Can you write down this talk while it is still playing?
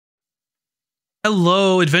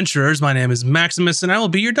Hello, adventurers. My name is Maximus, and I will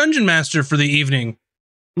be your dungeon master for the evening.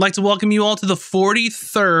 I'd like to welcome you all to the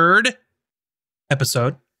 43rd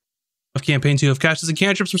episode of Campaign 2 of Castles and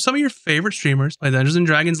Cantrips, where some of your favorite streamers play Dungeons and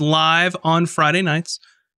Dragons live on Friday nights.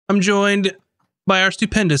 I'm joined by our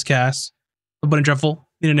stupendous cast of Bunny Truffle,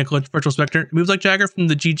 Nina Nicholas, Virtual Spectre, Moves Like Jagger from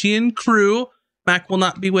the GGN crew. Mac will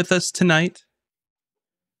not be with us tonight,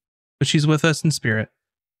 but she's with us in spirit.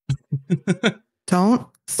 Don't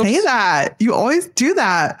say that. You always do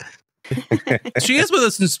that. She is with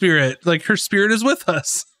us in spirit. Like, her spirit is with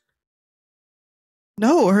us.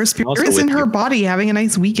 No, her spirit is in her body having a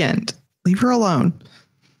nice weekend. Leave her alone.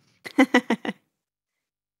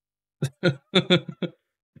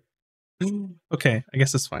 Okay, I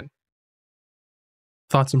guess that's fine.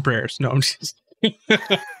 Thoughts and prayers. No, I'm just...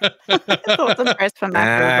 Thoughts and prayers for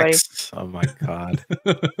Max. Oh my god.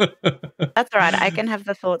 That's all right. I can have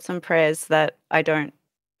the thoughts and prayers that I don't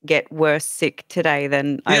get worse sick today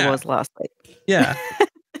than I was last week. Yeah.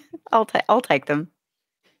 I'll take them.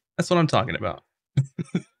 That's what I'm talking about.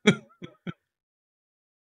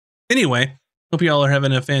 Anyway, hope y'all are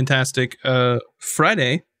having a fantastic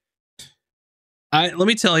Friday. Let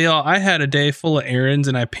me tell y'all, I had a day full of errands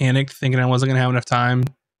and I panicked thinking I wasn't gonna have enough time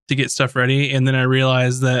to get stuff ready, and then I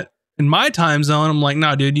realized that in my time zone, I'm like,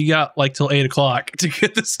 nah, dude, you got like till 8 o'clock to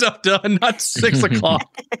get this stuff done, not 6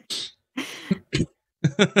 o'clock.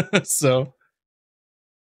 So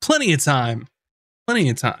plenty of time.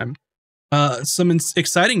 Some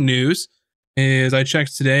exciting news is I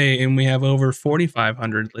checked today and we have over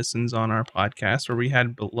 4,500 listens on our podcast, where we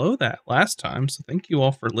had below that last time. So thank you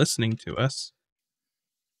all for listening to us.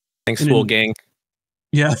 Thanks, Swole Gang.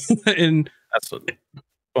 Yeah. And that's what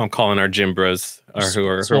I'm calling our gym bros, who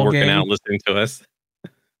are working out, listening to us.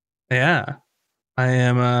 Yeah. I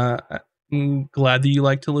am glad that you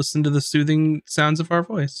like to listen to the soothing sounds of our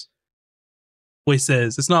voices.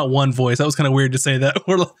 It's not one voice. That was kind of weird to say that.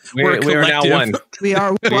 We are now one. We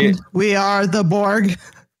are one. We are the Borg.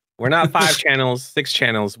 We're not 5 channels, 6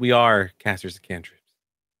 channels. We are Casters and Cantrips.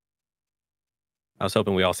 I was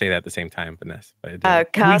hoping we all say that at the same time, Vanessa.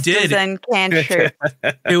 Casters and Cantrips.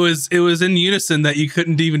 It was in unison that you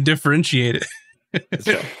couldn't even differentiate it.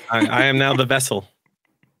 So, I am now the vessel.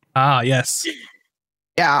 Ah, yes.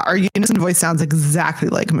 Yeah, our unison voice sounds exactly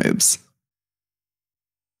like Moobs.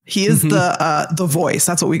 He is the voice.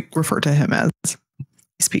 That's what we refer to him as. He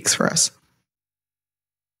speaks for us.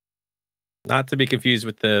 Not to be confused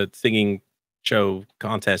with the singing show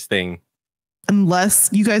contest thing.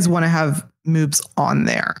 Unless you guys want to have Moobs on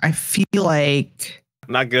there. I feel like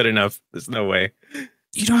not good enough. There's no way.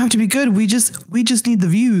 You don't have to be good. We just need the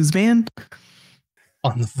views, man.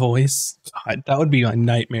 On the voice. God, that would be a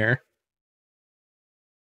nightmare.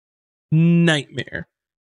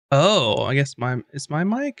 Oh, I guess my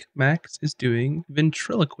mic? Max is doing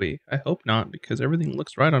ventriloquy. I hope not, because everything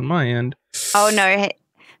looks right on my end. Oh no,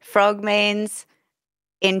 frog means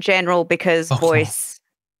in general, because voice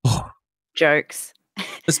jokes.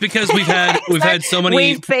 It's because we've had so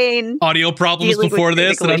many audio problems before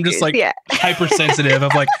this that I'm just like hypersensitive. I'm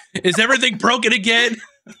like, is everything broken again?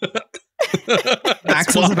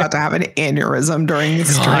 Max was about to have an aneurysm during the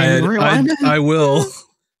stream. I will.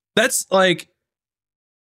 That's like,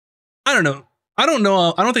 I don't know. I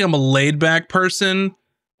don't think I'm a laid back person,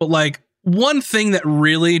 but like one thing that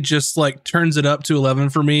really just like turns it up to 11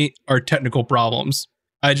 for me are technical problems.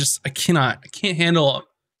 I can't handle them.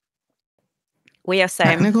 We are same.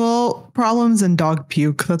 Technical problems and dog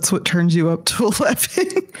puke. That's what turns you up to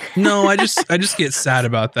 11. No, I just get sad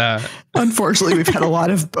about that. Unfortunately, we've had a lot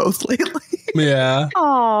of both lately. Yeah.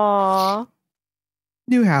 Aww.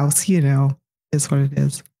 New house, is what it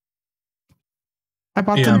is. I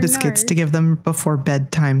bought them biscuits to give them before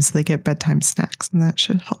bedtime, so they get bedtime snacks, and that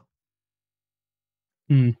should help.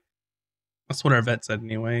 That's what our vet said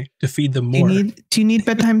anyway, to feed them more. Do you need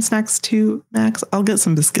bedtime snacks too, Max? I'll get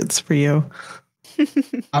some biscuits for you.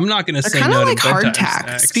 I'm not going to say kind no of like to bedtime hardtack.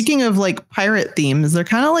 snacks. Speaking of like pirate themes, they're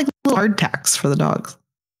kind of like little hardtacks for the dogs.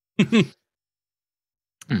 For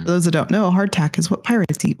those that don't know, hardtack is what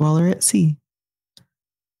pirates eat while they're at sea.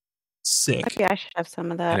 Sick. Maybe I should have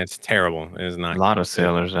some of that. And it's terrible. It is not. A lot of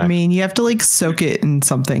sailors. I mean, you have to like soak it in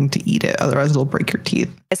something to eat it, otherwise it'll break your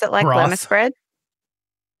teeth. Is it like lemon bread?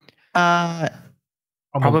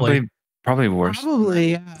 Probably worse.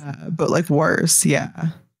 Probably, yeah, but like worse, yeah.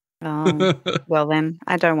 Oh, well then,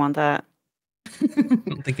 I don't want that. I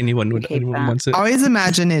don't think anyone wants it. I always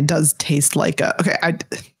imagine it does taste like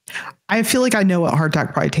I feel like I know what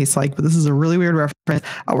hardtack probably tastes like, but this is a really weird reference.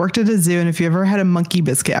 I worked at a zoo, and if you ever had a monkey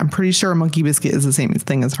biscuit, I'm pretty sure a monkey biscuit is the same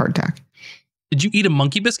thing as hardtack. Did you eat a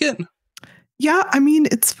monkey biscuit? Yeah, I mean,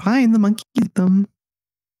 it's fine. The monkey eat them.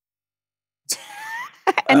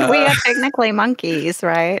 And we are technically monkeys,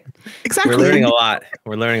 right? Exactly. We're learning a lot.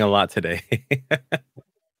 We're learning a lot today.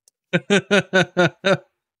 I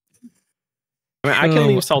can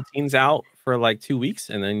leave saltines out for like 2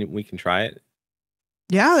 weeks and then we can try it.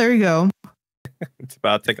 Yeah, there you go. It's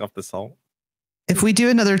about to take off the salt. If we do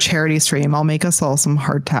another charity stream, I'll make us all some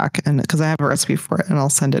hardtack, and because I have a recipe for it, and I'll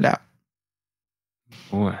send it out.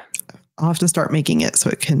 Ooh. I'll have to start making it so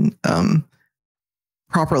it can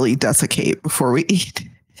properly desiccate before we eat.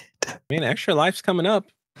 Man, Extra Life's coming up.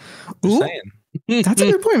 Just saying. That's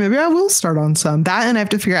a good point. Maybe I will start on some. That, and I have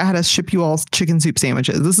to figure out how to ship you all chicken soup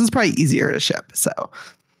sandwiches. This is probably easier to ship. So,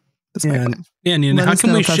 Nina, how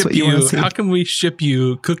can we ship you? How can we ship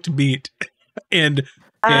you cooked meat and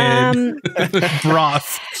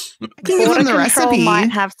broth? Border the recipe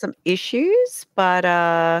might have some issues,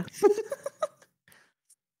 but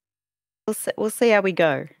we'll see how we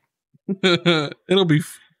go. It'll be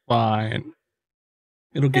fine.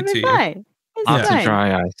 It'll get to you. Lots of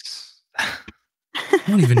dry ice. I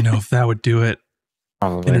don't even know if that would do it.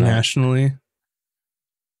 Probably internationally.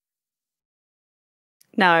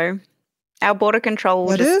 No. Our border control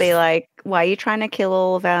will just be like, why are you trying to kill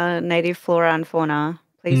all of our native flora and fauna?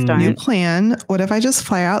 Please don't. New plan. What if I just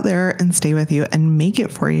fly out there and stay with you and make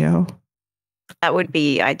it for you? That would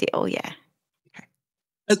be ideal, yeah.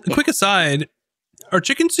 A quick aside, are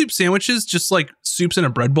chicken soup sandwiches just like soups in a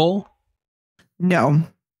bread bowl? No.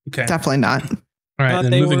 Okay. Definitely not. All right,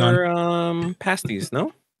 then moving on. Pasties,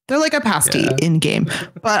 no? They're like a pasty in game.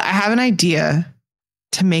 But I have an idea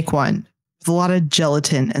to make one with a lot of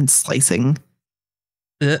gelatin and slicing.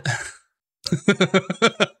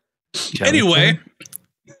 Anyway,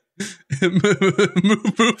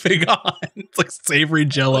 moving on. It's like savory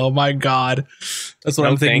jello. My God. That's what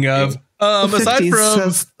I'm thinking of. Aside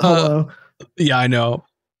from yeah, I know.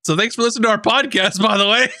 So thanks for listening to our podcast, by the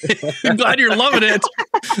way. I'm glad you're loving it.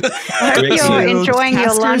 I hope you're enjoying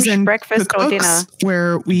your lunch, breakfast, or dinner.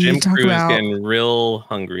 Where we Jim talk Crew about is getting real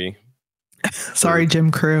hungry. Sorry, Jim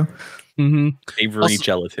Crew. Savory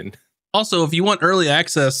gelatin. Also, if you want early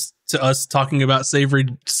access to us talking about savory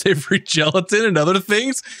gelatin and other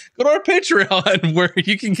things, go to our Patreon where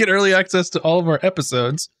you can get early access to all of our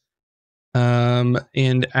episodes.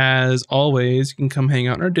 And as always, you can come hang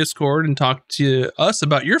out in our Discord and talk to us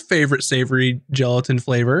about your favorite savory gelatin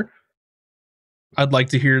flavor. I'd like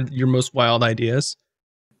to hear your most wild ideas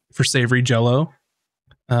for savory jello.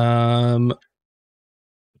 Mine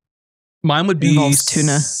would be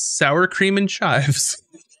tuna, sour cream and chives.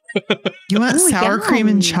 You want sour cream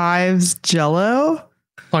and chives jello?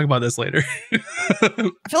 Talk about this later.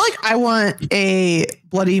 I feel like I want a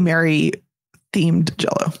Bloody Mary themed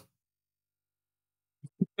jello.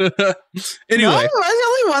 Anyway,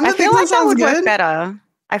 I feel like that would work better.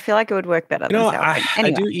 I feel like it would work better.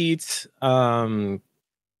 I do eat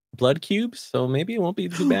blood cubes, so maybe it won't be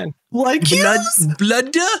too bad. Blood cubes?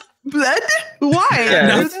 Blood? Why?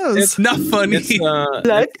 Yeah, it's not funny.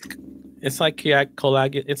 Blood? It's like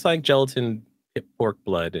collagen. It's like gelatin pork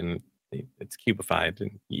blood, and it's cubified,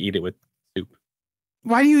 and you eat it with soup.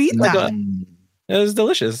 Why do you eat that? It's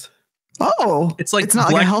delicious. Oh, it's like it's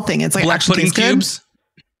not like a health thing. It's like black pudding cubes.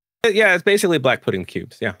 Yeah, it's basically black pudding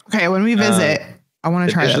cubes. Yeah. Okay, when we visit, I want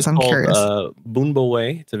to try this. I'm curious. Bún Bò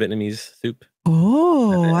Huế. It's a Vietnamese soup.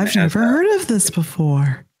 Oh, I've never heard of this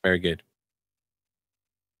before. Very good.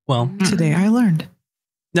 Well, today I learned.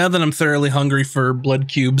 Now that I'm thoroughly hungry for blood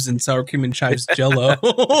cubes and sour cream and chives jello,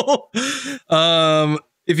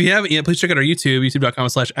 if you haven't yet, please check out our YouTube,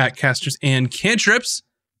 youtube.com/@casters and cantrips,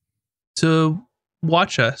 to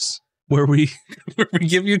watch us where we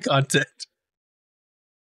give you content.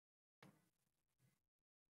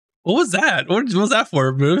 What was that? What was that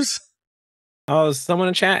for, Moves? Oh, someone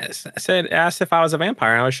in chat asked if I was a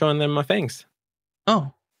vampire. I was showing them my fangs.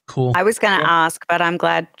 Oh, cool. I was going to ask, but I'm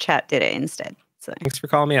glad chat did it instead. So thanks for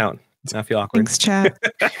calling me out. I feel awkward. Thanks, chat.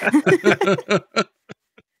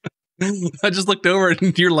 I just looked over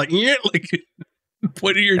and you're like, yeah, like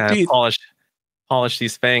pointing your teeth. Polish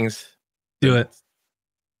these fangs. Do it.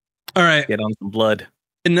 All right. Get on some blood.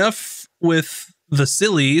 Enough with the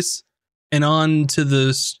sillies and on to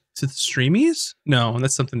the streamies. No,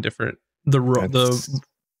 that's something different. The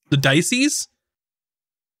diceys.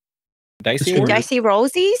 Dicey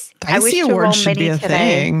rollsies. I wish to roll should be a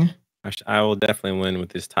thing. I will definitely win with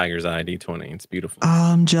this Tiger's Eye D20. It's beautiful. Oh,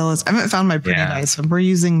 I'm jealous. I haven't found my pretty dice. We're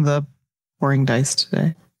using the boring dice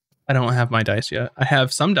today. I don't have my dice yet. I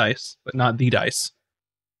have some dice, but not the dice.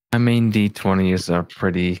 I mean, D20 is a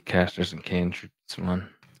pretty casters and cantrips one.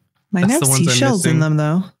 Mine have seashells in them,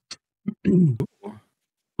 though.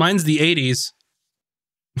 Mine's the 80s.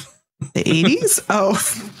 The 80s? Oh.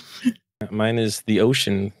 Mine is the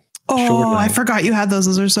ocean. Oh, I forgot you had those.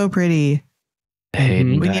 Those are so pretty. Hey,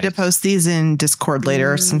 Mhm. We need to post these in Discord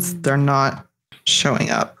later since they're not showing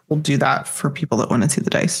up. We'll do that for people that want to see the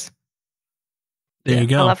dice. There you I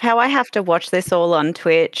go. love how I have to watch this all on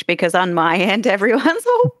Twitch because on my end, everyone's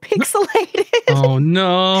all pixelated. Oh,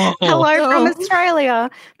 no. Hello from No. Australia.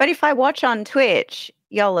 But if I watch on Twitch,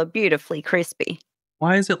 y'all are beautifully crispy.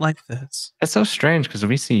 Why is it like this? That's so strange because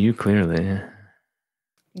we see you clearly.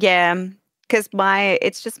 Yeah, because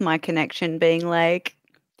it's just my connection being like,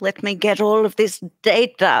 let me get all of this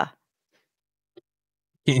data.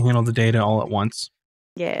 Can't handle the data all at once.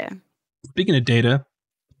 Yeah. Speaking of data,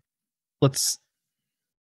 let's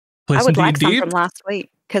play I some would like some D&D. from last week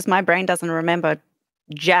because my brain doesn't remember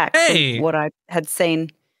jack Hey! from what I had seen.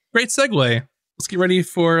 Great segue. Let's get ready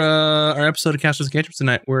for our episode of Casters and Cantrips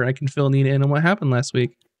tonight, where I can fill Nina in on what happened last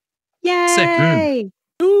week. Yay!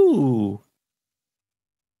 Ooh.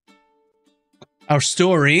 Our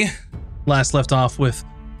story last left off with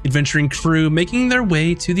adventuring crew making their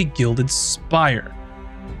way to the Gilded Spire,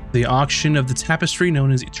 the auction of the tapestry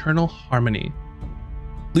known as Eternal Harmony.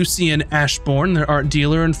 Lucian Ashbourne, their art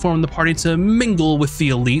dealer, informed the party to mingle with the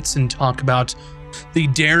elites and talk about the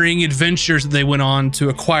daring adventures that they went on to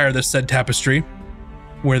acquire the said tapestry,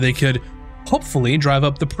 where they could hopefully drive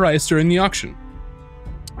up the price during the auction.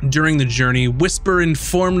 During the journey, Whisper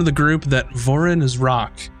informed the group that Vorin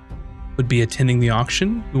Azrak would be attending the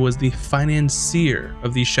auction, who was the financier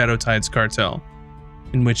of the Shadow Tides cartel,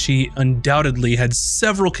 in which he undoubtedly had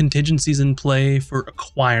several contingencies in play for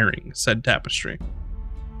acquiring said tapestry.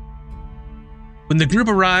 When the group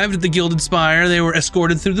arrived at the Gilded Spire, they were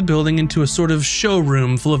escorted through the building into a sort of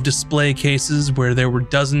showroom full of display cases where there were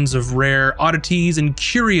dozens of rare oddities and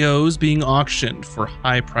curios being auctioned for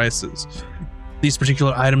high prices. These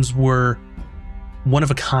particular items were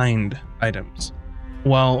one-of-a-kind items.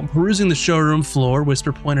 While perusing the showroom floor,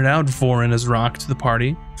 Whisper pointed out Vorin Azrak to the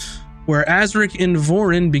party, where Azric and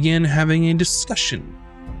Vorin began having a discussion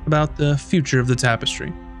about the future of the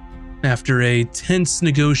tapestry. After a tense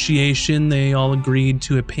negotiation, they all agreed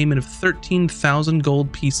to a payment of 13,000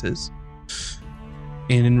 gold pieces.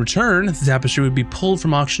 And in return, the tapestry would be pulled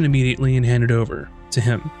from auction immediately and handed over to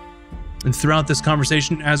him. And throughout this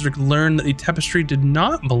conversation, Azric learned that the tapestry did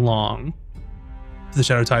not belong to the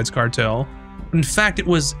Shadow Tides cartel. In fact, it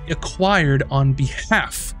was acquired on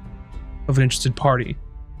behalf of an interested party.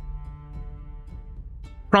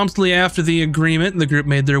 Promptly after the agreement, the group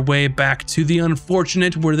made their way back to the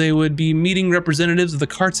Unfortunate, where they would be meeting representatives of the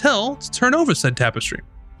cartel to turn over said tapestry.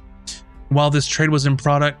 While this trade was in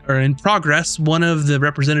progress, one of the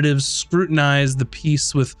representatives scrutinized the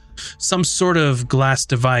piece with some sort of glass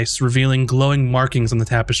device, revealing glowing markings on the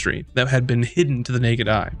tapestry that had been hidden to the naked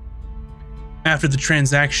eye. After the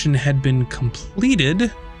transaction had been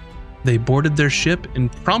completed, they boarded their ship and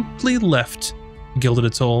promptly left Gilded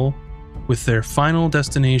Atoll, with their final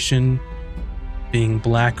destination being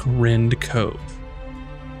Black Rend Cove.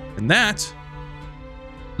 And that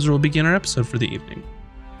is where we'll begin our episode for the evening.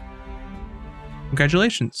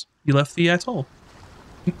 Congratulations, you left the atoll.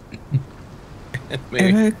 I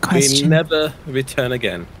have a question. We never return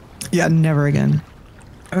again. Yeah, never again.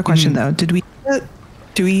 I have a question though. Do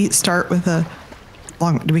we start with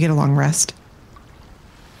do we get a long rest?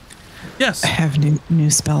 Yes. I have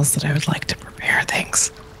new spells that I would like to prepare.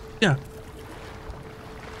 Thanks. Yeah.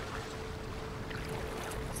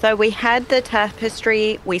 So we had the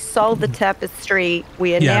tapestry, we sold the tapestry,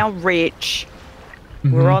 we are now rich,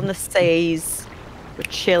 we're on the seas, we're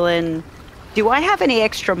chilling. Do I have any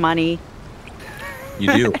extra money?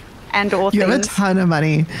 You do. And all You have a things? ton of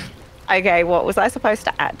money. Okay, what was I supposed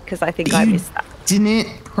to add? Because I think I You missed that. didn't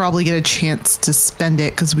probably get a chance to spend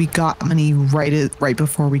it because we got money right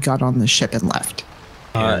before we got on the ship and left.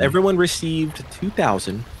 Everyone received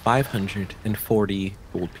 2,540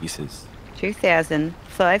 gold pieces.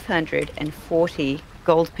 2,540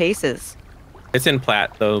 gold pieces. It's in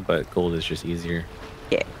plat though, but gold is just easier.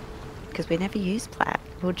 Yeah, because we never use plat.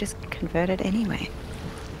 We'll just convert it anyway.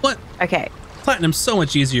 What? Okay. Platinum's so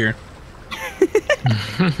much easier.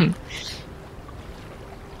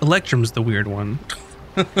 Electrum's the weird one.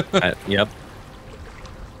 Yep.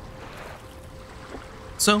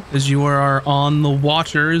 So, as you are on the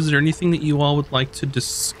water, is there anything that you all would like to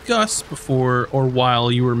discuss before or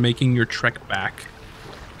while you were making your trek back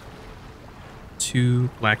to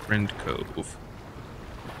Black Rend Cove?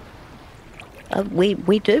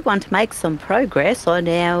 We do want to make some progress on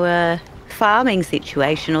our farming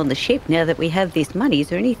situation on the ship now that we have this money. Is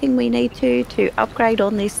there anything we need to upgrade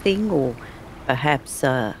on this thing, or perhaps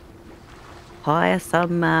hire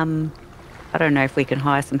some, I don't know if we can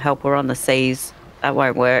hire some help. We're on the seas. That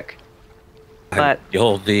won't work. But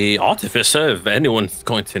you're the artificer. If anyone's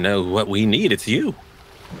going to know what we need, it's you.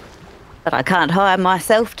 But I can't hire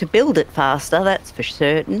myself to build it faster, that's for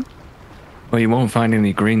certain. Well, you won't find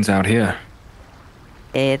any greens out here.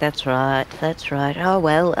 Yeah, that's right. That's right. Oh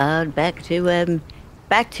well, back to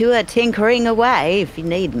tinkering away. If you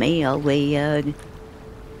need me, I'll be in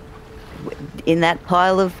that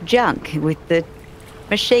pile of junk with the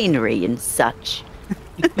machinery and such.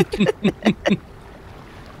 You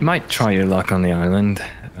might try your luck on the island,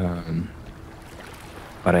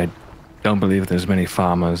 but I don't believe there's many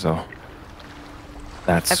farmers or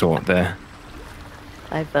that sort there.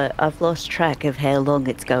 I've lost track of how long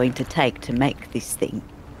it's going to take to make this thing.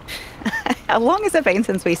 How long has it been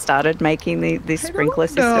since we started making this sprinkler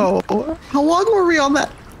system? No. How long were we on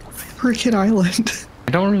that freaking island?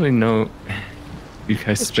 I don't really know if you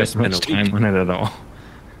guys spent much time on it at all.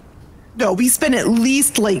 No, we spent at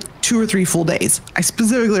least like 2 or 3 full days. I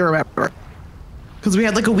specifically remember. Because we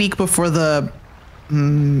had like a week before the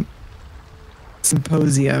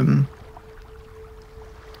symposium.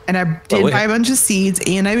 And I did buy a bunch of seeds,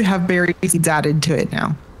 and I have berry seeds added to it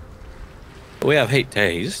now. We have 8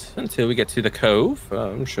 days until we get to the cove.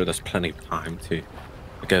 I'm sure there's plenty of time to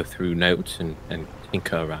go through notes and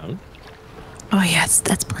tinker around. Oh, yes,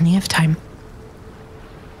 that's plenty of time.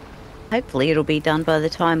 Hopefully it'll be done by the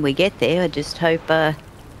time we get there. I just hope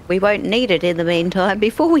we won't need it in the meantime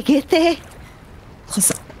before we get there.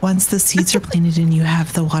 Plus, once the seeds are planted and you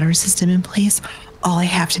have the water system in place, all I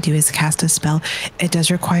have to do is cast a spell. It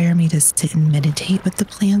does require me to sit and meditate with the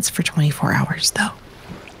plants for 24 hours, though.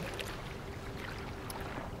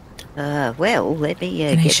 Well, let me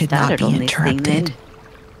and get I should started not be on this thing then. interrupted.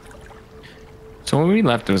 So when we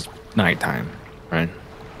left, it was nighttime, right?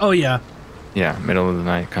 Oh yeah. Yeah, middle of the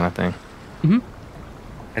night kind of thing. Mm-hmm.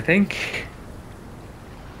 I think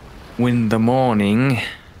when the morning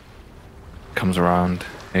comes around,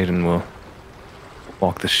 Aiden will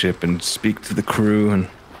walk the ship and speak to the crew and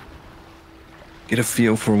get a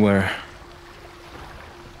feel for where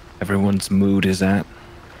everyone's mood is at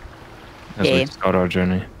as we start our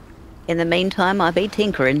journey. In the meantime, I'll be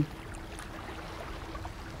tinkering.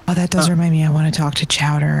 Oh, that does remind me. I want to talk to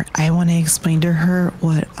Chowder. I want to explain to her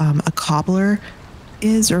what a cobbler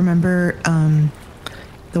is. Remember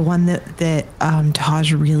the one that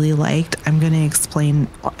Taj really liked? I'm going to explain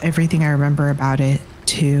everything I remember about it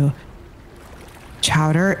to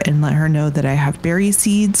Chowder and let her know that I have berry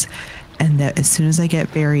seeds and that as soon as I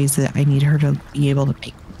get berries that I need her to be able to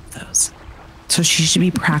make those. So she should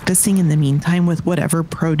be practicing in the meantime with whatever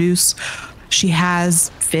produce she has,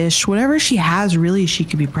 fish, whatever she has, really, she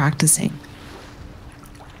could be practicing.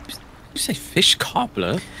 You say fish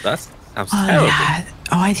cobbler? That sounds terrible. Yeah.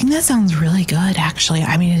 Oh, I think that sounds really good, actually.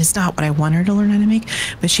 I mean, it's not what I want her to learn how to make,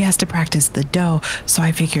 but she has to practice the dough. So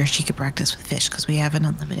I figure she could practice with fish because we have an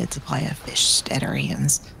unlimited supply of fish at our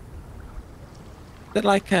hands. Is it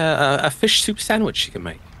like a fish soup sandwich you can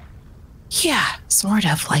make? Yeah, sort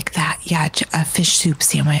of like that. Yeah, a fish soup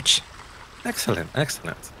sandwich. Excellent,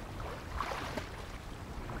 excellent.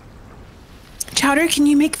 Chowder, can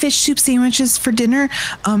you make fish soup sandwiches for dinner?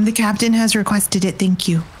 The captain has requested it. Thank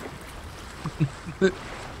you.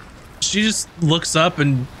 She just looks up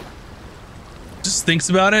and just thinks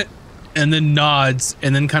about it and then nods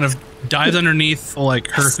and then kind of dives underneath like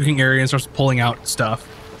her cooking area and starts pulling out stuff.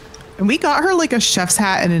 And we got her like a chef's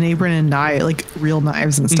hat and an apron and knife, like real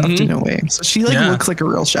knives and stuff in a way. So she like looks like a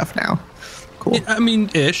real chef now. Cool. I mean,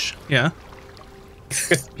 ish. Yeah.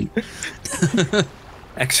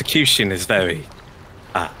 Execution is very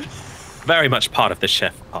much part of the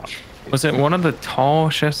chef part. Was it one of the tall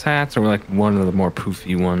chef's hats or like one of the more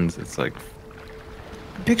poofy ones? It's like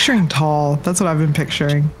picturing tall. That's what I've been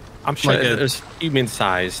picturing. I'm sure like it's human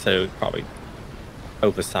size, so probably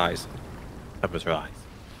oversized. Covers her eyes.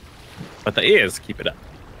 But the ears, keep it up.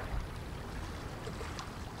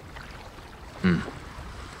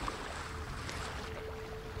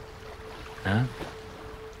 Huh?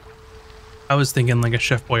 I was thinking like a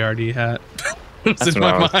Chef Boyardee hat. That's in what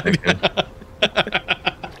my I was mind.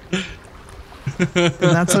 And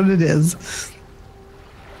that's what it is.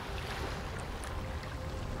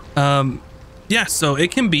 Yeah, so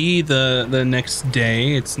it can be the next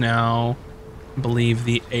day. It's now, I believe,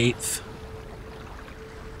 the 8th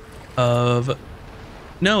of...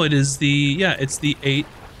 No, it is it's the 8th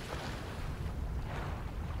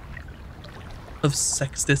of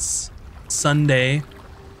Sextus, Sunday.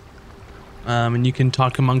 And you can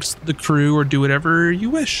talk amongst the crew or do whatever you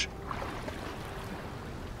wish.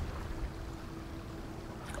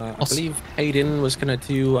 I believe Hayden was going to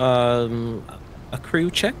do a crew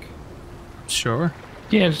check. Sure.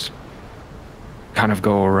 Yeah, just kind of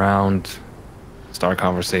go around, start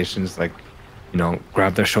conversations, like,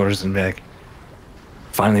 grab their shoulders and be like,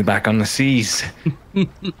 finally back on the seas.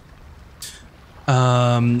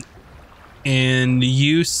 And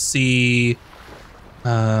you see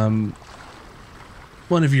one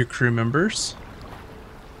of your crew members,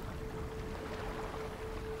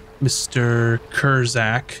 Mr.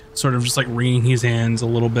 Kurzak, sort of just like wringing his hands a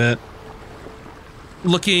little bit,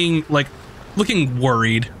 looking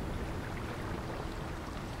worried.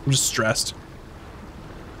 I'm just stressed.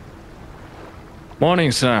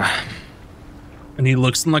 Morning, sir. And he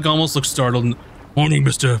looks like almost looks startled. Morning,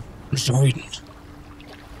 Mr. Hayden.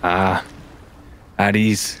 At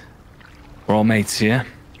ease. We're all mates here.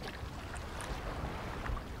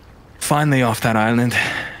 Finally off that island.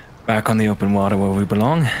 Back on the open water where we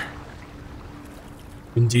belong.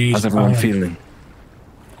 Indeed. How's everyone feeling?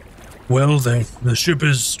 Well, the ship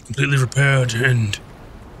is completely repaired and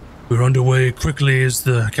we're underway quickly as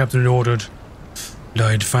the captain had ordered. And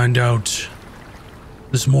I'd found out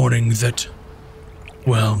this morning that,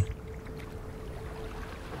 well,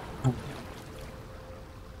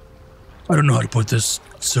 I don't know how to put this,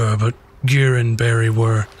 sir, but Gear and Barry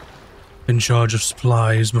were in charge of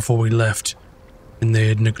supplies before we left, and they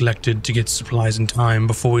had neglected to get supplies in time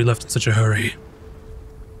before we left in such a hurry.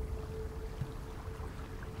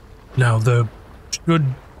 Now, there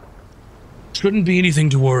shouldn't be anything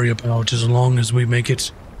to worry about as long as we make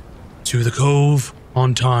it to the cove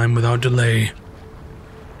on time without delay.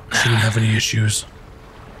 Shouldn't have any issues.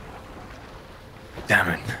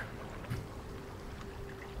 Damn it.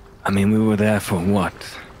 I mean, we were there for what?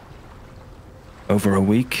 Over a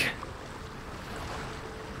week?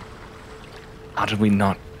 How did we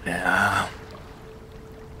not...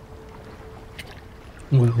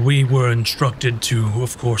 Well, we were instructed to,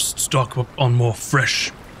 of course, stock up on more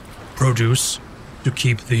fresh produce to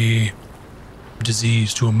keep the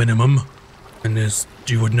disease to a minimum. And as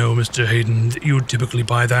you would know, Mr. Hayden, you would typically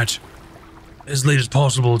buy that as late as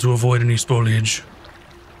possible to avoid any spoilage.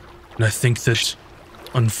 And I think that,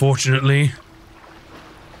 unfortunately,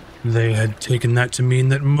 they had taken that to mean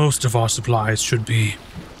that most of our supplies should be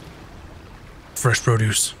fresh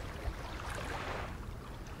produce.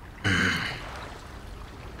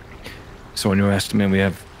 So in your estimate, we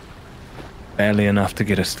have barely enough to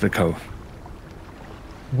get us to the cove.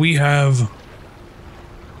 We have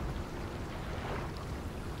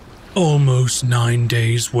almost 9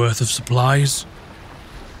 days worth of supplies,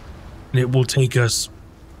 and it will take us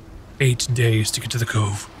 8 days to get to the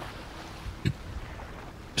cove.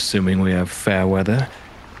 Assuming we have fair weather.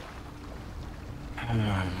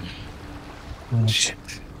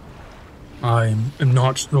 Shit. I am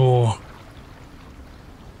not sure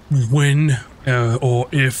when or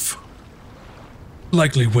if,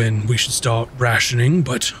 likely when we should start rationing,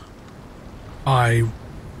 but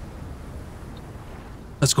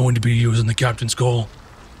that's going to be using the captain's call.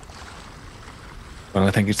 Well,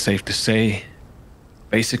 I think it's safe to say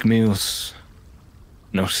basic meals,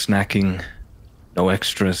 no snacking, no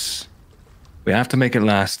extras. We have to make it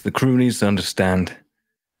last. The crew needs to understand.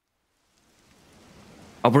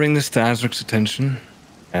 I'll bring this to Azric's attention,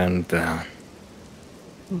 and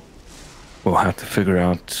we'll have to figure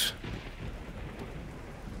out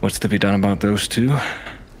what's to be done about those two.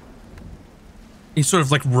 He sort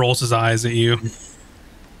of like rolls his eyes at you.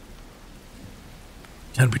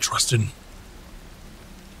 Can't be trusted.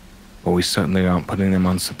 Well, we certainly aren't putting them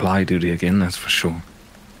on supply duty again, that's for sure.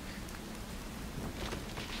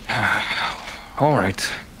 All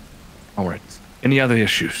right. Any other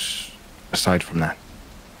issues aside from that?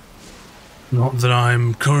 Not that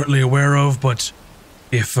I'm currently aware of, but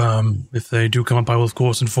if they do come up, I will of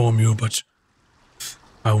course inform you, but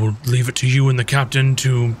I will leave it to you and the captain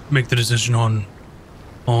to make the decision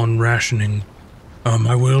on rationing.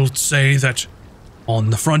 I will say that on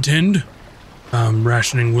the front end,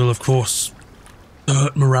 rationing will of course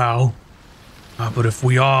hurt morale, but if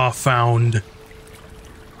we are found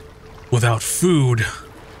without food,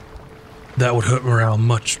 that would hurt morale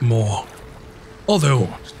much more. Although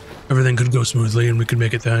everything could go smoothly and we could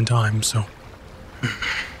make it there in time, so.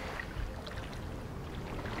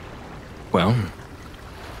 Well,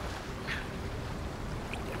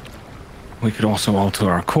 we could also alter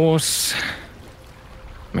our course,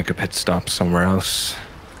 make a pit stop somewhere else.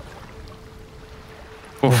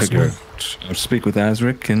 We'll figure it. I'll speak with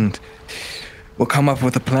Azric and we'll come up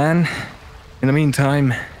with a plan. In the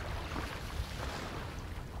meantime,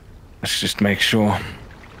 let's just make sure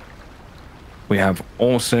we have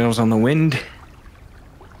all sails on the wind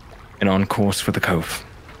and on course for the cove.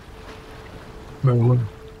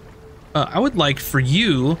 I would like for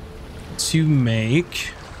you to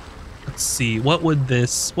make. Let's see. What would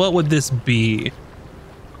this be?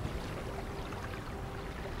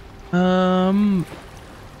 Roll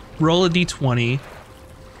a d20.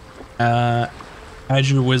 Add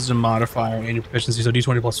your wisdom modifier and your proficiency, so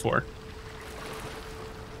d20 plus 4.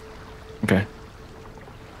 Okay.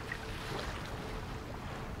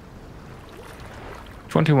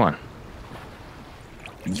 21.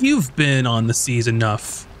 You've been on the seas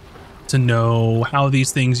enough to know how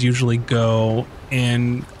these things usually go,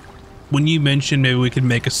 and when you mentioned maybe we could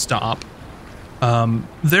make a stop,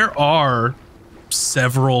 there are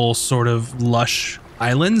several sort of lush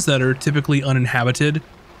islands that are typically uninhabited,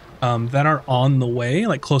 that are on the way,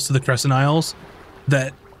 like close to the Crescent Isles,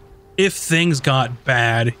 that if things got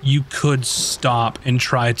bad, you could stop and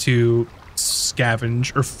try to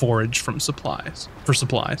scavenge or forage for supplies.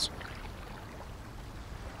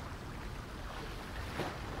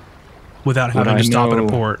 Without having to stop at a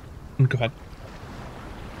port. Go ahead.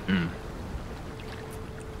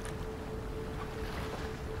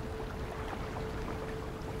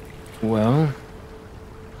 Well,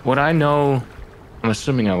 what I know, I'm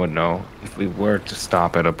assuming I would know if we were to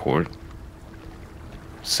stop at a port,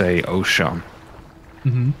 say Osham.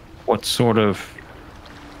 What sort of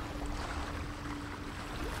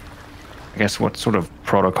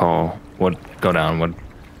protocol would go down? Would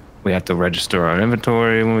we have to register our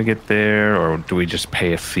inventory when we get there, or do we just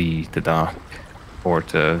pay a fee to dock or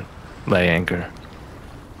to lay anchor?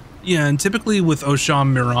 Yeah, and typically with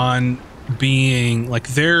Osham Miran being like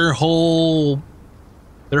their whole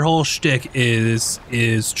shtick is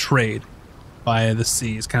trade by the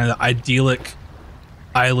seas, kind of the idyllic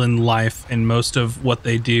island life, and most of what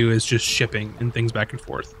they do is just shipping and things back and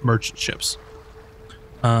forth, merchant ships.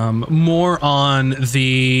 More on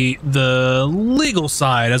the legal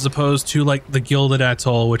side as opposed to like the Gilded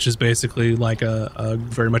Atoll, which is basically like a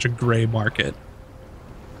very much a gray market.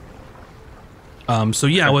 So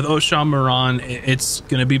yeah, with Osham Miran, it's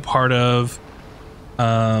going to be part of.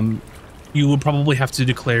 You would probably have to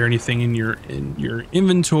declare anything in your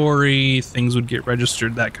inventory. Things would get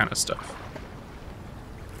registered, that kind of stuff.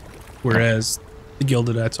 Whereas the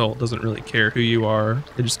Gilded Atoll doesn't really care who you are;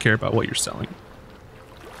 they just care about what you're selling.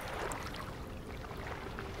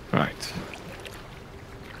 Right.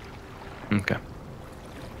 Okay.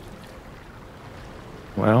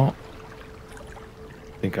 Well, I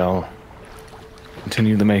think I'll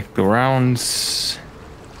continue to make the rounds,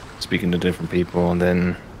 speaking to different people, and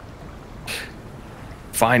then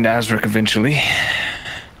find Azric eventually.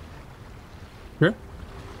 Sure.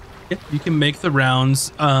 Yeah, you can make the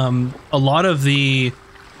rounds. A lot of the...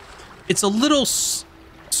 It's a little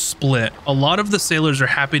split. A lot of the sailors are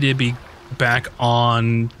happy to be back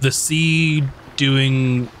on the sea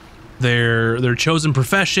doing their chosen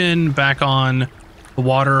profession, back on the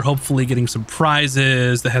water, hopefully getting some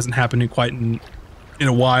prizes. That hasn't happened in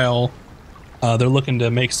a while. They're looking to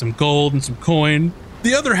make some gold and some coin.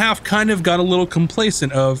 The other half kind of got a little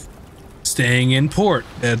complacent of staying in port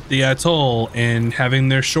at the atoll and having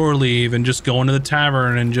their shore leave and just going to the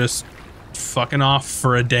tavern and just fucking off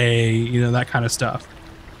for a day, you know, that kind of stuff.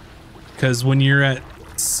 Because when you're at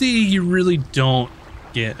sea, you really don't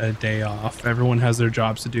get a day off. Everyone has their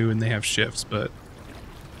jobs to do and they have shifts, but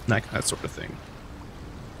that sort of thing.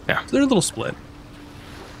 Yeah. So they're a little split.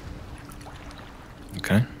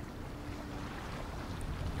 Okay.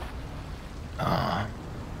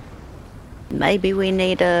 Maybe we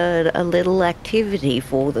need a little activity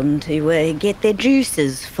for them to get their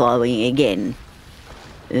juices flowing again.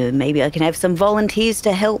 Maybe I can have some volunteers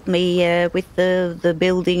to help me with the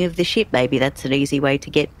building of the ship. Maybe that's an easy way to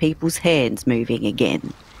get people's hands moving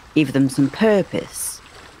again. Give them some purpose.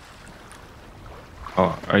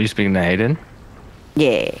 Oh, are you speaking to Hayden?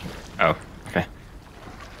 Yeah. Oh, okay.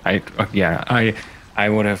 I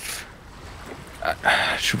would have...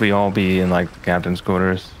 should we all be in, like, the captain's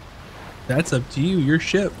quarters? That's up to you. Your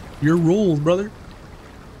ship. Your rules, brother.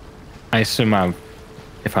 I assume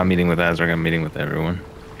if I'm meeting with Azric, I'm meeting with everyone.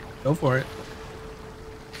 Go for it.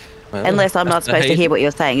 Well, Unless I'm not supposed to hear what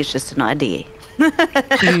you're saying. It's just an idea.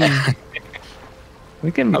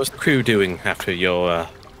 We can... How was the crew doing after your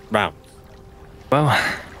round? Well,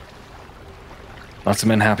 lots of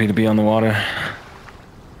men happy to be on the water.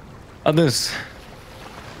 Others...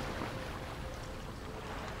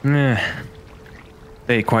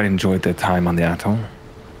 they quite enjoyed their time on the atoll.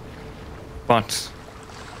 But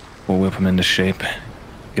we'll whip them into shape,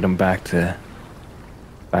 get them back to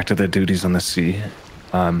their duties on the sea.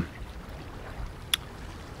 Was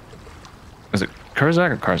it Kurzak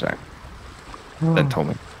or Karzak that told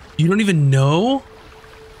me? You don't even know?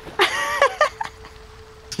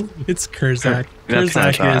 It's Kurzak. That's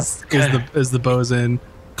Kurzak is the bosun.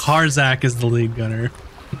 Karzak is the lead gunner.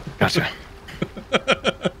 Gotcha.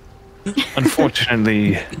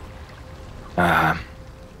 Unfortunately, I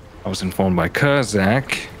was informed by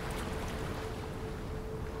Kurzak.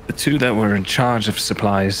 The two that were in charge of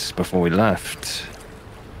supplies before we left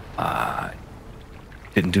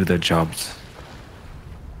didn't do their jobs.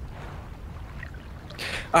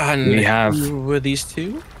 And We have- who were these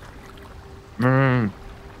two? The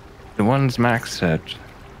ones Max said.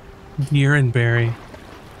 Urine Berry.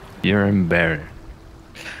 Urine Bear.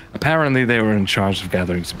 Apparently, they were in charge of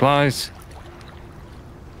gathering supplies.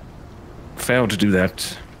 Failed to do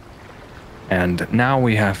that. And now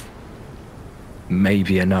we have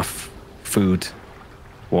maybe enough food,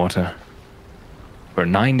 water for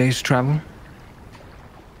 9 days' travel.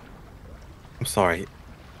 I'm sorry.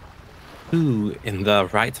 Who in their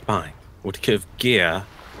right mind would give Gear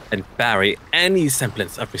and Barry any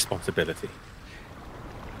semblance of responsibility?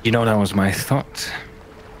 You know, that was my thought.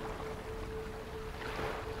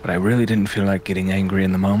 But I really didn't feel like getting angry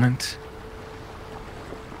in the moment.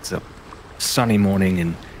 It's a sunny morning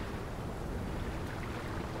and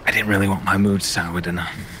I didn't really want my mood soured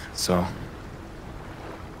enough, so.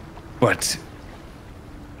 But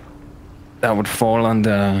that would fall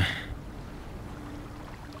under.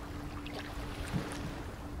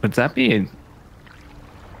 Would that be?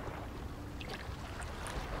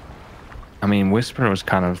 I mean, Whisper was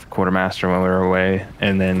kind of quartermaster when we were away,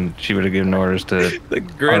 and then she would have given orders to. The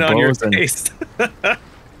grin on your bosun. face.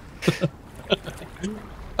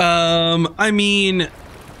 I mean,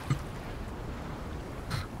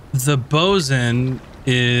 the bosun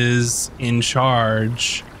is in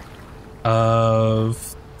charge of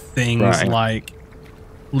things Right. like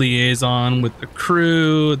liaison with the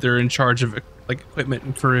crew. They're in charge of like equipment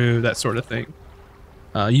and crew, that sort of thing.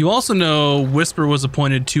 You also know Whisper was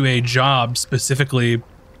appointed to a job specifically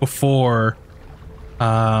before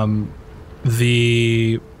the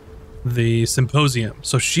symposium,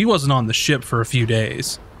 so she wasn't on the ship for a few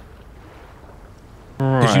days.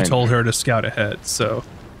 Because you told her to scout ahead, so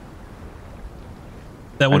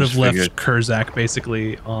that would I have just left figured- Kurzak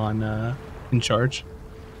basically on in charge.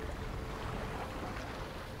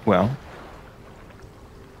 Well.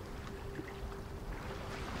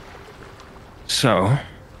 So,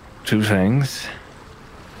 two things.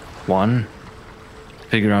 One,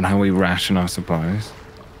 figure out how we ration our supplies.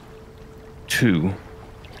 Two,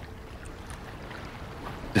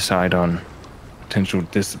 decide on potential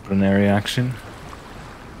disciplinary action.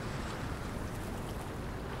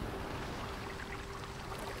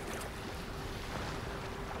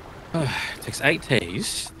 It takes 8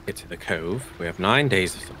 days to get to the cove. We have 9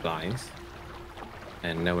 days of supplies.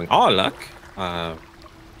 And knowing our luck,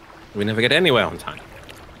 we never get anywhere on time.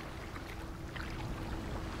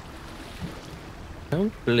 I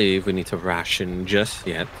don't believe we need to ration just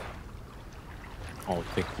yet. All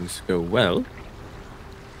things go well.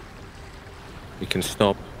 We can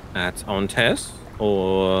stop at Ontes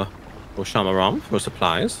or Shamaram for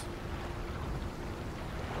supplies.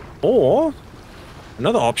 Or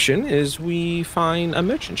another option is we find a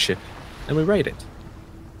merchant ship and we raid it.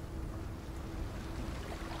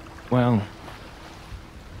 Well,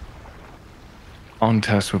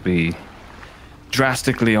 Ontes would be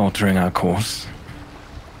drastically altering our course.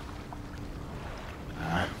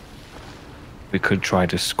 We could try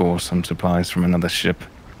to score some supplies from another ship.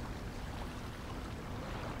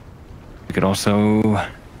 We could also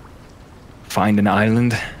find an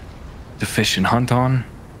island to fish and hunt on.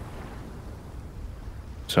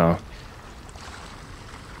 So,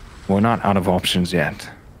 we're not out of options yet.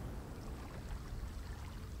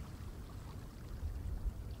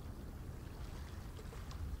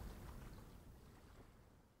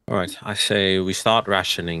 All right, I say we start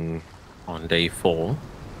rationing on day 4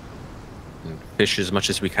 and fish as much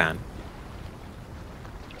as we can.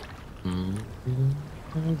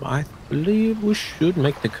 I believe we should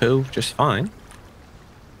make the cove just fine.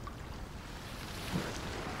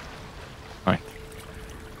 Right.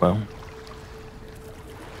 Well,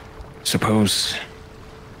 suppose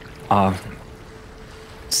our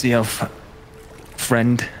sea elf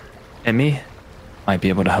friend, Emmy, might be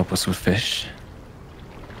able to help us with fish.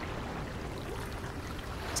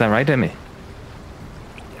 Is that right, Emmy?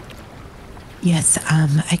 Yes,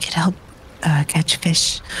 I could help catch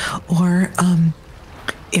fish. Or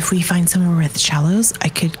if we find somewhere with shallows, I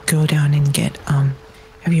could go down and get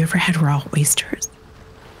have you ever had raw oysters?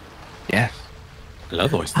 Yes. I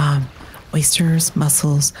love oysters. Oysters,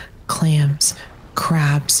 mussels, clams,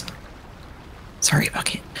 crabs. Sorry,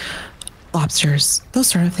 bucket. Lobsters, those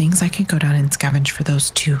sort of things. I could go down and scavenge for those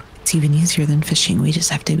too. It it's even easier than fishing. We just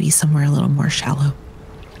have to be somewhere a little more shallow.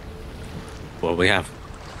 Well, we have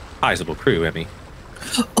sizable crew, Emmy.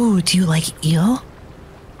 Oh, do you like eel?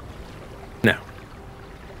 No.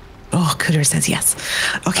 Oh, Cooter says yes.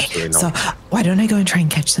 Okay, so why don't I go and try and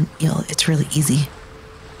catch some eel? It's really easy.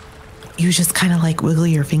 You just kind of like wiggle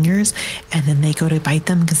your fingers, and then they go to bite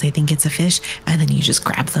them because they think it's a fish, and then you just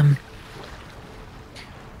grab them.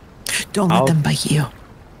 Don't let them bite you.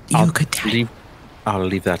 You could die. I'll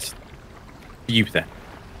leave that to you then.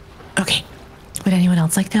 Okay. Would anyone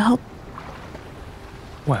else like to help?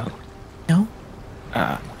 Well, No?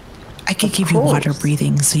 I could give you water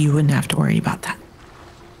breathing so you wouldn't have to worry about that.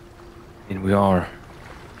 and we are.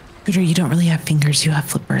 Cooter, you don't really have fingers, you have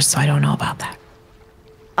flippers, so I don't know about that.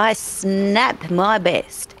 I snap my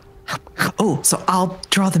best. Oh, so I'll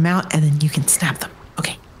draw them out and then you can snap them.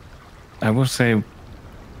 Okay. I will say,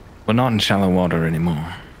 we're not in shallow water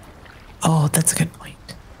anymore. Oh, that's a good point.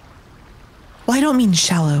 Well, I don't mean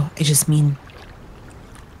shallow. I just mean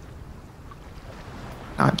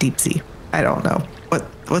not deep sea. I don't know.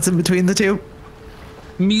 What's in between the two?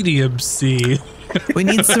 Medium sea. We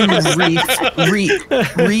need some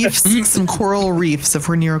reefs, some coral reefs if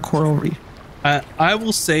we're near a coral reef. I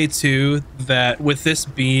will say too that with this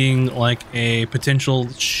being like a potential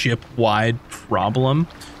ship-wide problem,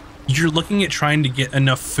 you're looking at trying to get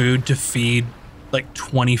enough food to feed like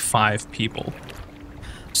 25 people.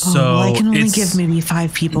 So well, I can only give maybe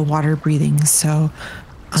 5 people water breathing. So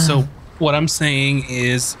what I'm saying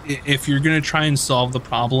is, if you're gonna try and solve the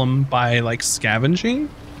problem by like scavenging,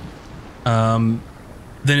 then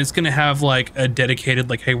it's gonna have like a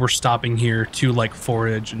dedicated like, hey, we're stopping here to like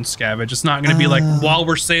forage and scavenge. It's not gonna be like while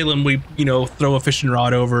we're sailing, we throw a fishing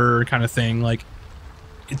rod over kind of thing. Like,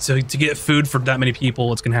 it's to get food for that many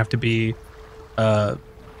people, it's gonna have to be a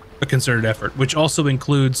concerted effort, which also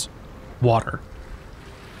includes water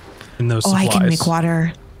in those supplies. I can make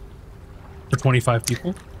water for 25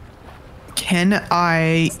 people. Can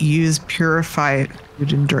I use purified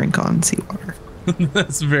food and drink on seawater?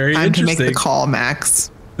 That's very Time interesting. to make the call, Max.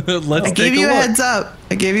 Let's I gave you a heads up.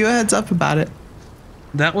 I gave you a heads up about it.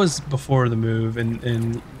 That was before the move,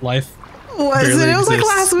 and life Was it? It was like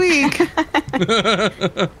last week.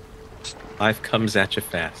 Life comes at you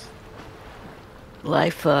fast.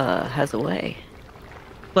 Life has a way.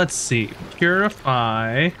 Let's see.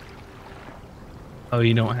 Purify. Oh,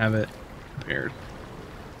 you don't have it prepared.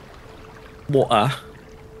 Water.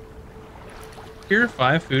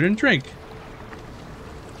 Purify food and drink.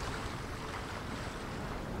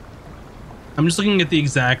 I'm just looking at the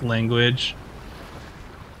exact language.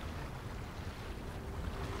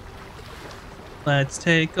 Let's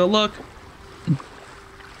take a look.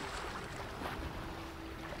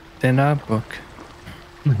 In our book.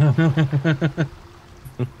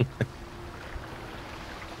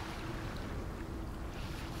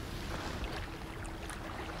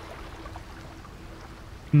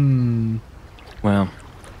 Well.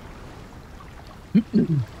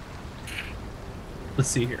 Let's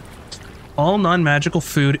see here. All non-magical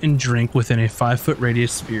food and drink within a 5-foot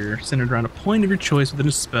radius sphere centered around a point of your choice within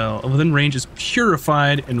a spell within range is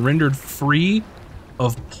purified and rendered free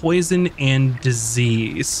of poison and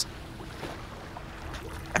disease.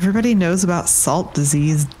 Everybody knows about salt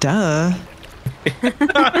disease, duh.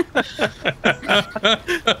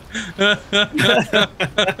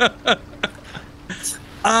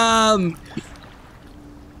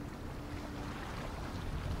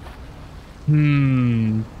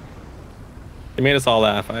 You made us all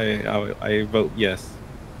laugh. I vote yes.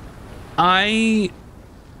 He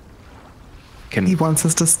wants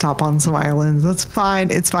us to stop on some islands. That's fine.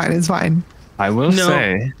 It's fine. It's fine. I will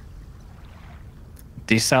say,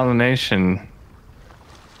 desalination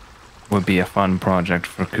would be a fun project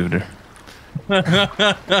for Cooter.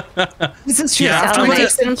 This is true.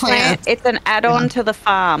 Yeah, It's an add-on to the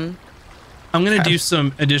farm. I'm going to do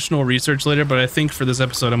some additional research later, but I think for this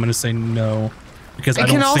episode, I'm going to say no. Because I don't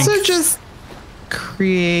think... can also just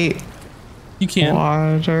create you can.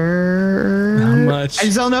 Water. How much? I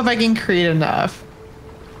just don't know if I can create enough.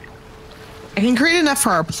 I can create enough for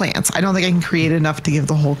our plants. I don't think I can create enough to give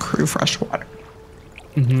the whole crew fresh water.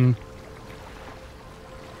 Mm-hmm.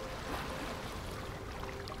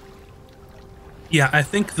 Yeah, I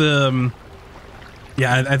think I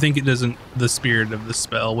think it doesn't. The spirit of the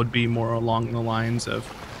spell would be more along the lines of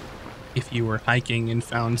if you were hiking and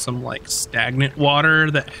found some like stagnant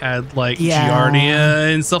water that had like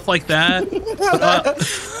giardia and stuff like that,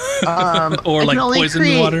 or like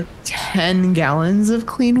poisoned water. 10 gallons of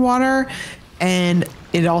clean water, and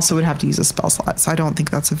it also would have to use a spell slot. So I don't think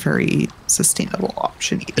that's a very sustainable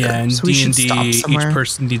option either. Yeah, and so we should stop D&D, each somewhere.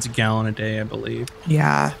 person needs a gallon a day, I believe.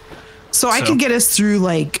 Yeah. So I could get us through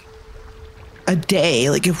like a day.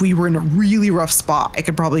 Like if we were in a really rough spot, I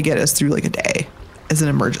could probably get us through like a day as an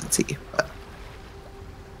emergency. But.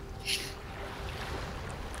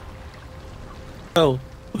 So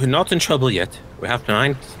we're not in trouble yet. We have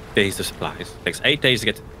 9 days of supplies. It takes 8 days to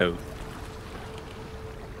get to the cove.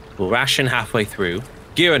 We'll ration halfway through.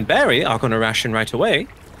 Gear and Barry are going to ration right away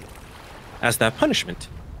as their punishment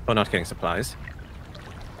for not getting supplies.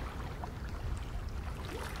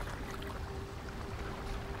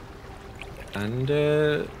 And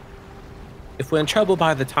if we're in trouble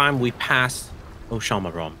by the time we pass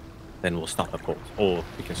Oshamarom, then we'll stop at port, or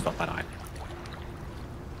we can stop at island.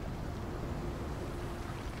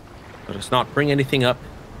 But let's not bring anything up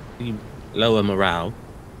to lower morale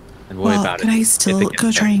and worry about it. Could I still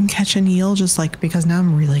go try and catch an eel? Just like because now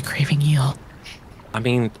I'm really craving eel. I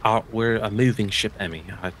mean, we're a moving ship, Emmy.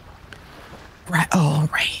 Right. Oh,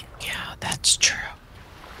 right. Yeah, that's true.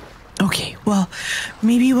 Okay, well,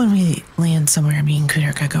 maybe when we land somewhere, me and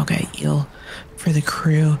Cooter could go get eel for the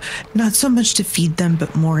crew. Not so much to feed them,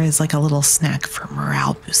 but more as like a little snack for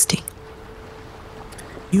morale boosting.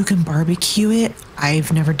 You can barbecue it.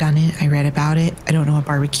 I've never done it. I read about it. I don't know what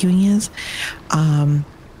barbecuing is.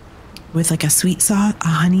 With like a sweet sauce, a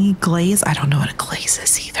honey glaze. I don't know what a glaze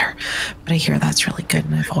is either, but I hear that's really good.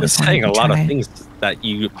 And I've always saying a lot of things that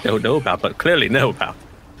you don't know about, but clearly know about.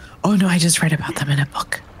 Oh no, I just read about them in a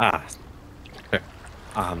book. Sure.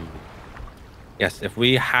 Yes, if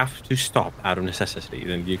we have to stop out of necessity,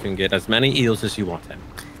 then you can get as many eels as you want them.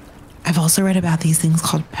 I've also read about these things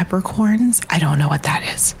called peppercorns. I don't know what that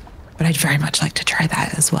is, but I'd very much like to try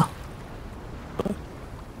that as well.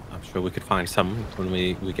 I'm sure we could find some when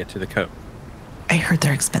we get to the cove. I heard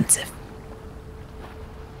they're expensive.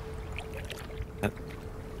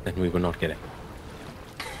 Then we will not get it.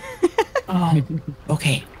 Oh,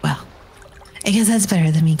 okay. Well, I guess that's better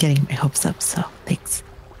than me getting my hopes up, so thanks.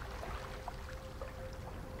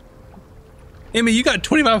 Amy, you got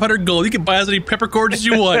 2,500 gold. You can buy as many peppercorns as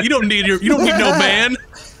you want. You don't need no man.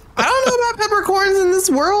 I don't know about peppercorns in this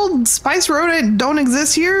world. Spice Road don't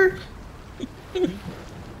exist here.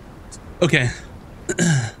 Okay.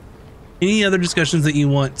 Any other discussions that you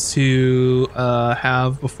want to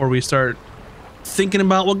have before we start thinking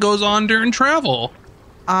about what goes on during travel?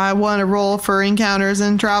 I want to roll for encounters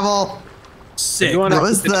and travel. Sick.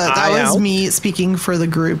 That was me speaking for the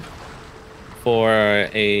group. For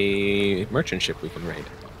a merchant ship we can raid.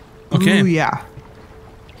 Okay. Ooh, yeah.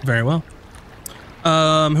 Very well.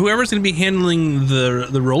 Whoever's going to be handling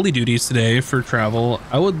the rolly duties today for travel,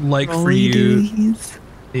 I would like for you. Duties.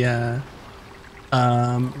 Yeah.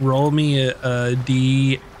 Roll me a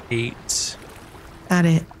D8. Got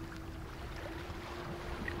it.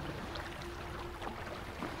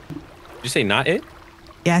 Did you say not it?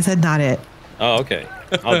 Yeah, I said not it. Oh, okay.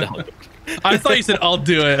 I'll I thought you said I'll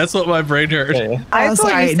do it. That's what my brain heard. Yeah. I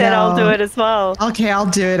thought you said I'll do it as well. Okay, I'll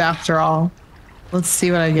do it after all. Let's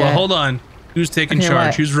see what I get. Well, hold on. Who's taking charge?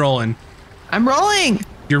 What? Who's rolling? I'm rolling.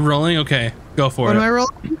 You're rolling? Okay. Go for What it. am I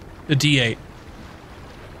rolling? A D8.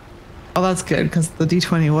 Oh, that's good because the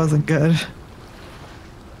D20 wasn't good.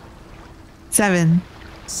 7.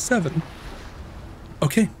 7.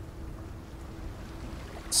 Okay.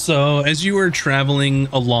 So as you were traveling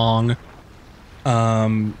along,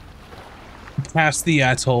 past the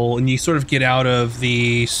atoll, and you sort of get out of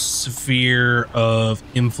the sphere of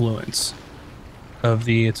influence of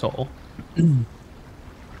the atoll,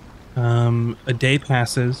 a day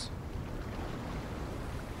passes.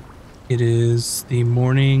 It is the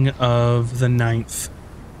morning of the 9th.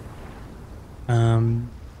 And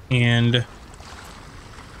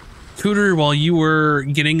Cooter, while you were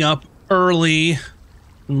getting up early,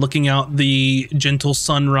 looking out the gentle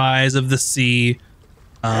sunrise of the sea,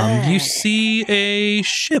 you see a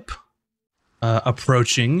ship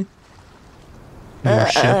approaching. Your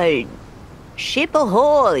ship. Ship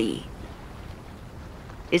ahoy!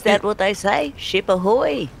 Is that what they say? Ship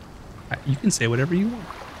ahoy! You can say whatever you want.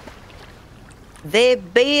 There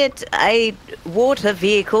be it a water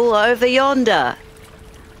vehicle over yonder.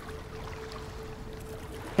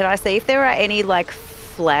 Can I see if there are any like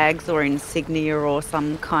flags or insignia or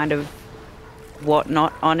some kind of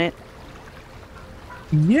whatnot on it?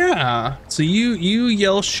 Yeah. So you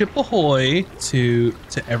yell "ship ahoy" to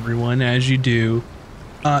everyone as you do,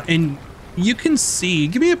 and you can see.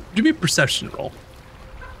 Give me a perception roll.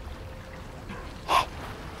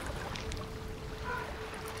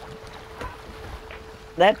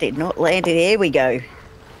 That did not land it. Here we go.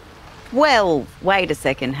 Well, wait a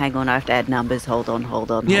second. Hang on. I have to add numbers. Hold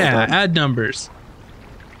on. Yeah, add numbers.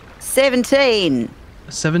 17.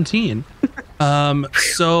 17.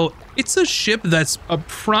 So It's a ship that's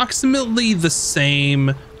approximately the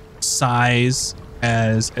same size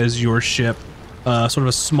as your ship. Sort of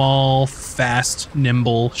a small, fast,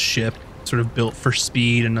 nimble ship, sort of built for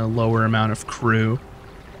speed and a lower amount of crew.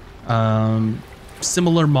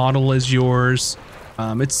 Similar model as yours.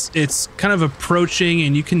 It's kind of approaching,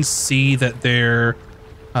 and you can see that they're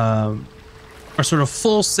are sort of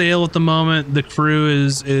full sail at the moment. The crew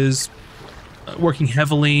is working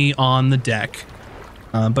heavily on the deck,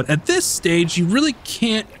 but at this stage, you really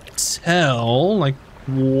can't tell like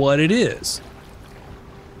what it is.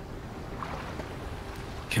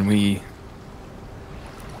 Can we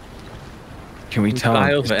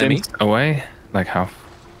tell distance away? Like how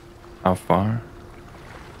far?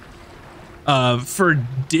 For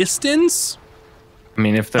distance? I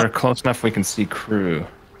mean, if they're close enough, we can see crew.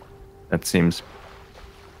 That seems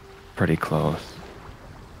pretty close.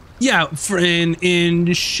 Yeah,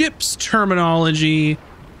 in ship's terminology,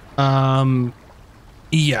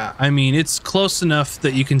 yeah, I mean, it's close enough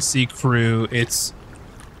that you can see crew. You're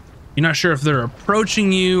not sure if they're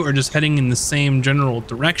approaching you or just heading in the same general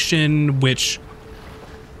direction, which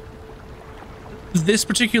this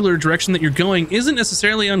particular direction that you're going isn't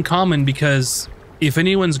necessarily uncommon, because if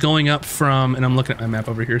anyone's going up from, and I'm looking at my map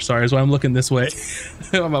over here, sorry, so I'm looking this way.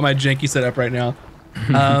 I'm on my janky setup right now.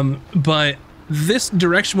 But this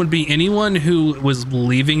direction would be anyone who was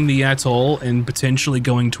leaving the atoll and potentially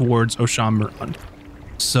going towards Oshamron.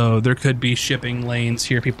 So there could be shipping lanes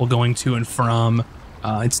here, people going to and from.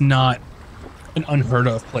 It's not an unheard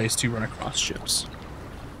of place to run across ships.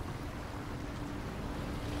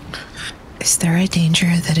 Is there a danger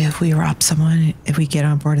that if we rob someone, if we get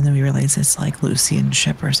on board and then we realize it's like Lucian's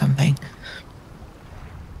ship or something?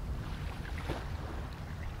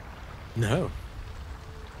 No.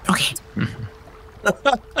 Okay.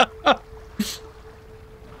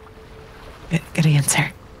 Good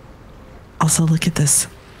answer. Also, look at this.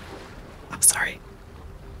 I'm sorry.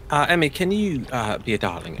 Emmy, can you be a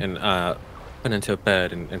darling and turn into a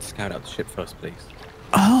bird and scout out the ship first, please?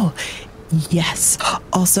 Oh, yes.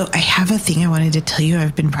 Also, I have a thing I wanted to tell you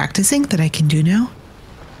I've been practicing that I can do now.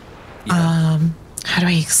 Yeah. How do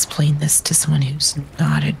I explain this to someone who's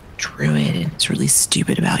not a druid and is really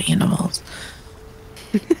stupid about animals?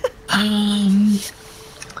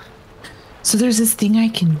 So there's this thing I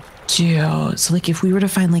can do. So like if we were to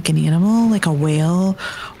find like an animal, like a whale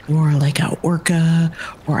or like a orca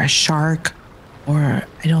or a shark, or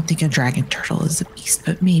I don't think a dragon turtle is a beast,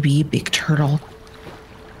 but maybe a big turtle.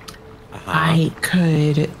 I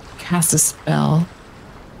could cast a spell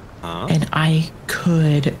and I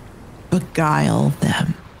could beguile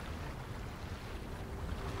them.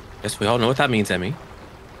 Yes, we all know what that means, Emmy.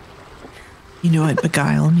 You know what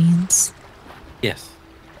beguile means? Yes.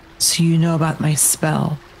 So you know about my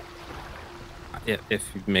spell. If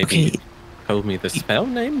you maybe told me the spell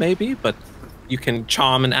name, maybe, but you can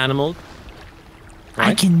charm an animal. Right?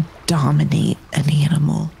 I can dominate an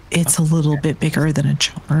animal. It's a little bit bigger than a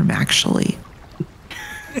charm, actually.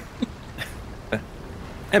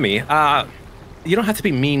 Emmy, you don't have to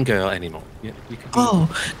be mean girl anymore. You can be...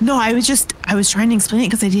 Oh, no, I was trying to explain it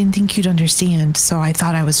because I didn't think you'd understand, so I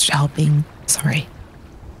thought I was helping. Sorry.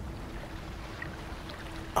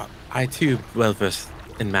 I too well versed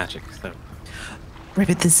in magic, so. Right,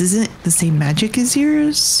 but this isn't the same magic as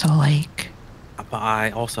yours, so like. But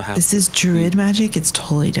I also have. This is druid magic. It's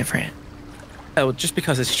totally different. Oh, just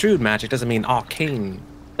because it's druid magic doesn't mean arcane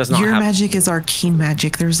does not. Your magic is arcane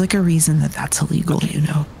magic. There's like a reason that that's illegal, you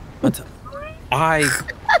know. But I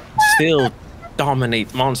still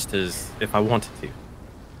dominate monsters if I wanted to.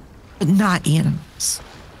 But not animals.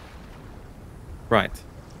 Right.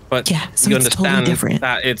 But yeah, so you it's understand totally different.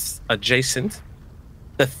 That it's adjacent.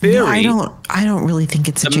 The theory. No, I don't really think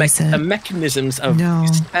it's adjacent. The mechanisms of the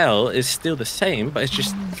spell is still the same, but it's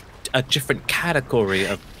just a different category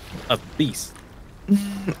of beast.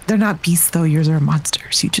 They're not beasts though. Yours are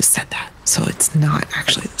monsters. You just said that, so it's not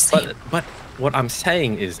actually the same. But what I'm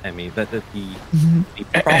saying is, Emmy, that the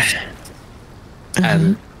process.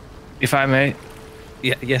 And if I may.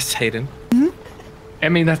 Yes, Hayden.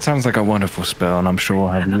 Emmy, that sounds like a wonderful spell, and I'm sure we'll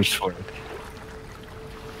have use for it.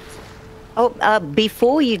 Oh,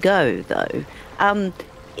 before you go though,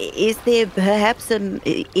 is there perhaps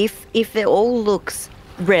if it all looks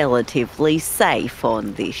relatively safe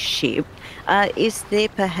on this ship, is there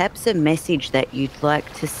perhaps a message that you'd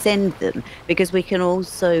like to send them? Because we can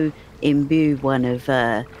also imbue one of,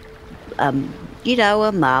 a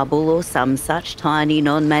marble or some such tiny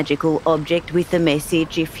non-magical object with a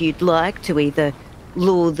message if you'd like to either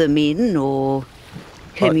lure them in or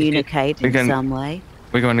communicate in some way.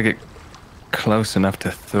 We're going to get close enough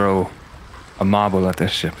to throw a marble at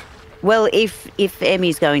this ship. Well, if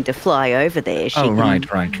Emmy's going to fly over there, she can right.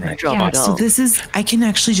 drop Yeah, it so off. this is, I can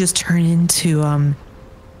actually just turn into,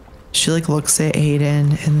 she like looks at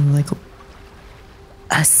Hayden and like,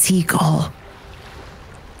 a seagull.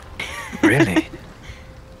 Really?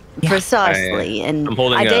 Yeah. Precisely. And I'm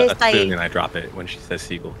holding I dare a say, spoon and I drop it when she says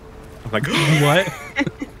seagull. I'm like, What?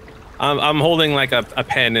 I'm holding like a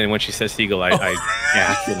pen, and when she says seagull, I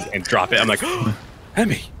gasp and drop it. I'm like,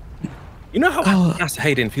 Emmy, you know how Master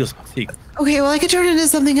Hayden feels about seagulls. Okay, well, I could turn into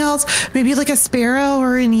something else. Maybe like a sparrow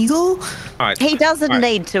or an eagle. All right. he doesn't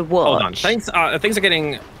need to watch. Hold on. Things are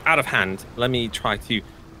getting out of hand. Let me try to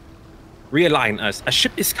realign us. A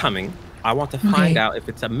ship is coming. I want to find out if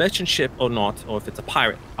it's a merchant ship or not, or if it's a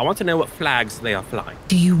pirate. I want to know what flags they are flying.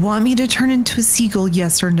 Do you want me to turn into a seagull?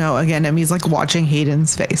 Yes or no? Again, Emmy's like watching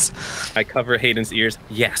Hayden's face. I cover Hayden's ears.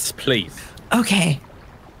 Yes, please. Okay.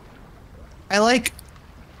 I like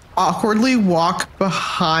awkwardly walk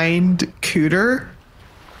behind Cooter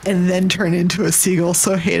and then turn into a seagull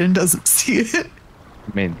so Hayden doesn't see it.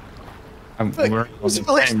 I mean, we're on the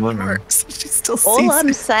same room. Works. She still All sees I'm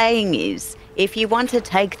it. saying is, if you want to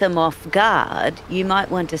take them off guard, you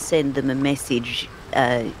might want to send them a message,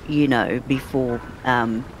 before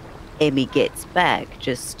Emmy gets back,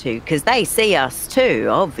 just to, because they see us too,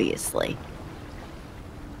 obviously.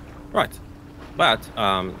 Right. But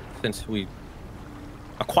since we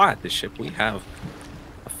acquired this ship, we have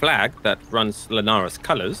a flag that runs Lenara's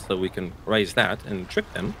colors, so we can raise that and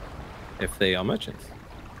trick them if they are merchants.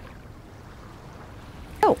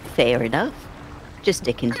 Oh, fair enough. Just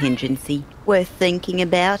a contingency worth thinking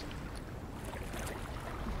about.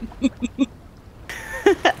 If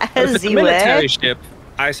As it's a you military were. ship,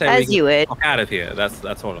 I say As we you can were. walk out of here.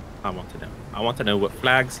 That's all I want to know. I want to know what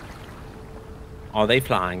flags are they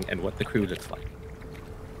flying and what the crew looks like.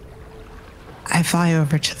 I fly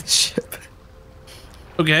over to the ship.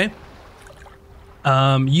 Okay.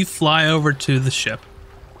 You fly over to the ship.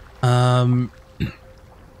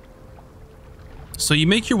 So you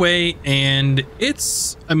make your way, and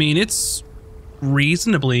it's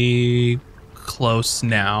reasonably close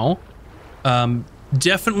now.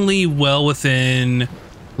 Definitely well within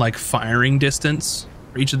like firing distance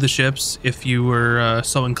for each of the ships if you were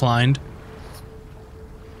so inclined.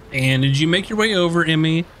 And did you make your way over,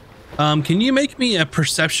 Emmy? Can you make me a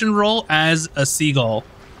perception roll as a seagull?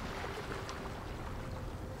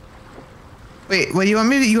 Wait, what do you want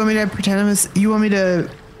me to? You want me to pretend you want me to?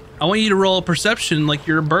 I want you to roll a perception like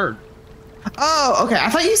you're a bird. Oh, okay.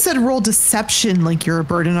 I thought you said roll deception like you're a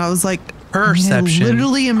bird, and I was like, Perception. I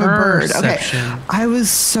literally am a bird. Okay. Perception. I was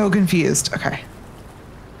so confused. Okay.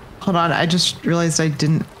 Hold on. I just realized I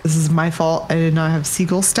didn't. This is my fault. I did not have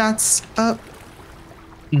seagull stats up.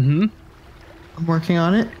 Mm-hmm. I'm working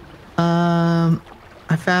on it.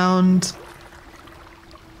 I found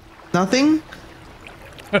nothing.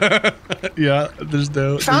 Yeah, there's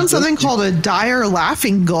no. Found something called a dire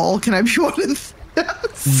laughing gull. Can I be one of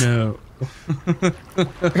those? No.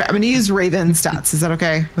 Okay, I'm gonna use Raven stats. Is that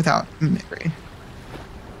okay? Without mimicry.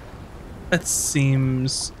 That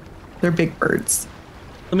seems. They're big birds.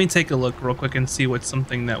 Let me take a look real quick and see what's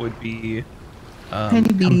something that would be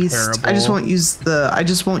Tiny beast. comparable. I just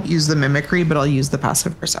won't use the mimicry, but I'll use the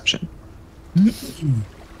passive perception.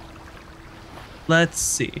 Let's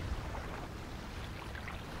see.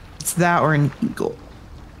 It's that or an eagle, which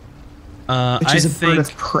I is a bird think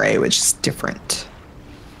of prey, which is different.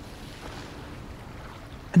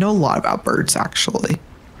 I know a lot about birds, actually.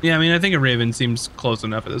 yeah, I think a raven seems close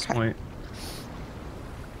enough at this point.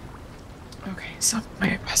 Okay, so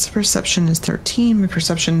my passive perception is 13. My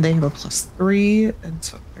perception, they have a +3, and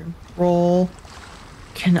so I roll.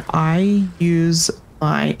 Can I use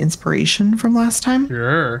my inspiration from last time?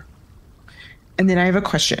 Sure. And then I have a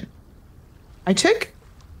question. I took.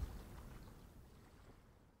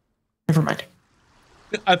 Never mind.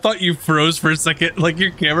 I thought you froze for a second, like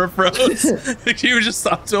your camera froze. You just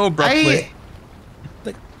stopped so abruptly.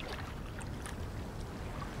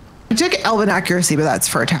 I took Elven accuracy, but that's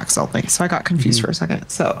for attacks only. So I got confused for a second.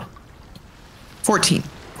 So 14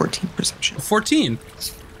 perception. 14.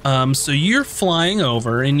 So you're flying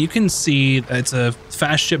over, and you can see that it's a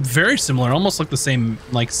fast ship, very similar, almost like the same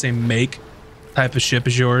make type of ship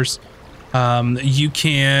as yours. You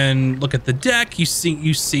can look at the deck. You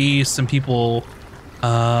see some people,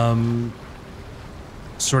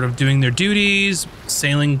 sort of doing their duties,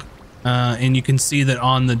 sailing, and you can see that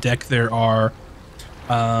on the deck there are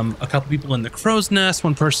a couple people in the crow's nest.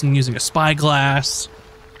 One person using a spyglass.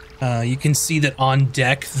 You can see that on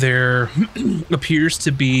deck there appears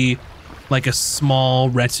to be like a small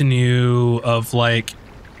retinue of like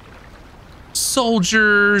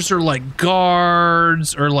soldiers or like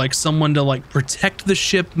guards or like someone to like protect the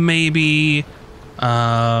ship maybe.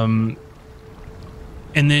 And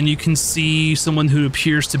then you can see someone who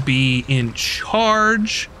appears to be in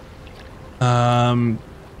charge. And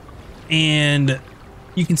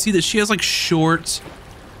you can see that she has like short,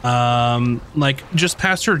 like just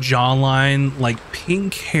past her jawline, like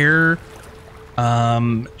pink hair.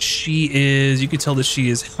 She is, you can tell that she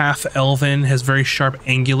is half elven, has very sharp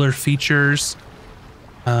angular features.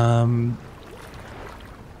 She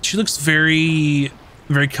looks very,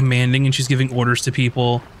 very commanding, and she's giving orders to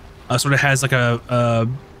people. Sort of has like a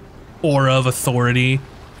aura of authority.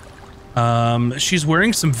 She's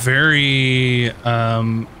wearing some very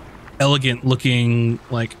elegant looking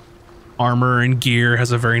like armor and gear,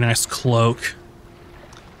 has a very nice cloak.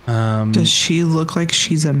 Does she look like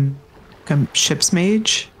she's a ship's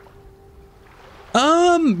mage?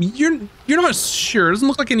 You're not sure. It doesn't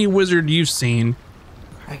look like any wizard you've seen.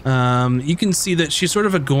 Okay. You can see that she's sort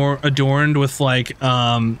of adorned with like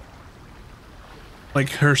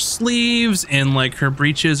her sleeves and like her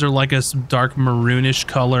breeches are like a dark maroonish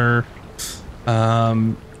color.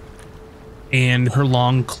 And her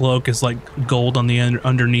long cloak is like gold on the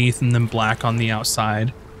underneath and then black on the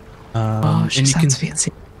outside. She sounds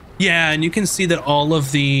fancy. Yeah, and you can see that all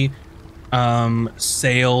of the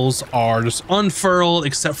sails are just unfurled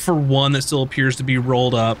except for one that still appears to be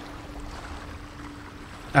rolled up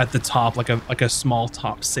at the top, like a small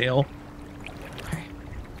top sail. Okay.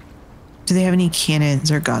 Do they have any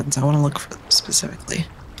cannons or guns? I want to look for them specifically.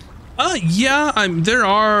 Yeah, there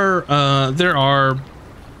are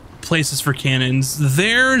places for cannons.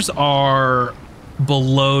 Theirs are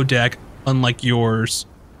below deck, unlike yours,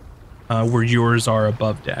 where yours are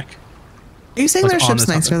above deck. Are you saying their ship's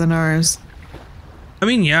nicer than ours? I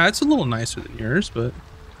mean, yeah, it's a little nicer than yours, but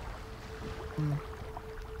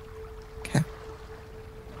okay.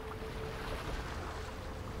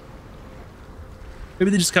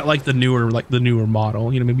 Maybe they just got like the newer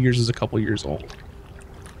model. You know, maybe yours is a couple years old.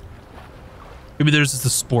 Maybe theirs is the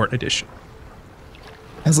sport edition.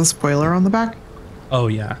 Has a spoiler on the back? Oh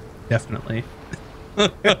yeah, definitely.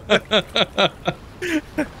 Okay,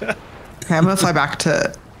 I'm gonna fly back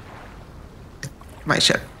to my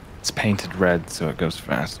ship. It's painted red, so it goes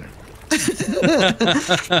faster.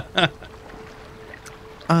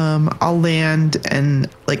 I'll land, and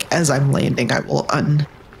like as I'm landing, I will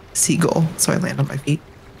unseagull, so I land on my feet.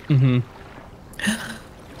 Mm-hmm.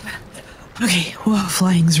 Okay, well,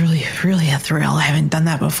 flying's really a thrill. I haven't done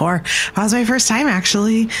that before. That was my first time,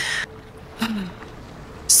 actually.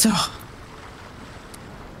 So,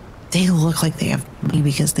 they look like they have money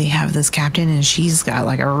because they have this captain, and she's got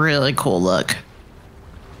like a really cool look.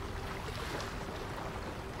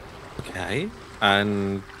 Okay,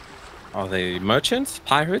 and are they merchants,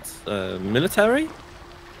 pirates, military?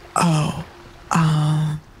 Oh,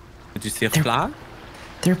 Did you see a flag?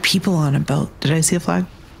 There are people on a boat. Did I see a flag?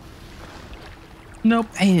 Nope.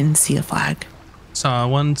 I didn't see a flag. Saw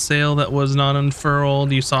one sail that was not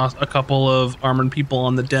unfurled. You saw a couple of armored people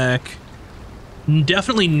on the deck.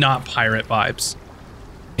 Definitely not pirate vibes.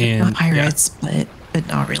 And not pirates, but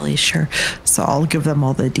not really sure. So I'll give them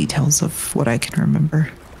all the details of what I can remember.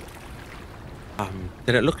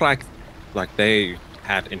 Did it look like they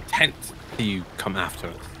had intent to come after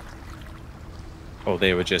us? Or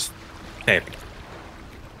they were just sailing?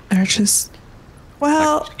 They're just,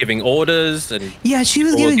 well, like giving orders and yeah, she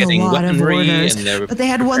was giving a lot of orders, but they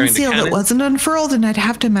had one sail that wasn't unfurled, and I'd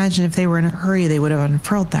have to imagine if they were in a hurry, they would have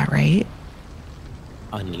unfurled that, right?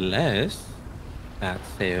 Unless that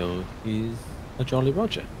sail is a Jolly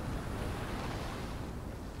Roger.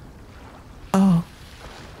 Oh.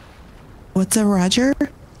 What's a Roger?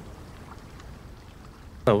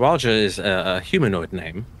 So Roger is a humanoid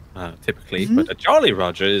name, typically, but a Jolly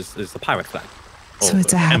Roger is the pirate flag. So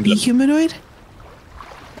it's a happy emblem. humanoid?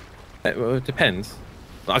 Well, it depends.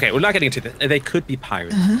 Okay, we're not getting into this. They could be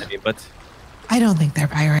pirates, I mean, but... I don't think they're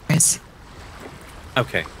pirates.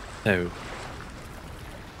 Okay, so...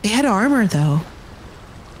 They had armor, though.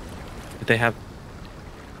 Did they have...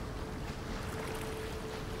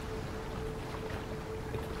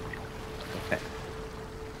 Okay.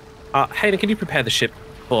 Hayden, can you prepare the ship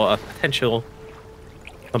for a potential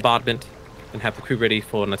bombardment and have the crew ready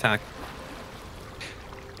for an attack?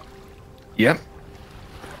 Yep.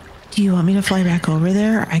 Do you want me to fly back over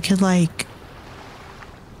there? I could, like...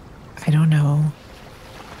 I don't know.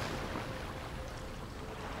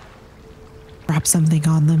 Drop something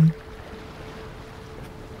on them.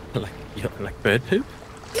 Like bird poop?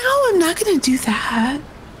 No, I'm not gonna do that.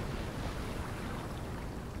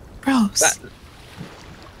 Gross.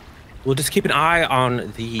 We'll just keep an eye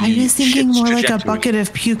on the. I was thinking ship's more like a trajectory. bucket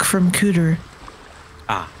of puke from Cooter.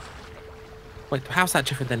 Ah. Wait, how's that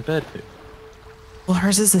different than bird poo? Well,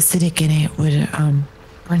 hers is acidic and it would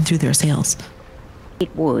burn through their sails.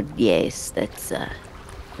 It would, yes. That's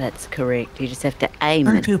correct. You just have to aim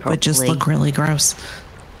Bird it poop properly. would just look really gross.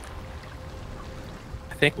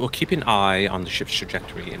 I think we'll keep an eye on the ship's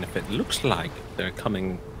trajectory, and if it looks like they're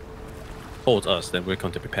coming towards us, then we're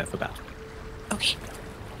going to prepare for battle. Okay.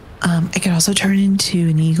 I could also turn into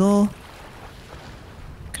an eagle.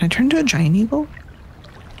 Can I turn into a giant eagle?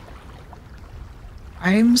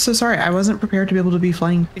 I'm so sorry. I wasn't prepared to be able to be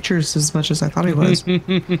flying creatures as much as I thought I was.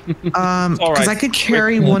 Because I could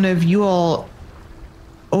carry one of you all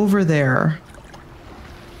over there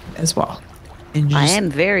as well. And I just, am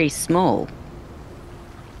very small.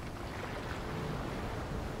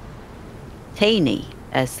 Teeny,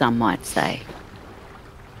 as some might say.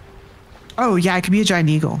 oh yeah, I could be a giant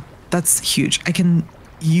eagle. That's huge.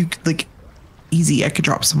 Easy. I could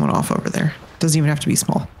drop someone off over there. Doesn't even have to be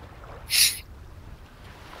small.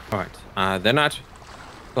 All right. They're not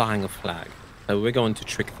flying a flag, so we're going to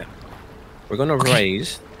trick them. We're going to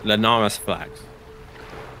raise Lanara's flags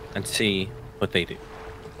and see what they do.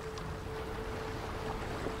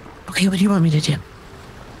 Okay, what do you want me to do?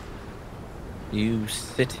 You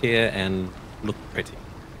sit here and look pretty.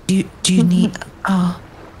 Do you need? Oh.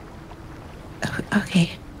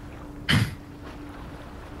 Okay.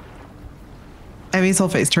 Emmy's whole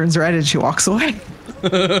face turns red and she walks away.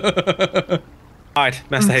 All right,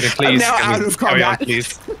 Master Hayden, please. I'm now out of carry on, combat.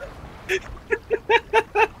 please.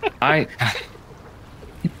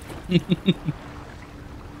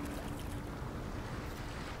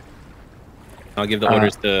 I'll give the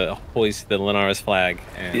orders to hoist the Lanara's flag.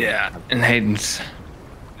 And Yeah, and Hayden's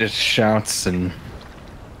just shouts and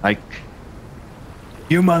like,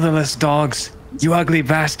 "You motherless dogs! You ugly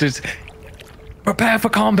bastards! Prepare for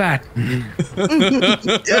combat!"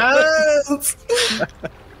 Yes.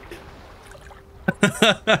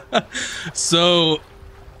 So,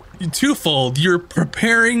 twofold. You're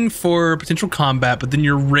preparing for potential combat, but then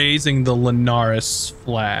you're raising the Linares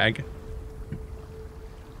flag.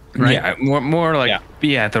 Right? Yeah, more like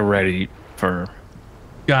be at the ready for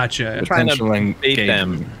Gotcha. trying to potential bait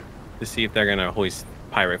them engagement. to see if they're going to hoist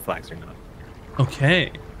pirate flags or not.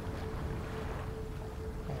 Okay.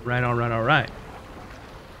 All right.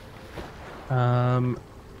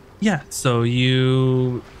 Yeah, so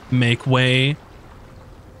you make way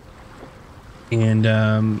and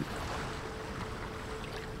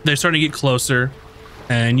they're starting to get closer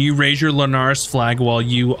and you raise your Linares flag while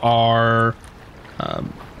you are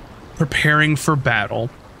preparing for battle.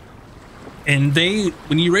 And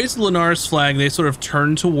when you raise the Linares flag, they sort of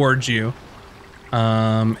turn towards you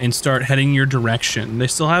and start heading your direction. They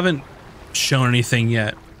still haven't shown anything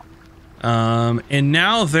yet. And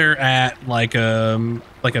now they're at like a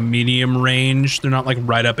medium range. They're not like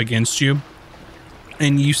right up against you.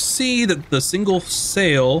 And you see that the single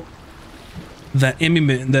sail that Emmy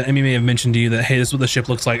may have mentioned to you that, hey, this is what the ship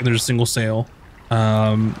looks like. There's a single sail.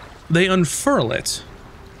 They unfurl it,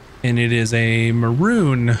 and it is a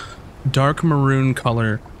dark maroon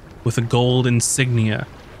color with a gold insignia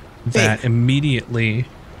that immediately,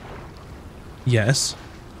 yes.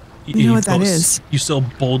 You know what that is. You so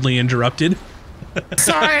boldly interrupted.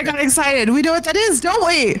 Sorry, I got excited. We know what that is, don't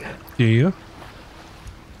we? Do you?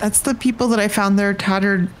 That's the people that I found their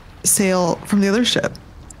tattered sail from the other ship.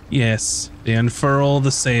 Yes, they unfurl the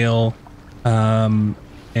sail, and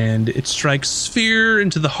it strikes fear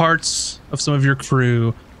into the hearts of some of your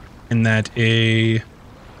crew, in that a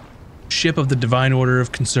ship of the Divine Order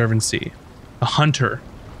of Conservancy, a hunter,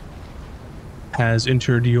 has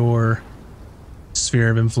entered your sphere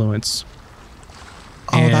of influence.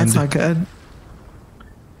 Oh, And that's not good.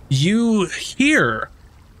 you hear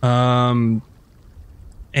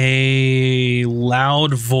a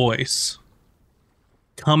loud voice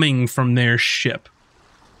coming from their ship,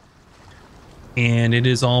 and it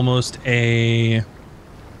is almost a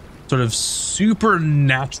sort of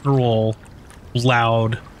supernatural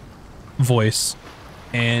loud voice,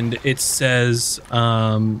 and it says,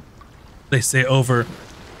 they say over,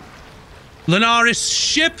 "Linares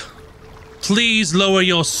ship, please lower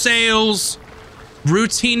your sails.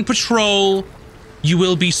 Routine patrol. You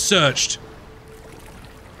will be searched."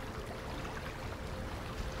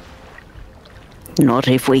 Not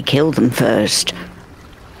if we kill them first.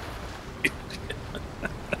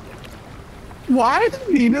 Why did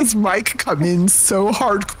Nina's mic come in so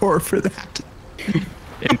hardcore for that?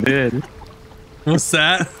 It did. What's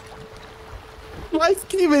that? Life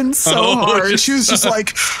came in so hard. She was just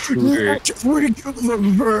like, we're going to kill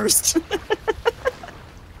them first.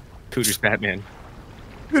 Cooter's Batman.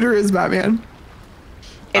 Cooter is Batman.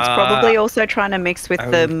 It's probably also trying to mix with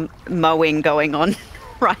the mowing going on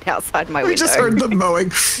right outside my window. We just heard the mowing.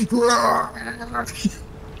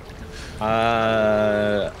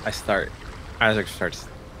 Isaac starts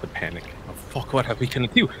to panic. Oh, fuck, what are we gonna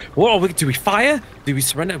do? Do we fire? Do we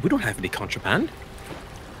surrender? We don't have any contraband.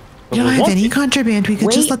 We don't have any contraband. We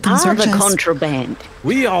could just let them search us. We are the contraband.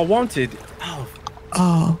 We are wanted.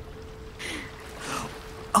 Oh.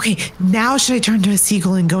 Okay, now should I turn to a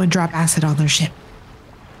seagull and go and drop acid on their ship?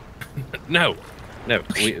 No.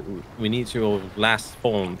 Okay. We need your last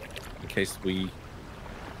form in case we...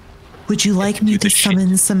 Would you like me to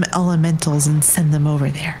summon some elementals and send them over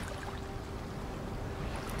there?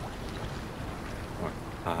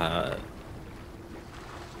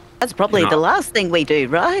 That's probably the last thing we do,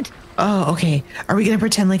 right? Oh, okay. Are we going to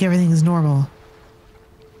pretend like everything is normal?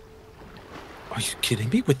 Are you kidding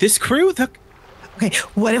me? With this crew? Okay,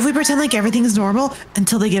 what if we pretend like everything is normal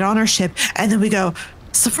until they get on our ship, and then we go,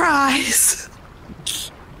 surprise!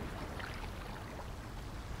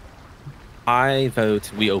 I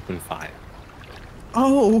vote we open fire.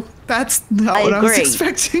 Oh, that's not what I was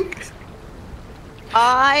expecting.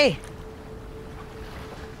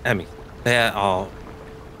 Emmy, there are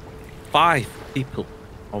 5 people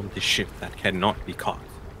on the ship that cannot be caught.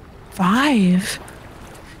 5?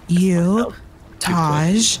 You,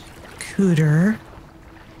 Taj, Cooter,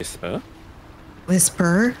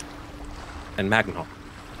 Whisper, and Magnon.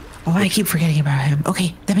 Oh, I keep forgetting about him.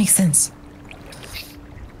 Okay, that makes sense.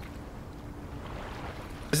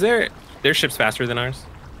 Is their ship's faster than ours?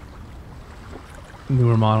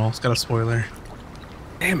 Newer model. It's got a spoiler.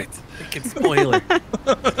 Damn it. Freaking spoiler.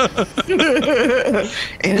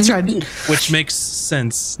 And it's red. Which makes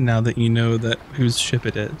sense now that you know that whose ship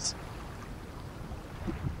it is.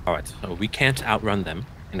 Alright, so we can't outrun them.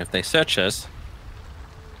 And if they search us,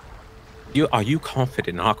 are you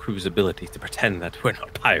confident in our crew's ability to pretend that we're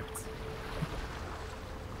not pirates?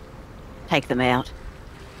 Take them out.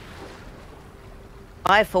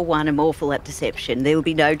 I, for one, am awful at deception. There will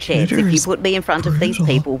be no chance. If you put me in front of these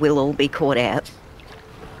people, we'll all be caught out.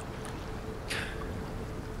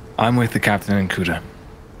 I'm with the captain and Kuda.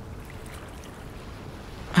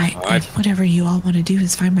 Whatever you all want to do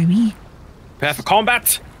is fine by me. Prepare for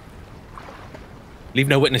combat! Leave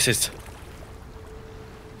no witnesses.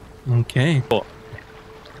 Okay. Cool.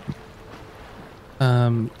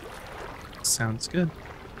 Sounds good.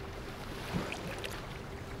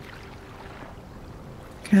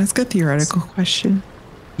 Can I ask a theoretical question?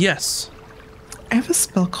 Yes. I have a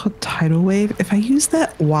spell called Tidal Wave. If I use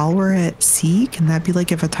that while we're at sea, can that be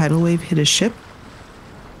like if a tidal wave hit a ship?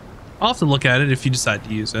 I'll have to look at it if you decide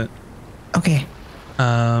to use it. Okay.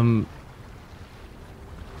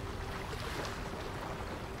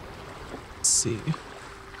 Let's see.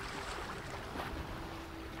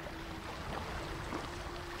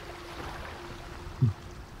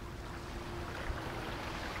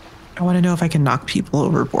 I want to know if I can knock people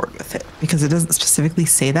overboard with it, because it doesn't specifically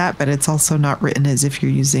say that, but it's also not written as if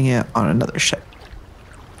you're using it on another ship.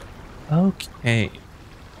 Okay.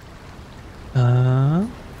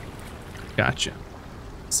 Gotcha.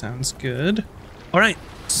 Sounds good. All right.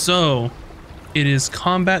 So it is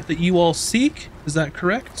combat that you all seek. Is that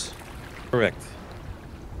correct? Correct.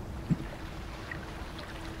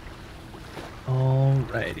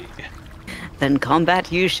 Alrighty. Then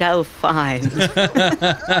combat you shall find.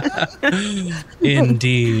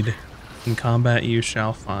 Indeed. In combat you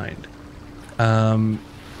shall find. I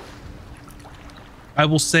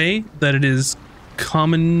will say that it is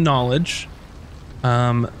common knowledge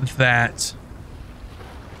that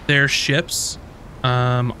their ships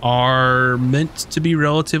are meant to be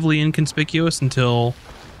relatively inconspicuous until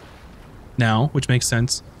now, which makes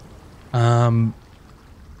sense. But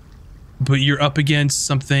you're up against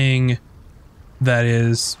something that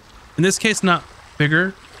is, in this case, not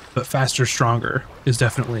bigger, but faster, stronger is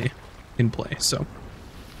definitely in play. So,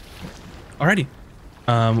 alrighty.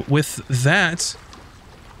 With that,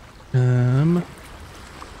 I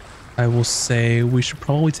will say we should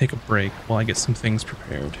probably take a break while I get some things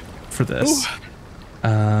prepared for this.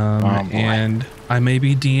 And I may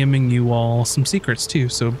be DMing you all some secrets too,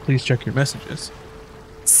 so please check your messages.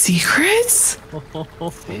 Secrets?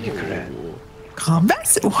 Secret.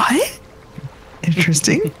 Combat? What?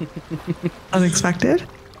 Interesting. Unexpected.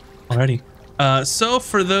 Alrighty. So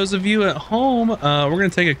for those of you at home, we're going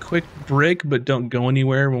to take a quick break, but don't go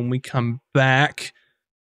anywhere. When we come back,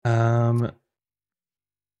 there's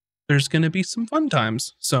going to be some fun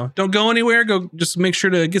times. So don't go anywhere. Go, just make sure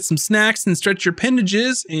to get some snacks and stretch your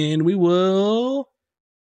appendages, and we will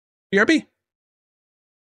BRB.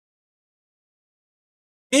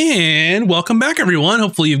 And welcome back, everyone.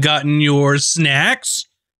 Hopefully you've gotten your snacks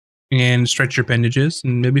and stretched your appendages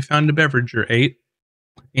and maybe found a beverage or ate.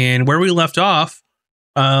 And where we left off,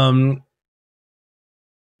 y'all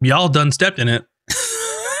done stepped in it.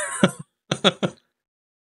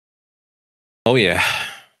 Oh, yeah.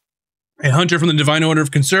 A hunter from the Divine Order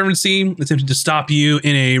of Conservancy attempted to stop you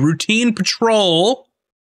in a routine patrol.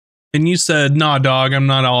 And you said, nah, dog, I'm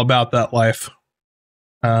not all about that life.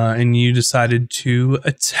 And you decided to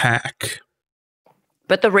attack.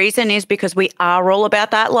 But the reason is because we are all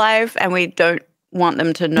about that life and we don't want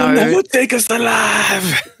them to know. No one take us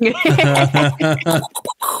alive.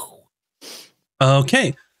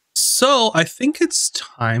 Okay. So I think it's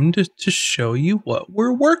time to show you what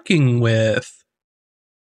we're working with.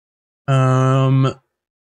 And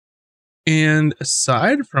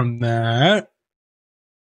aside from that,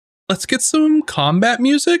 let's get some combat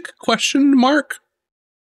music, question mark.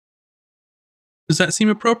 Does that seem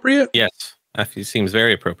appropriate? Yes, that seems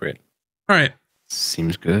very appropriate. All right.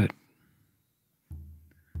 Seems good.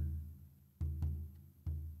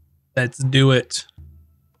 Let's do it.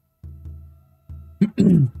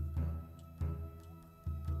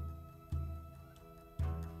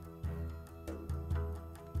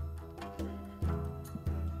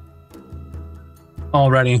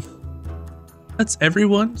 Alrighty. Let's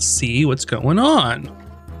everyone see what's going on.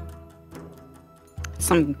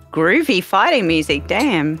 Some groovy fighting music,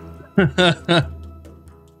 damn.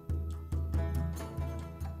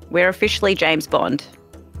 We're officially James Bond.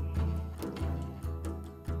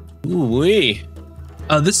 Ooh-wee.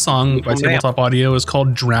 This song by Tabletop Audio is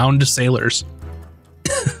called Drowned Sailors.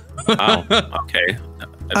 Oh, okay. If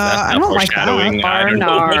I don't like that. foreshadowing, I don't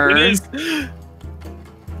know what it is.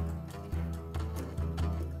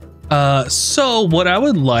 So what I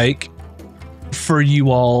would like for you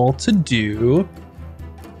all to do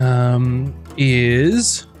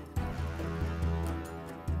is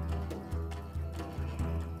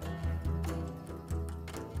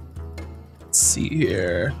let's see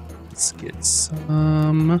here. Let's get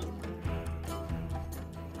some I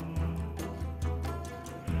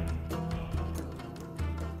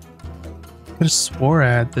could have swore I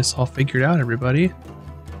had this all figured out, everybody.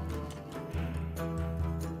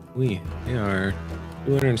 We are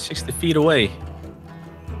 260 feet away.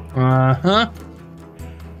 Uh-huh.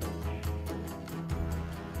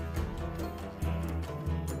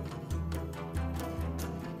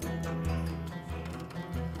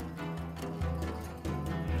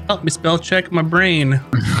 Help me spell check my brain.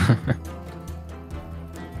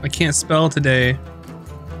 I can't spell today.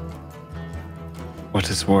 What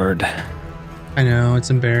is word? I know, it's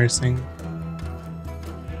embarrassing.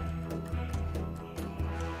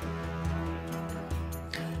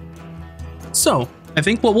 So, I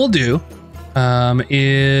think what we'll do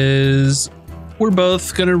is we're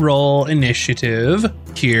both gonna roll initiative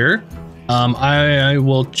here. I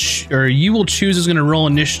will, or you will choose who's gonna roll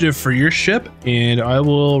initiative for your ship, and I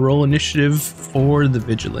will roll initiative for the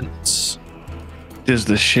Vigilance. Does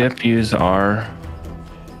the ship use our?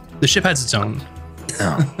 The ship has its own.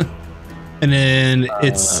 No. And then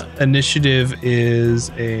its initiative is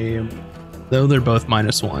though they're both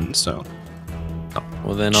 -1, so. Oh,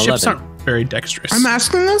 well, then Ships 11. aren't very dexterous. I'm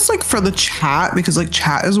asking this like for the chat because like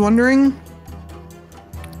chat is wondering.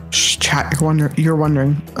 Chat, you're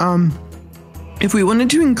wondering. If we wanted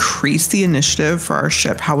to increase the initiative for our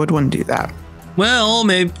ship, how would one do that? Well,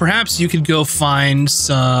 maybe perhaps you could go find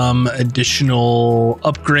some additional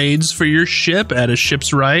upgrades for your ship at a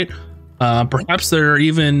ship's right. Perhaps there are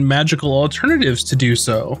even magical alternatives to do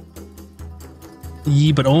so.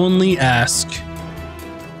 Ye but only ask.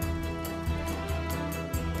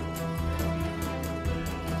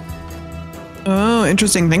 Oh,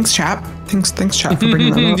 interesting. Thanks, chat. Thanks, chat, for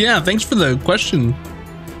bringing that up. Yeah, thanks for the question.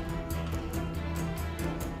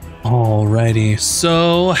 Alrighty,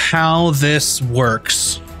 so how this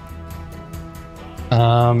works.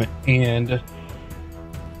 You're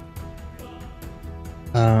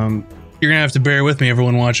gonna have to bear with me,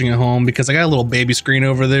 everyone watching at home, because I got a little baby screen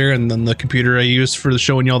over there and then the computer I use for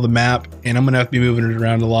showing y'all the map, and I'm gonna have to be moving it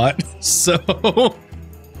around a lot. So,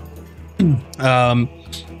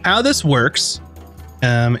 how this works,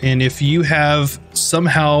 and if you have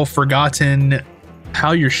somehow forgotten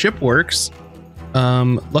how your ship works,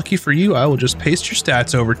 lucky for you, I will just paste your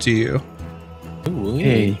stats over to you. Ooh,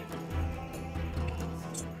 Hey.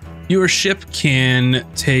 Your ship can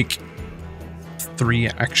take 3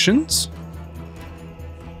 actions.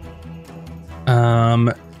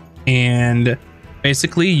 And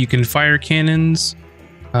basically you can fire cannons,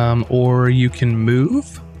 or you can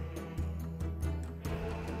move.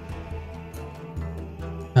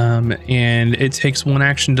 And it takes 1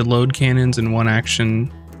 action to load cannons and 1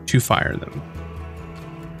 action to fire them.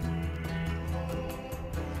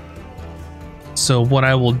 So what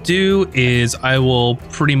I will do is I will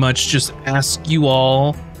pretty much just ask you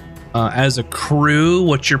all as a crew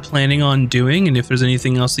what you're planning on doing, and if there's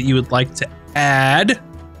anything else that you would like to add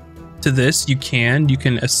to this, you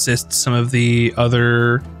can assist some of the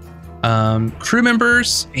other crew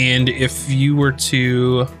members. And if you were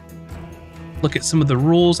to look at some of the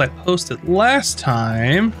rules I posted last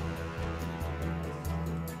time,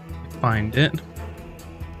 find it.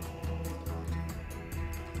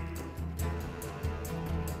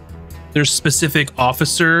 There's specific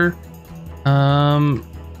officer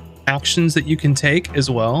actions that you can take as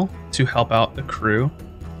well to help out the crew.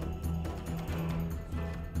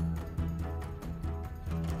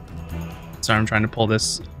 Sorry, I'm trying to pull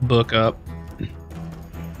this book up.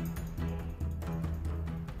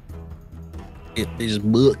 Get this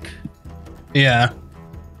book. Yeah.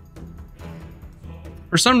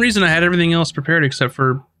 For some reason, I had everything else prepared except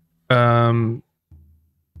for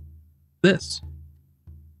this.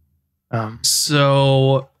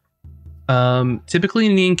 Typically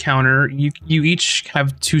in the encounter, you each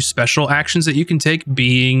have 2 special actions that you can take,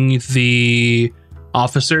 being the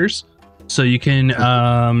officers. So you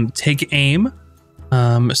can take aim.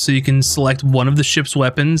 So you can select one of the ship's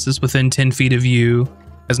weapons that's within 10 feet of you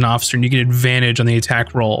as an officer, and you get advantage on the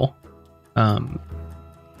attack roll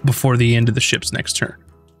before the end of the ship's next turn.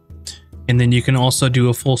 And then you can also do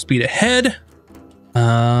a full speed ahead.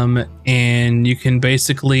 And you can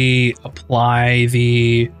basically apply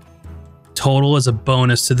the total as a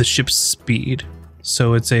bonus to the ship's speed.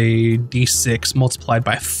 So it's a d6 multiplied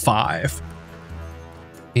by 5.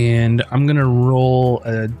 And I'm going to roll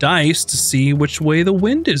a dice to see which way the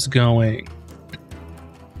wind is going,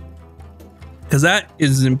 because that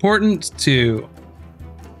is important too.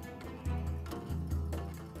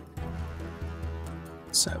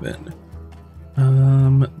 7.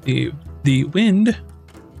 The wind.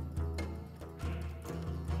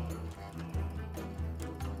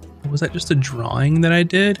 Was that just a drawing that I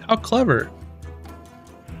did? How clever.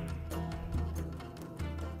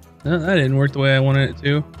 No, that didn't work the way I wanted it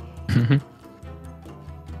to.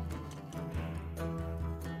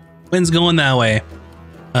 Wind's going that way.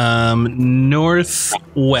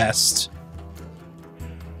 Northwest.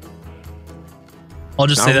 I'll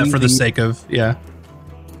just say that for the sake of, yeah.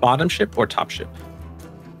 Bottom ship or top ship?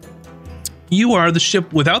 You are the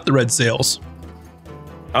ship without the red sails.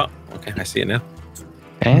 Oh, okay. I see it now.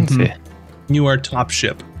 Fancy. You are top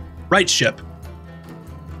ship. Right ship.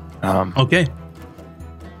 Okay.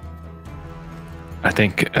 I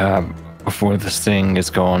think before this thing is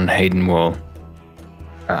gone, Hayden will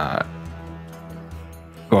go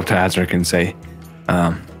up to Azric and say,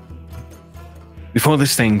 before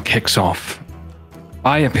this thing kicks off,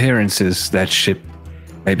 by appearances, that ship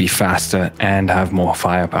may be faster and have more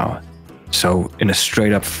firepower. So in a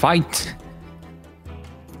straight up fight,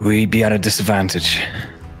 we'd be at a disadvantage.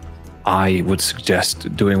 I would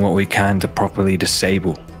suggest doing what we can to properly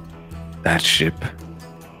disable that ship,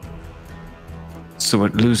 so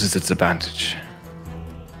it loses its advantage.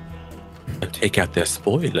 Take out their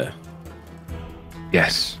spoiler.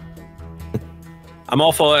 Yes. I'm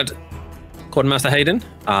all for it, Quartermaster Hayden.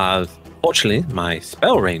 Fortunately, my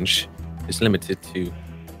spell range is limited to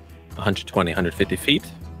 120, 150 feet.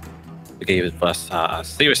 It gave us a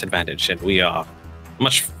serious advantage, and we are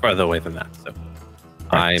much further away than that. So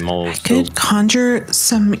I'm also... I could conjure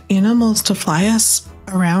some animals to fly us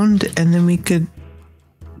around, and then we could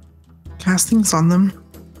cast things on them.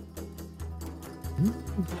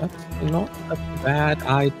 That's not a bad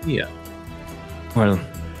idea. Well,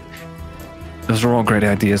 those are all great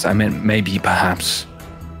ideas. I meant maybe perhaps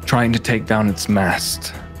trying to take down its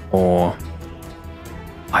mast, or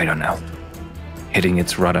I don't know, hitting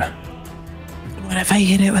its rudder. What if I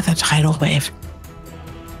hit it with a tidal wave?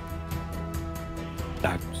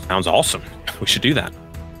 That sounds awesome. We should do that.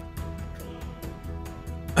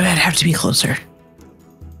 But I'd have to be closer.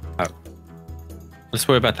 Let's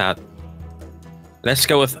worry about that. Let's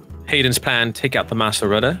go with Hayden's plan. Take out the master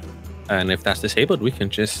rudder. And if that's disabled, we can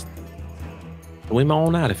just swim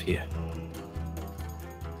on out of here.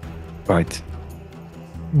 Right.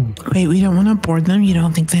 Wait, we don't want to board them? You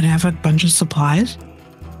don't think they'd have a bunch of supplies?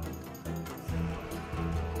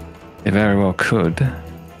 They very well could.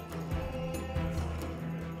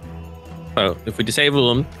 So if we disable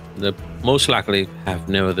them, they'll most likely have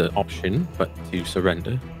no other option but to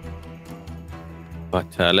surrender. But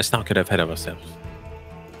let's not get ahead of ourselves.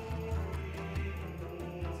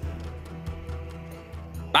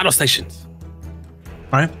 Battle stations.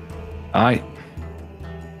 All right. Aye.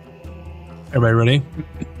 Everybody ready?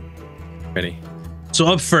 Ready. So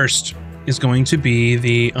up first is going to be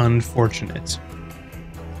the unfortunate.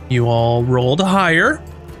 You all rolled higher.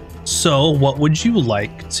 So what would you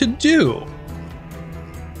like to do?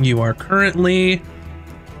 You are currently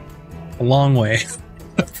a long way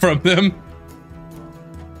from them.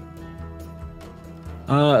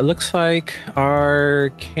 It looks like our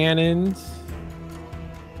cannons.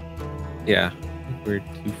 Yeah, I think we're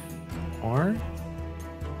too far.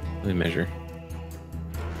 Let me measure.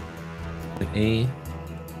 I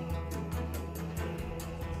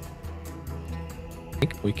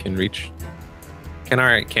think we can reach. Can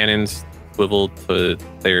our cannons swivel to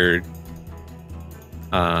their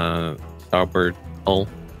starboard hull?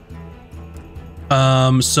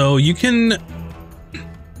 So you can.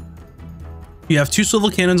 You have 2 swivel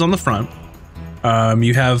cannons on the front.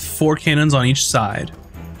 You have 4 cannons on each side.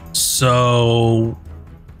 So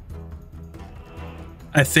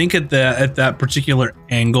I think at that particular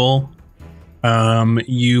angle,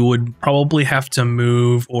 you would probably have to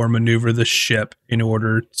move or maneuver the ship in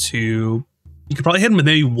order to. You could probably hit him with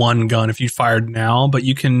maybe 1 gun if you fired now, but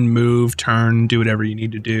you can move, turn, do whatever you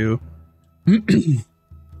need to do.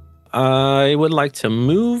 I would like to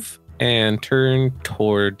move and turn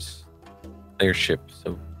towards their ship,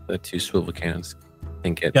 so the 2 swivel cannons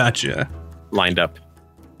can get Gotcha. lined up.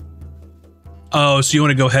 Oh, so you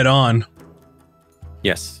want to go head on?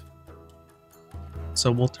 Yes. So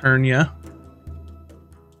we'll turn you.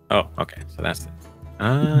 Oh, okay. So that's it.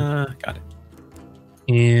 Got it.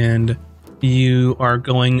 And you are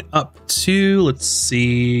going up to, let's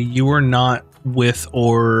see, you are not with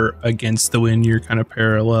or against the wind, you're kind of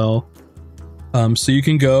parallel. So you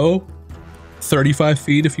can go 35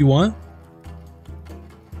 feet if you want.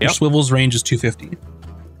 Your swivel's range is 250.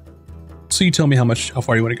 So you tell me how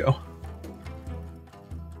far you want to go.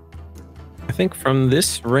 I think from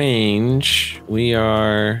this range, we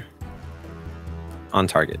are on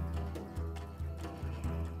target.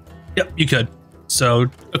 Yep, you could. So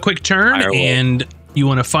a quick turn and you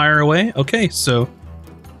want to fire away. Okay, so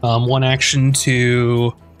 1 action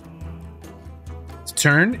to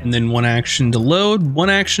turn, and then 1 action to load, 1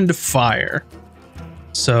 action to fire.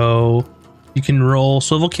 So you can roll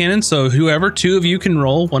swivel cannon. So whoever, 2 of you can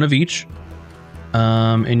roll 1 of each.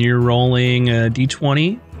 And you're rolling a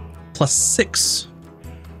d20 plus 6.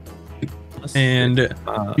 And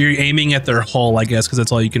you're aiming at their hull, I guess, because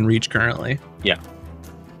that's all you can reach currently. Yeah.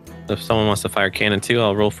 So if someone wants to fire cannon 2,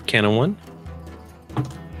 I'll roll for cannon 1.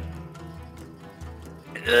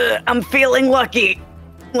 I'm feeling lucky.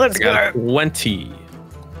 Let's go. 20.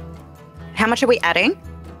 How much are we adding?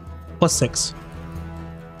 Plus 6.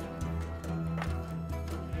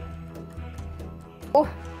 Oh,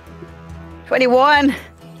 21. Both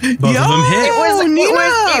of them hit.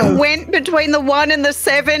 It went between the 1 and the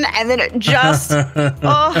 7, and then it just.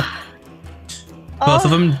 Both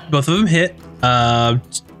of them hit.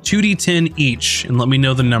 2d10 each, and let me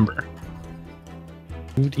know the number.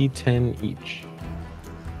 2d10 each.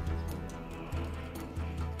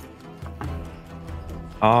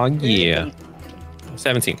 Oh yeah.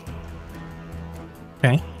 17.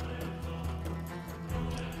 Okay.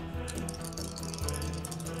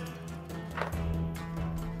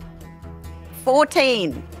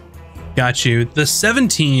 $14. Got you. The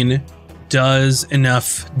 17 does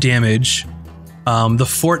enough damage. The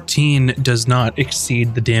 14 does not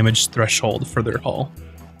exceed the damage threshold for their hull.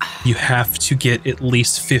 You have to get at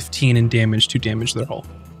least 15 in damage to damage their hull.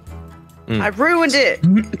 I ruined it.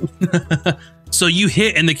 So you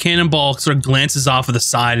hit, and the cannonball sort of glances off of the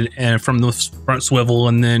side and from the front swivel,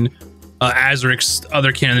 and then Azric's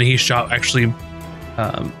other cannon that he shot actually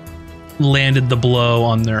landed the blow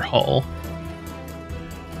on their hull.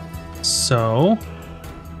 So,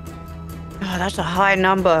 Oh, that's a high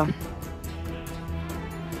number.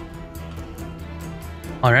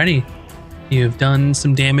 alrighty, you've done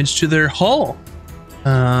some damage to their hull.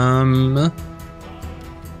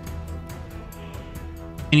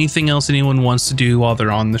 Anything else anyone wants to do while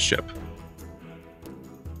they're on the ship?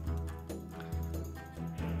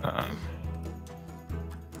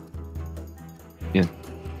 Yeah,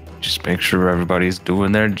 just make sure everybody's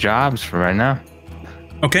doing their jobs for right now.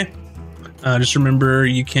 Okay. Just remember,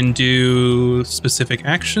 you can do specific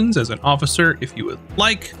actions as an officer if you would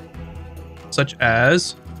like, such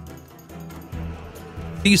as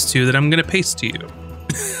these 2 that I'm going to paste to you.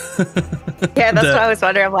 Yeah, that's what I was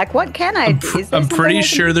wondering. I'm like, what can I do? I'm pretty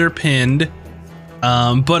sure they're pinned.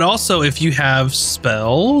 But also, if you have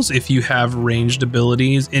spells, if you have ranged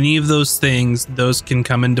abilities, any of those things, those can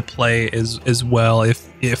come into play as well.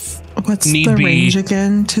 If What's need the be. range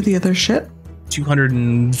again to the other ship?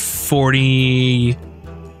 240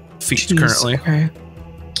 feet Jeez, currently. Okay.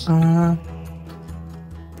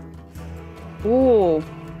 Ooh.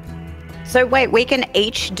 So wait, we can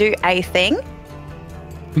each do a thing?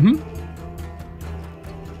 Mm-hmm.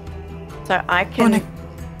 So I can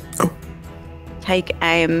take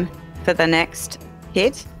aim for the next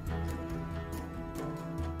hit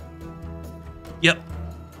Yep.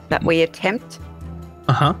 that we attempt.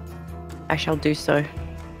 Uh-huh. I shall do so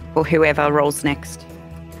for whoever rolls next.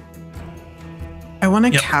 I want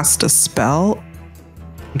to Yep. cast a spell.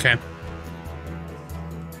 Okay.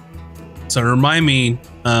 So remind me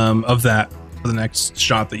of that for the next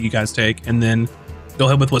shot that you guys take, and then go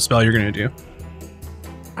ahead with what spell you're going to do.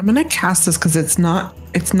 I'm going to cast this because it's not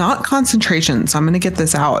concentration. So I'm going to get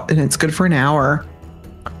this out, and it's good for an hour.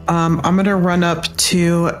 I'm going to run up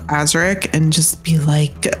to Azric and just be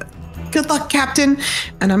like, "Good luck, Captain."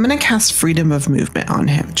 And I'm going to cast Freedom of Movement on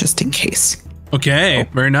him just in case. Okay,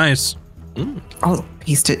 very nice. I'll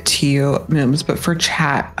paste it to you, Mooms, but for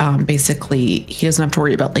chat, basically, he doesn't have to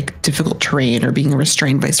worry about like difficult terrain or being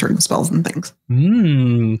restrained by certain spells and things.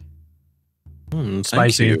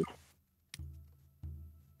 Spicy. you.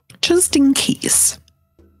 Just in case.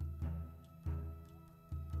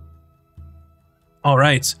 All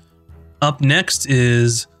right. Up next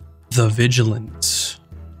is the Vigilant.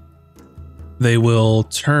 They will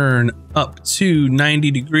turn up to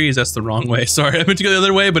 90 degrees. That's the wrong way. Sorry, I meant to go the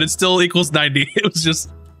other way, but it still equals 90. It was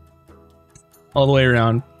just all the way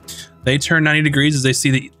around. They turn 90 degrees as they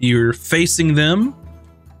see that you're facing them.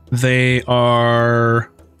 They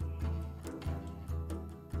are...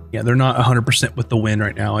 Yeah, they're not 100% with the wind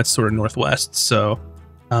right now. It's sort of northwest, so...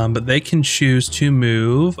 but they can choose to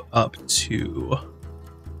move up to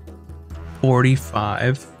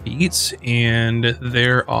 45 feet, and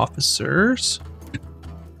their officers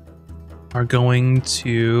are going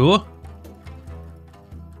to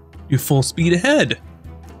do full speed ahead.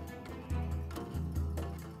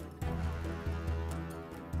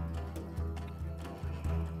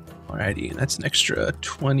 Alrighty, that's an extra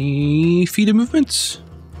 20 feet of movement.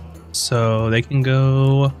 So they can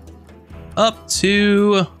go up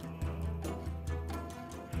to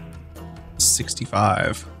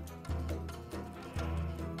 65.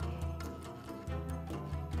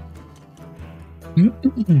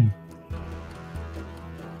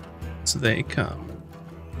 So they come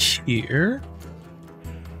here.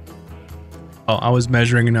 Oh, I was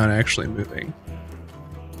measuring and not actually moving.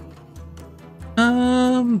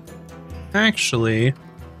 Actually,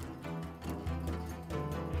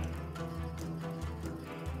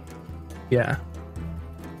 yeah.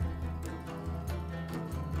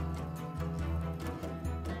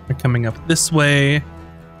 They're coming up this way.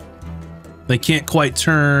 They can't quite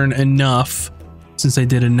turn enough since they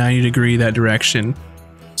did a 90 degree that direction.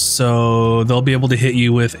 So they'll be able to hit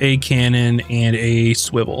you with a cannon and a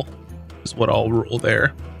swivel is what I'll rule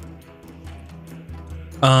there.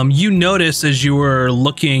 You notice as you were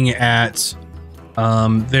looking at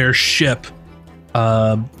their ship,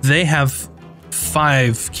 they have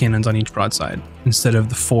 5 cannons on each broadside instead of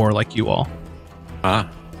the 4 like you all.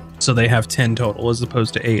 So they have 10 total as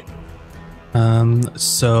opposed to 8.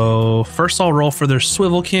 So first I'll roll for their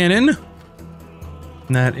swivel cannon.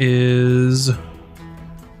 And that is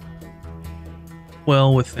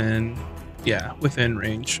well within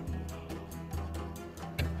range.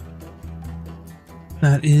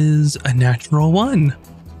 That is a natural 1.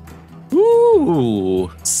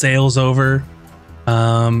 Ooh. Sails over.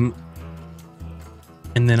 And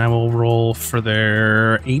then I will roll for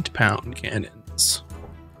their 8-pound cannons,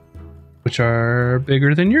 which are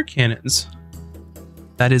bigger than your cannons.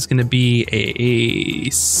 That is going to be a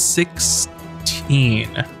 16.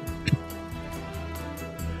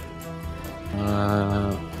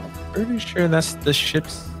 Pretty sure that's the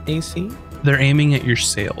ship's AC. They're aiming at your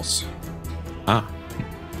sails.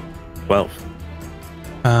 12.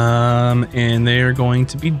 And they are going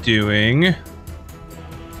to be doing...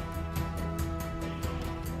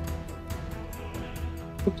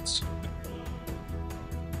 Oops.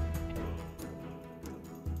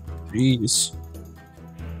 Jeez.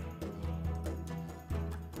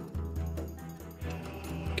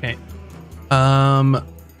 Okay.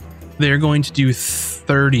 They're going to do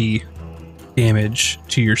 30 damage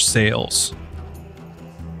to your sails.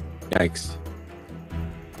 Yikes.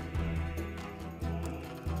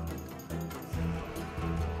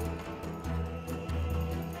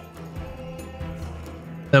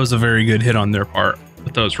 That was a very good hit on their part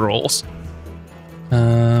with those rolls.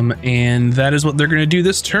 And that is what they're going to do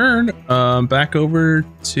this turn. Back over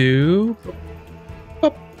to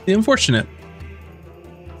the Unfortunate.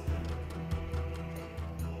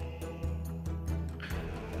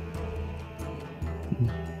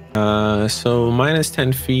 So minus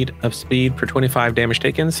 10 feet of speed per 25 damage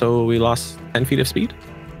taken. So we lost 10 feet of speed.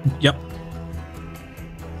 Yep.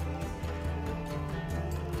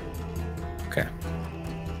 Okay.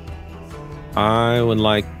 I would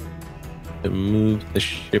like to move the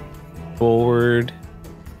ship forward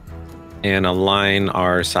and align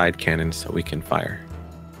our side cannons so we can fire.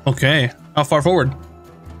 Okay. How far forward?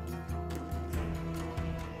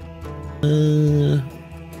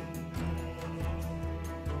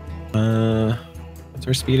 What's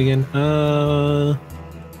our speed again?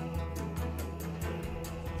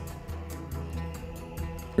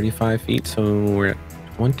 35 feet, so we're at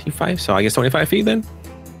 25. So I guess 25 feet then.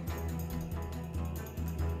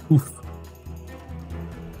 Oof.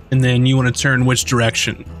 And then you want to turn which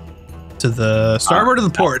direction? To the starboard or the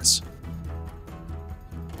ports?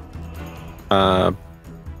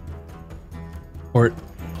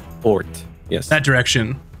 Port. Yes. That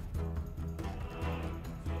direction.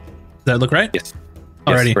 Does that look right? Yes.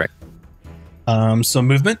 Alrighty. Yes, correct. So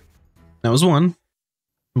movement. That was one.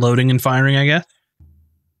 Loading and firing, I guess.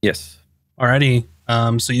 Yes. Alrighty.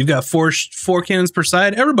 So you've got four cannons per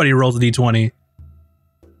side. Everybody rolls a d20.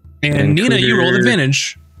 And Nina, you rolled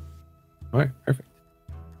advantage. All right. Perfect.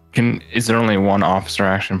 Is there only one officer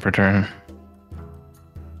action per turn?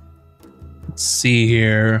 Let's see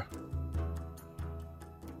here.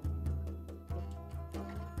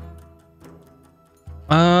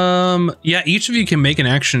 Yeah, each of you can make an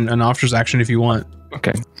officer's action if you want.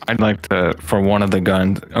 Okay. I'd like to, for one of the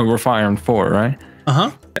guns, we're firing 4, right?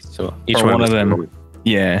 Uh-huh. So each For one of them, forward.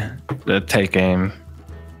 yeah, the take aim.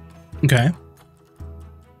 Okay.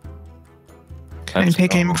 Can I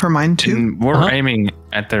take aim for mine too? And we're aiming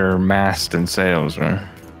at their mast and sails, right?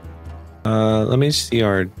 Let me see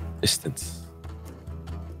our distance.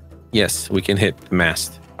 Yes, we can hit the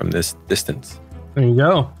mast from this distance. There you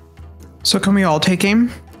go. So can we all take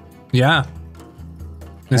aim? Yeah.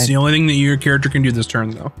 That's the only thing that your character can do this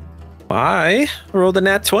turn, though. I rolled a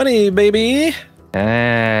nat 20, baby.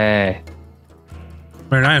 Hey.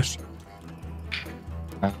 Very nice.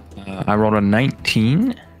 I rolled a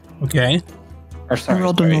 19. Okay. Or sorry, I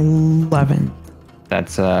rolled sorry. an 11.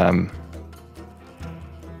 That's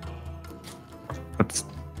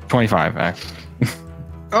 25 actually.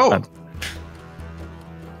 Oh,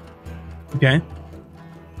 Okay.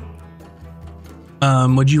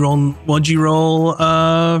 What'd you roll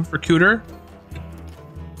for Cooter?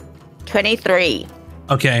 23.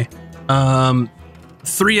 Okay.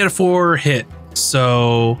 3 out of 4 hit.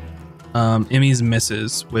 So Emmy's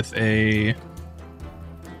misses with a,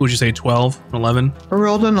 would you say 12, 11? I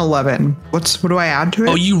rolled an 11. What do I add to it?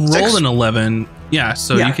 Oh, you rolled 6? an 11. Yeah,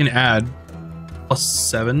 so Yeah. you can add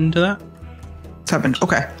 +7 to that. 7.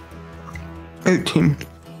 Okay. 18.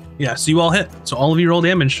 Yeah, so you all hit. So all of you roll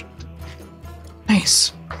damage.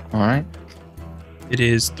 Nice. All right. It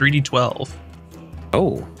is 3d12.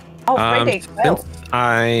 Oh. Oh, pretty well. Since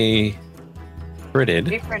I critted.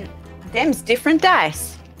 Different. Them's different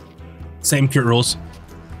dice. Same crit rules.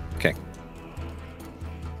 Okay.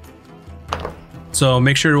 So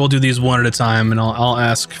make sure we'll do these one at a time, and I'll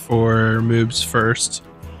ask for moves first.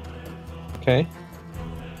 Okay.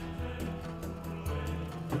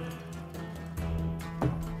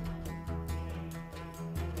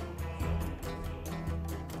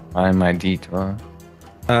 Find my D12.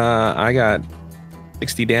 I got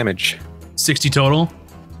 60 damage. 60 total.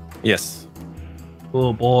 Yes.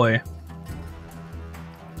 Oh boy.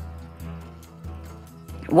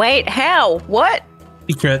 Wait, how? What?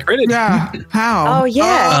 He crit. Critted. Yeah. How? Oh,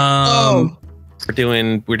 yeah.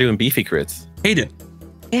 We're doing beefy crits. Hayden,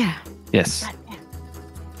 Yeah. Yes.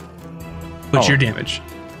 what's Oh. your damage?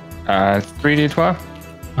 3d12.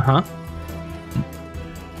 Uh-huh.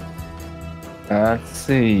 Let's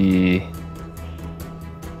see.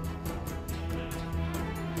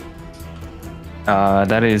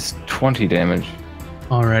 That is 20 damage.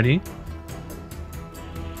 Alrighty.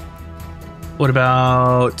 What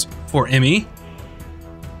about for Emmy?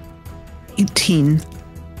 18.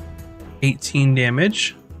 18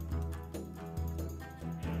 damage.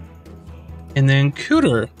 And then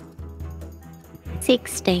Cooter.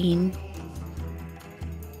 16.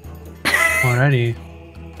 Alrighty.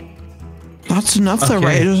 That's enough though, Okay.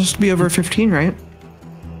 right? It'll just be over 15, right?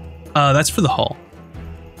 That's for the hull.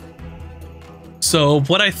 So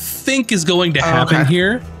what I think is going to happen okay.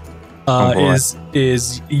 here boy.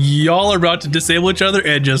 is y'all are about to disable each other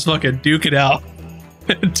and just fucking duke it out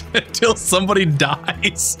until somebody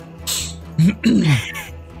dies.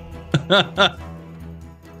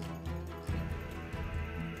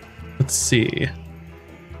 Let's see.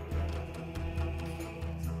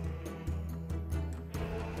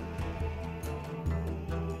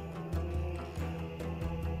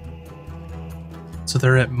 So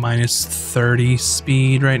they're at minus 30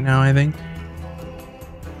 speed right now, I think.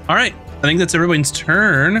 All right, I think that's everyone's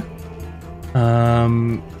turn.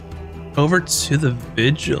 Over to the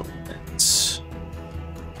Vigilant.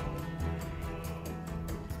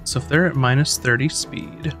 So if they're at minus 30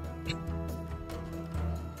 speed,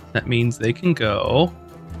 that means they can go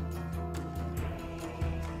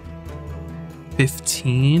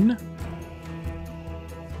 15.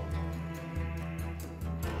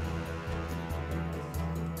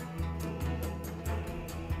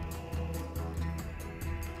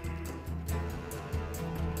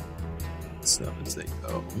 So as they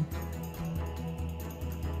go.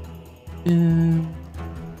 And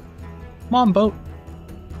come on, boat.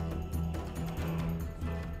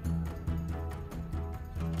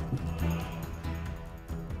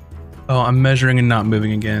 Oh, I'm measuring and not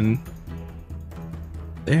moving again.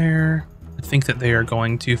 There. I think that they are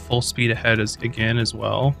going to full speed ahead again as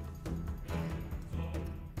well.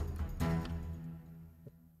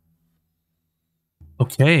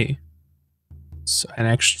 Okay. So an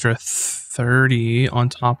extra 30 on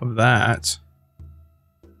top of that.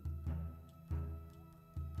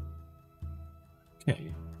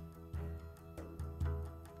 Okay.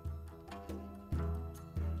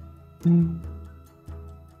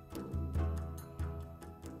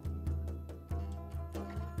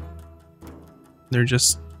 They're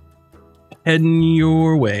just heading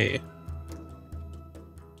your way.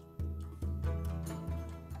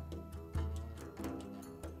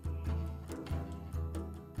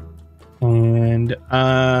 And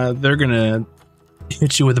they're gonna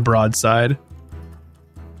hit you with a broadside.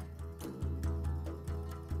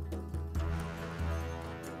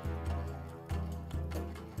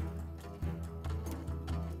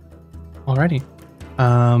 Alrighty.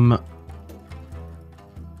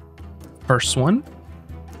 First one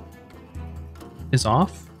is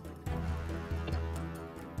off.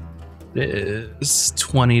 It is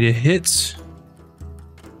 20 to hit.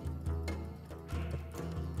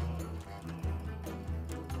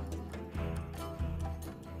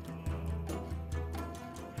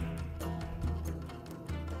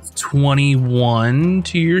 $21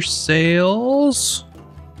 to your sails.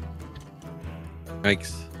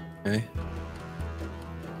 Yikes. Okay.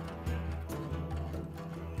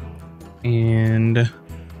 And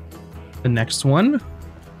the next one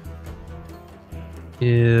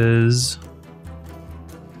is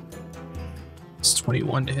it's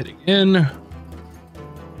 21 to hit again.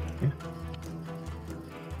 Okay.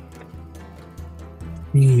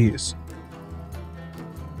 Jeez.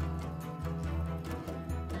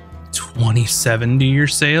 27 to your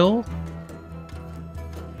sail.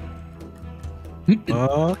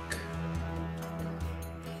 Fuck.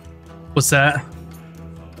 What's that?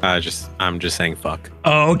 I'm just saying fuck.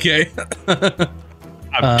 Oh, okay.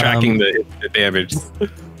 I'm tracking the damage.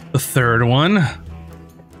 The third one.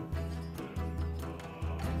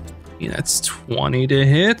 Yeah, that's 20 to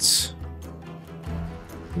hit.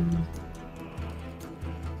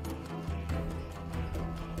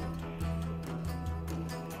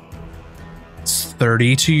 It's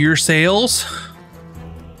 30 to your sails.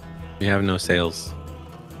 We have no sails.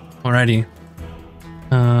 Alrighty.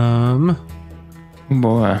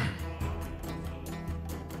 Boy.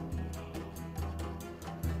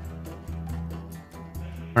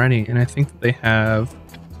 Alrighty, and I think that they have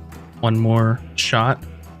one more shot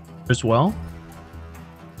as well.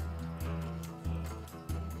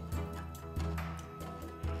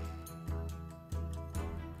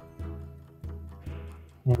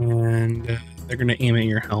 And they're gonna aim at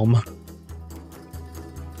your helm.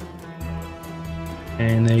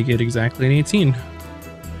 And they get exactly an 18.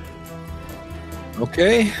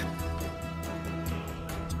 Okay.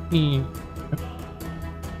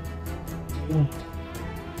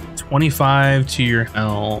 25 to your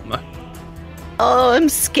helm. Oh, I'm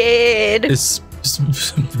scared. It's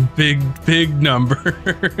big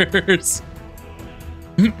numbers.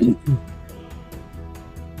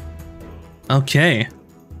 Okay.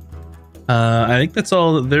 I think that's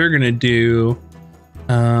all that they're gonna do.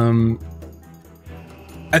 I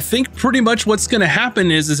think pretty much what's gonna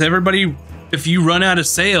happen is everybody, if you run out of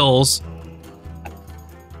sails,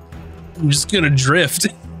 you're just gonna drift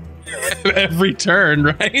every turn,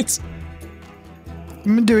 right?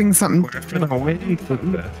 I'm doing something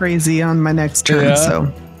crazy on my next turn, Yeah.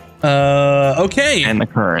 so. Okay. And the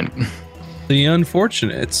current. The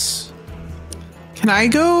unfortunates. Can I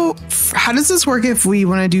go? How does this work if we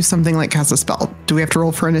want to do something like cast a spell? Do we have to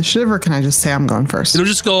roll for initiative, or can I just say I'm going first? It'll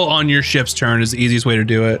just go on your ship's turn is the easiest way to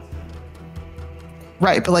do it.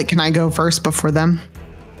 Right, but like, can I go first before them?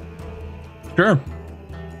 Sure.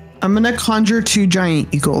 I'm gonna conjure 2 giant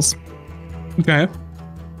eagles. Okay.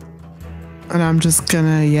 And I'm just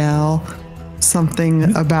gonna yell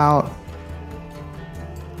something about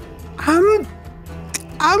I'm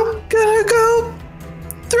gonna go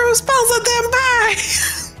throw spells at them. Bye.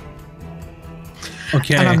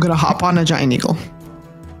 Okay. And I'm gonna hop on a giant eagle.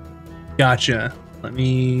 Gotcha. Let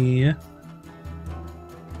me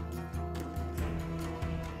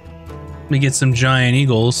get some giant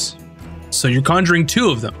eagles. So you're conjuring 2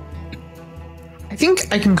 of them. I think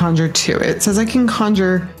I can conjure 2. It says I can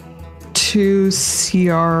conjure 2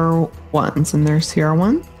 CR1s, and they're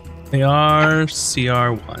CR1. They are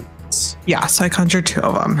CR1s. Yeah, so I conjured 2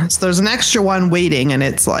 of them. So there's an extra one waiting, and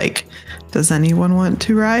it's like, does anyone want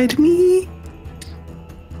to ride me?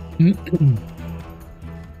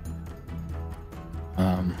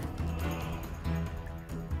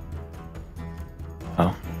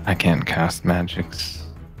 Oh, I can't cast magics.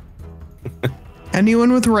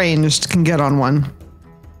 Anyone with range can get on one.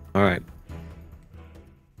 All right.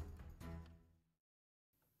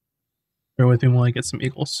 Bear with me while I get some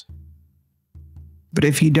eagles. But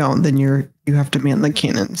if you don't, then you have to man the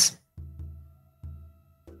cannons.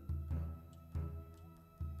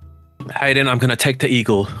 Hayden, I'm gonna take the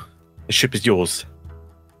eagle. The ship is yours.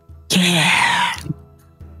 Yeah.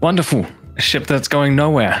 Wonderful. A ship that's going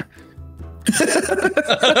nowhere.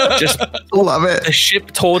 Just Love it. a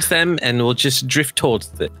ship towards them, and we'll just drift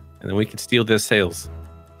towards it, and then we can steal their sails.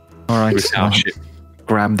 All right. With our ship.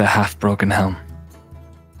 Grab the half-broken helm.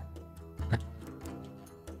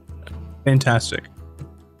 Fantastic.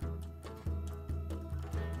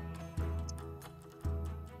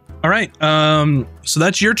 All right. So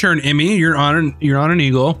that's your turn, Emmy. You're on an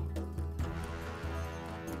eagle.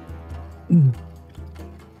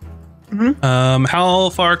 How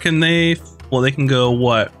far can they? Well, they can go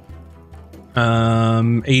what?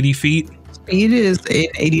 80 feet. Speed is an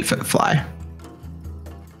 80-foot fly.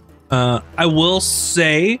 I will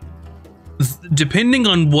say, depending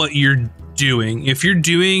on what you're doing, if you're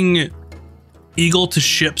doing eagle to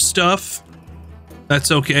ship stuff,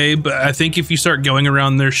 that's okay. But I think if you start going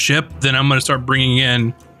around their ship, then I'm going to start bringing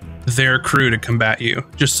in their crew to combat you,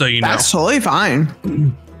 just so you know. That's totally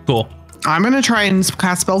fine. Cool. I'm going to try and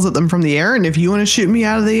cast spells at them from the air, and if you want to shoot me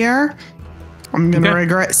out of the air, I'm going to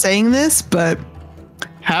regret saying this, but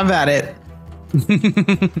have at it.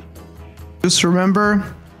 Just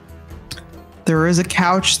remember, there is a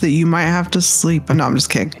couch that you might have to sleep. No, I'm just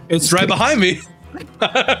kidding. It's right behind me.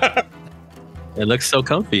 It looks so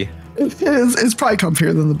comfy. It is. It's probably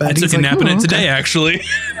comfier than the bed. I took a nap in it today, actually.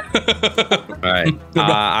 All right.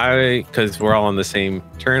 Because we're all on the same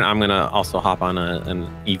turn, I'm gonna also hop on an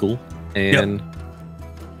eagle and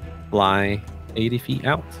fly 80 feet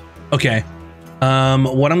out. Okay.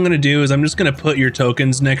 What I'm going to do is I'm just going to put your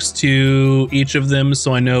tokens next to each of them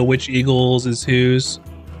so I know which eagles is whose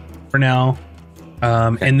for now.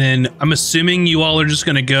 And then I'm assuming you all are just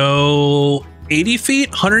going to go 80 feet,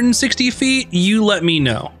 160 feet. You let me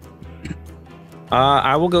know.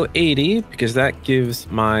 I will go 80 because that gives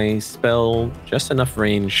my spell just enough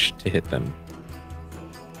range to hit them.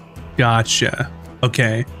 Gotcha.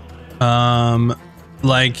 Okay.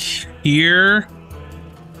 Like here.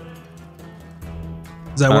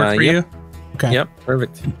 Does that work for you? Okay. Yep.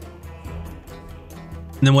 Perfect. And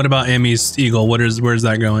then what about Emmy's eagle? Where's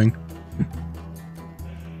that going?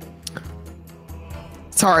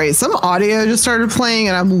 Sorry, some audio just started playing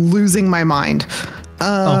and I'm losing my mind.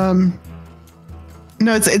 No,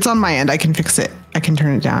 it's on my end. I can fix it. I can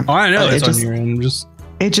turn it down. Oh, I know it's on your end.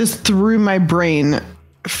 It just threw my brain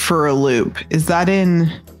for a loop. Is that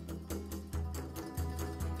in?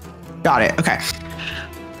 Got it. Okay.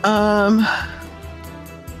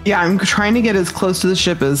 Yeah, I'm trying to get as close to the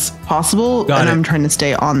ship as possible, I'm trying to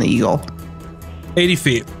stay on the eagle. 80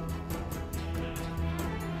 feet.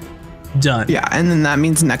 Done. Yeah, and then that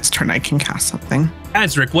means next turn I can cast something.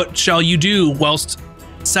 Azric, what shall you do whilst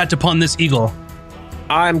sat upon this eagle?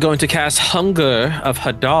 I'm going to cast Hunger of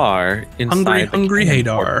Hadar inside Hungry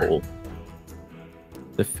Hadar.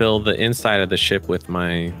 To fill the inside of the ship with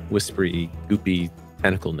my whispery, goopy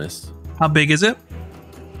tentacleness. How big is it?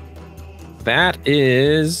 That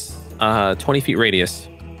is 20 feet radius,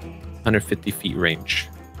 150 feet range.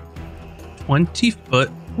 20-foot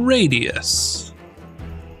radius.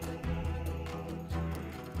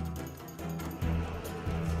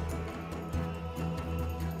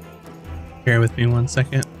 Bear with me 1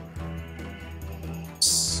 second.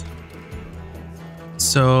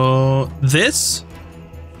 So this,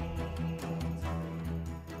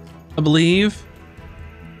 I believe,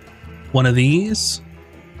 one of these.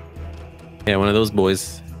 Yeah, one of those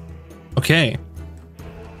boys. Okay.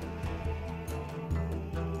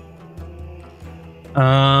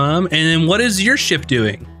 And then what is your ship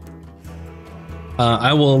doing?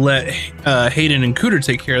 I will let Hayden and Cooter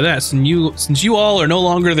take care of that, since you all are no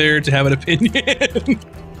longer there to have an opinion.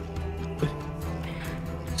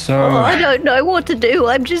 So I don't know what to do.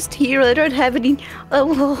 I'm just here. I don't have any. Oh,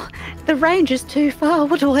 well, the range is too far.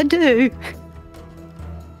 What do I do?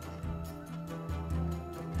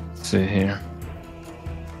 let's see here.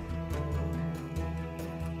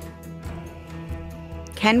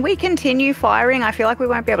 Can we continue firing? I feel like we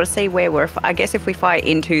won't be able to see where we're. I guess if we fire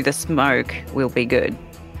into the smoke, we'll be good.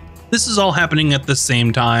 This is all happening at the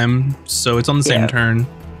same time, so it's on the same turn.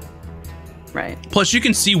 Right. Plus, you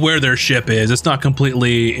can see where their ship is. It's not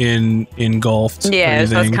completely engulfed. or Yeah, so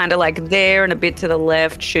it's anything. kind of like there and a bit to the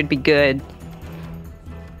left should be good.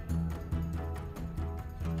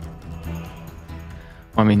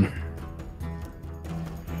 I mean,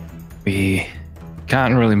 we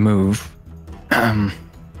can't really move.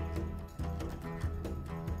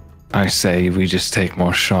 I say we just take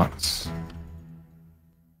more shots.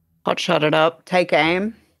 Hot shot it up. Take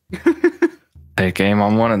aim. Take aim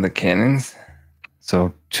on one of the cannons.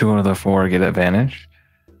 So 2 out of the 4 get advantage.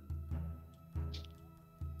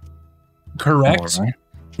 Correct. All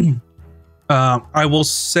right. I will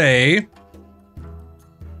say.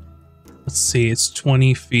 Let's see. It's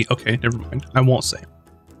 20 feet. Okay, never mind. I won't say.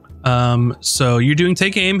 So you're doing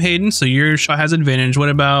take aim, Hayden. So your shot has advantage. What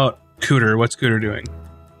about Cooter? What's Cooter doing?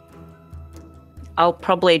 I'll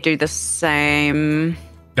probably do the same.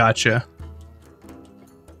 Gotcha.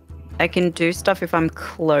 I can do stuff if I'm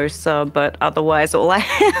closer, but otherwise all I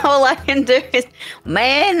can do is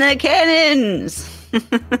man the cannons.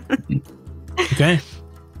 Okay.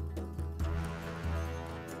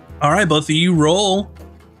 All right, both of you roll.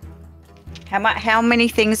 How many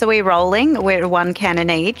things are we rolling? We're 1 cannon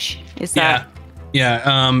each. Is that?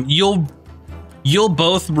 Yeah. You'll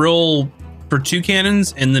both roll for 2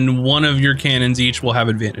 cannons, and then one of your cannons each will have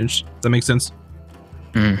advantage. Does that make sense?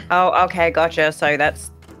 Oh, okay, gotcha. So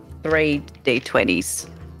that's 3 d20s.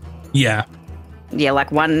 Yeah. Yeah,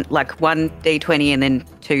 like one d20 and then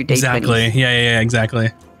 2 d20s. Exactly. Yeah, exactly.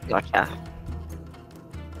 Gotcha.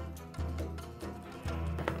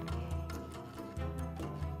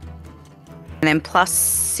 And then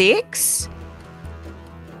 +6.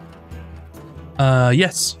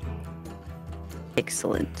 Yes.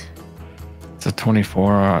 Excellent. It's a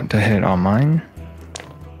 24 to hit on mine.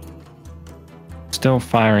 Still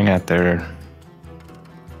firing at their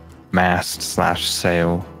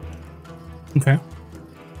mast/sail. Okay.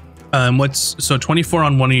 So 24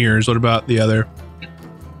 on one of yours. What about the other?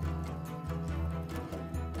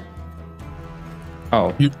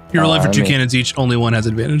 Oh, You're rolling for I 2 mean- cannons each. Only one has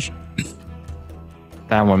advantage.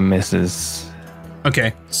 that one misses.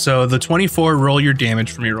 Okay. So the 24, roll your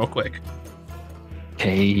damage for me real quick.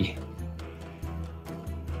 Okay.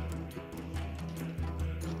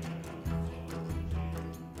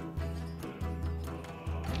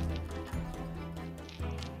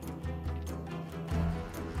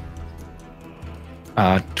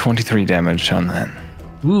 Uh, 23 damage on that.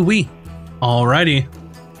 Woo wee. Alrighty.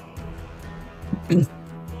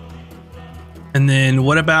 And then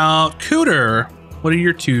what about Cooter? What are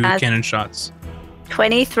your 2 cannon shots?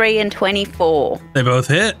 23 and 24. They both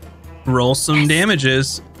hit. Roll some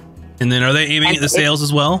damages. And then are they aiming at the sails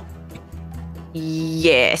as well?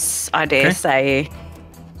 Yes, I dare say.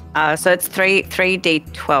 So it's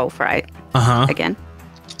 3d12, right? Uh-huh. Again.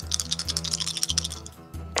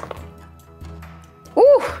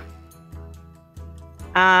 Ooh.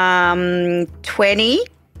 20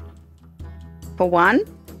 for 1.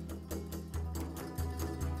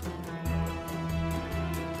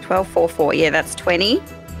 12 for 4. Yeah, that's 20.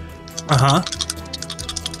 Uh-huh.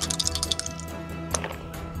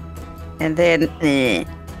 And then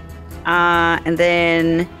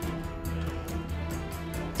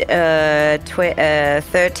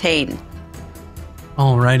 13.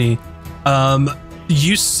 Alrighty.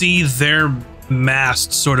 You see their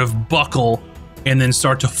mast sort of buckle and then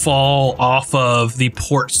start to fall off of the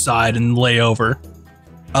port side and lay over.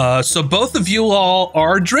 So both of you all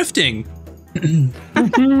are drifting.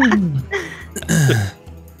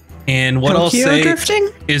 And what I'll say drifting?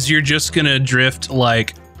 is you're just gonna drift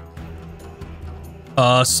like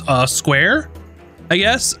a square, I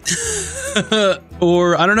guess.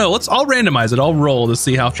 Or I don't know. I'll randomize it. I'll roll to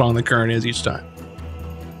see how strong the current is each time.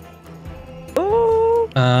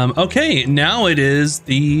 Okay, now it is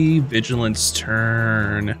the Vigilance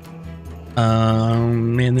turn.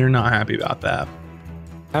 Man, they're not happy about that.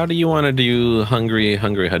 How do you want to do Hungry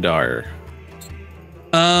Hadar?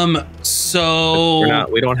 So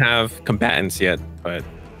We don't have combatants yet, but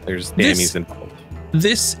there's Dammys involved.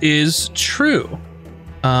 this is true.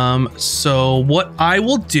 So what I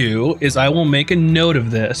will do is I will make a note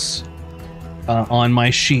of this on my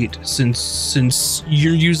sheet, since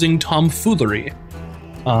you're using tomfoolery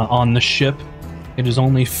on the ship. It is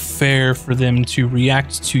only fair for them to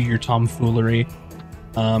react to your tomfoolery.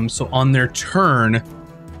 So on their turn,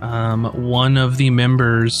 one of the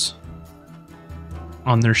members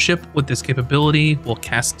on their ship with this capability will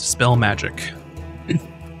cast Dispel Magic.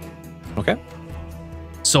 Okay.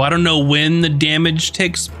 So I don't know when the damage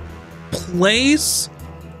takes place.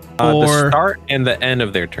 The start and the end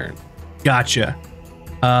of their turn. Gotcha.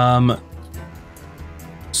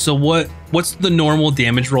 So what's the normal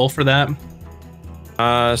damage roll for that?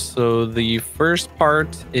 So the first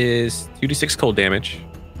part is 2d6 cold damage,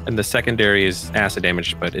 and the secondary is acid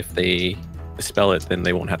damage. But if they dispel it, then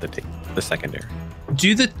they won't have to take the secondary.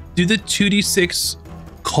 Do the 2d6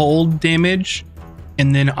 cold damage,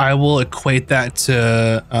 and then I will equate that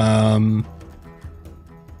to a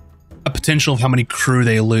potential of how many crew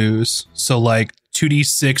they lose. So like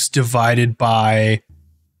 2d6 divided by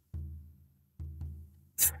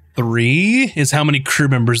 3 is how many crew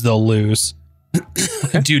members they'll lose.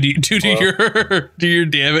 due to your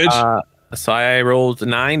damage. So I rolled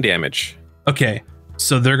 9 damage. Okay,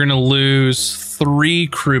 so they're gonna lose 3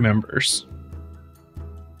 crew members.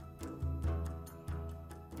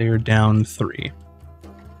 They're down 3.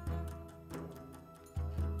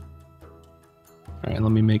 All right,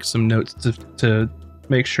 let me make some notes to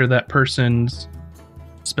make sure that person's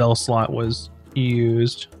spell slot was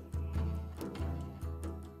used.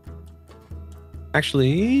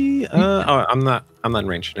 Actually, I'm not in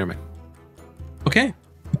range. Never mind. Okay,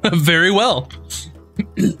 very well.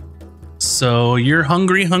 So your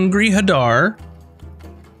hungry Hadar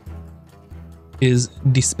is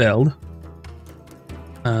dispelled.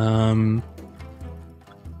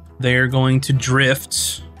 They're going to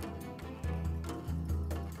drift.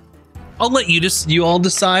 I'll let you all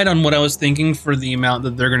decide on what I was thinking for the amount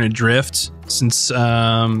that they're going to drift, since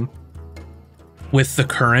with the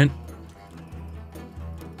current.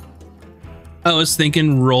 I was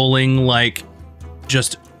thinking rolling like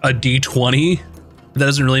just a d20. That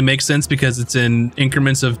doesn't really make sense because it's in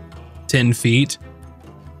increments of 10 feet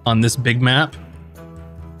on this big map.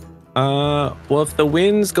 Well, if the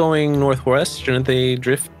wind's going northwest, shouldn't they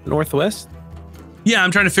drift northwest? Yeah,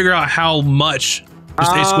 I'm trying to figure out how much.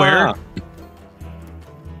 Just a square?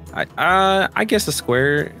 I guess a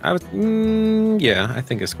square. Yeah, I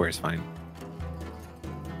think a square is fine.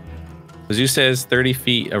 As you says, 30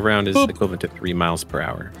 feet around is equivalent to 3 miles per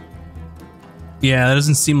hour. Yeah, that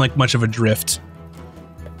doesn't seem like much of a drift.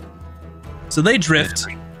 So they drift.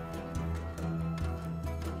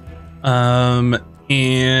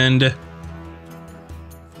 And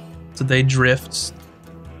so they drift.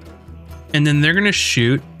 And then they're gonna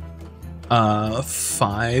shoot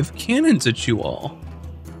 5 cannons at you all.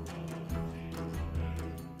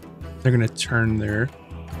 They're gonna turn their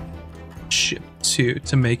ship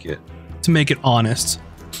to make it honest.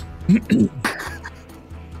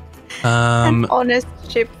 An honest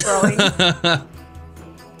ship throwing.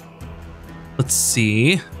 Let's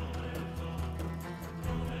see.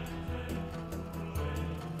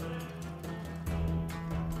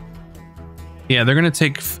 Yeah, they're gonna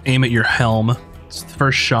take aim at your helm. The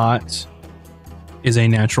first shot is a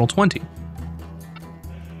natural 20.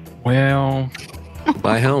 Well,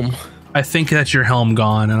 by helm. I think that's your helm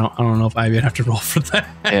gone. I don't know if I even have to roll for that.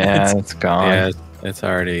 yeah, it's gone. Yeah, it's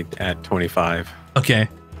already at 25. Okay.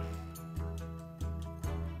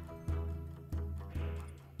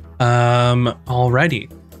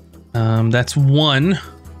 Alrighty. That's 1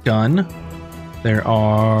 gun. There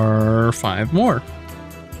are 5 more.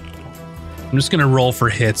 I'm just gonna roll for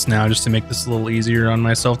hits now, just to make this a little easier on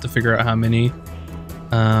myself to figure out how many.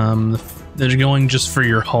 They're going just for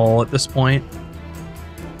your hull at this point.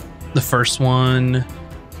 The first one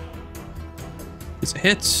is a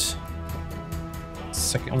hit.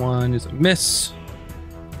 Second one is a miss.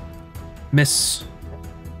 Miss.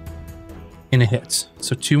 And a hit.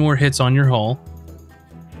 So 2 more hits on your hull.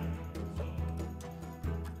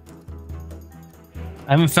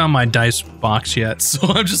 I haven't found my dice box yet, so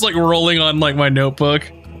I'm just like rolling on like my notebook.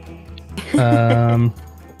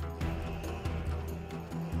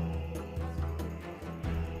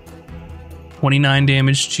 29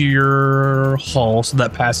 damage to your hull, so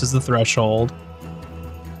that passes the threshold.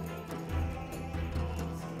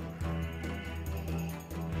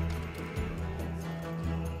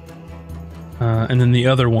 And then the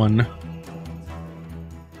other one.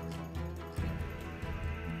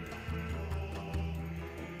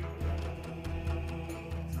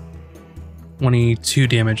 (22)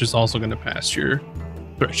 damage is also going to pass your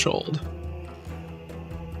threshold.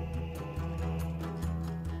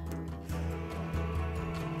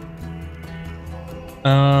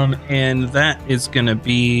 And that is going to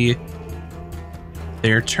be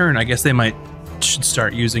their turn. I guess they should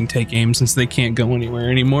start using take aim since they can't go anywhere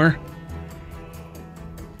anymore.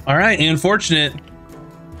 All right, unfortunate.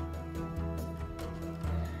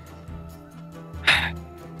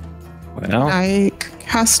 Well, I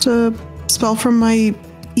cast a spell from my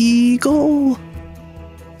eagle.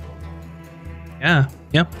 Yeah,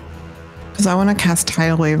 yep. Because I want to cast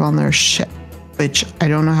Tidal Wave on their ship, which I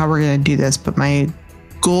don't know how we're going to do this, but my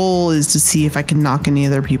goal is to see if I can knock any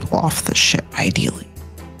other people off the ship, ideally.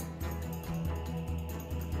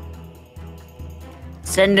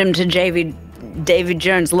 Send him to David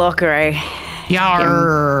Jones' locker, eh?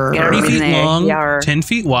 Yarr. 30 feet there. long, Yarr. 10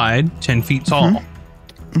 feet wide, 10 feet tall.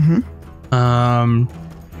 Mm-hmm.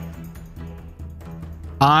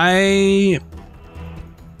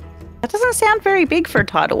 That doesn't sound very big for a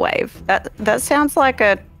tidal wave. That sounds like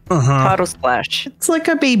a tidal splash. It's like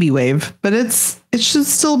a baby wave, but it should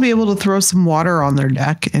still be able to throw some water on their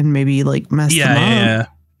deck and maybe like mess them up. Yeah.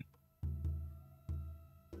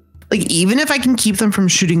 Like even if I can keep them from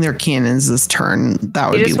shooting their cannons this turn, that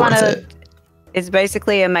would be worth it. It's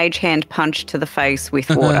basically a mage hand punch to the face with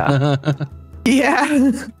water.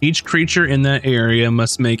 Yeah. Each creature in that area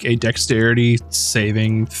must make a dexterity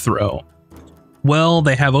saving throw. Well,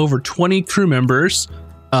 they have over 20 crew members.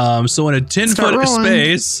 So in a 10-foot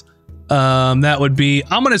space, that would be,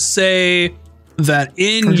 I'm going to say that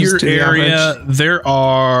in your area, there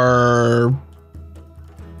are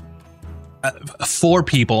 4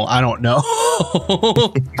 people. I don't know.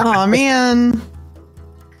 Oh, man.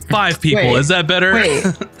 5 people. Wait, is that better?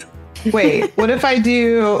 Wait. What if I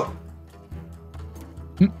do...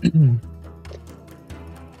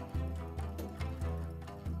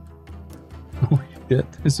 Holy shit.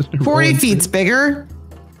 40 feet's bigger.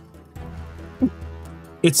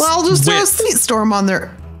 It's Well, I'll just throw a sleet storm on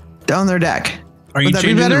their deck. Are you Would that be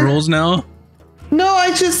changing the better? rules now? No,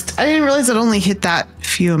 I didn't realize it only hit that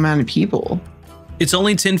few amount of people. It's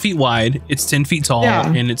only 10 feet wide. It's 10 feet tall,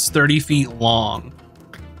 and it's 30 feet long.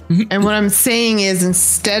 And what I'm saying is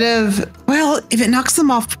instead of, well, if it knocks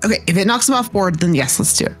them off board, then yes,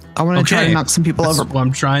 let's do it. I want to try to knock some people over. That's what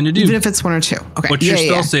I'm trying to do. Even if it's 1 or 2. Okay. What's your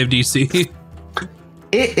spell save DC?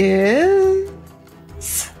 It is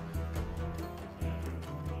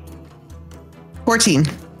 14.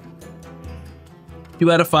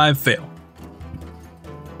 2 out of 5 fail.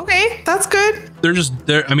 Okay, that's good.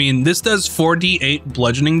 I mean, this does 4d8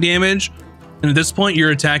 bludgeoning damage. And at this point,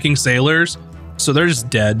 you're attacking sailors. So they're just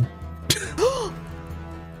dead.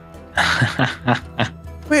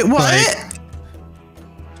 Wait, what? Like,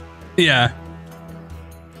 yeah.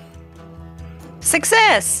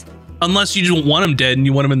 Success. Unless you don't want them dead and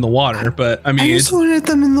you want them in the water. But I mean, I just wanted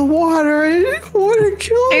them in the water. I didn't want to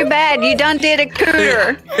kill them. Too bad you done did a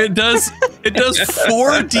cooter. it does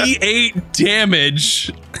 4d8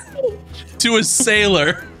 damage to a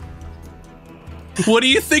sailor. What do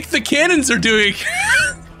you think the cannons are doing?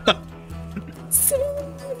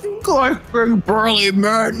 Like burly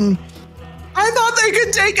men. I thought they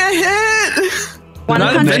could take a hit. They're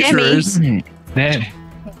not adventurers.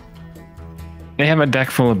 They have a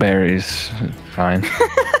deck full of berries. Fine.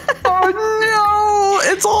 Oh no!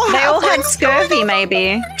 It's all. They all had scurvy,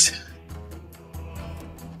 maybe.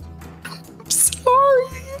 I'm sorry.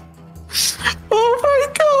 Oh my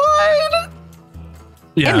god.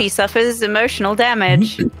 Yeah. Emmy suffers emotional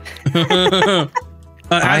damage.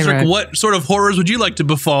 Azric, what sort of horrors would you like to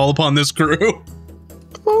befall upon this crew?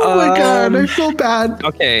 Oh my god, I feel bad.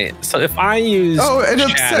 Okay, so if I use and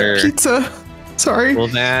shatter, upset pizza. Sorry. will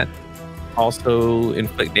that also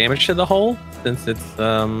inflict damage to the hull? Since it's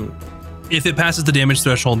If it passes the damage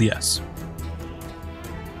threshold, yes.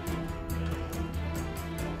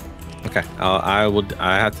 okay.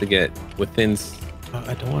 I have to get within.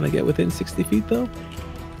 I don't want to get within 60 feet though.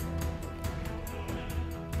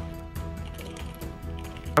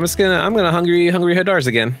 I'm gonna hungry Hadars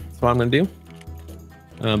again. That's what I'm gonna do.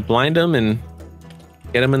 Blind them and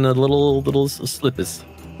get them in the little slippers.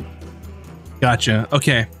 Gotcha.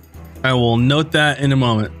 Okay. I will note that in a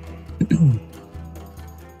moment.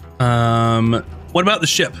 What about the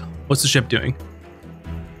ship? What's the ship doing?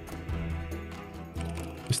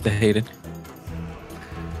 Mr. Hayden.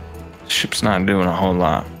 Ship's not doing a whole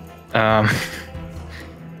lot. I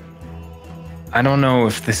don't know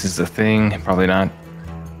if this is a thing. Probably not.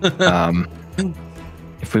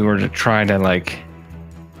 If we were to try to like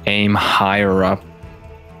aim higher up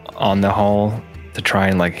on the hull to try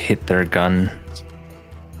and like hit their gun,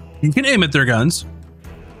 You can aim at their guns.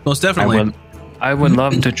 Most definitely. I would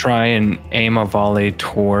love to try and aim a volley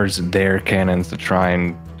towards their cannons to try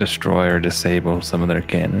and destroy or disable some of their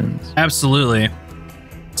cannons. Absolutely.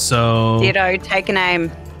 So. Ditto, take an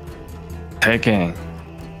aim. Taking.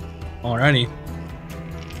 Alrighty.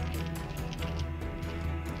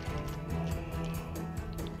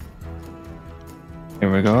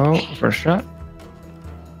 Here we go. First shot.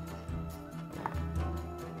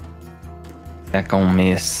 That gon'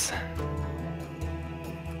 miss.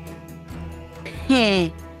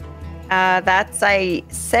 That's a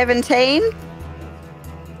 17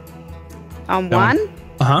 on one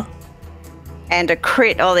Uh-huh. and a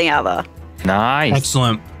crit on the other. Nice.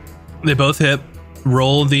 Excellent. They both hit.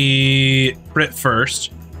 Roll the crit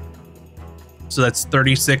first. So that's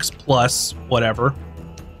 36 plus whatever.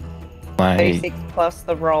 My 36 plus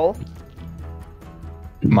the roll.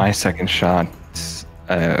 second shot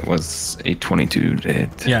was a 22 to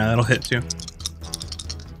hit. Yeah, that'll hit too.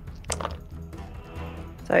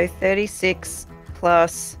 So 36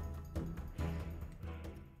 plus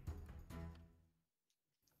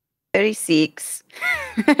 36,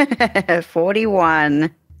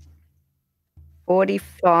 41,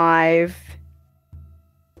 45,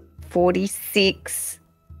 46,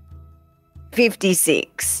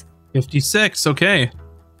 56. 56, okay.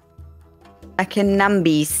 I can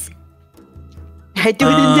numbies. I do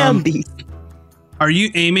the numbies. Are you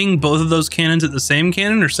aiming both of those cannons at the same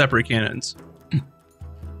cannon or separate cannons?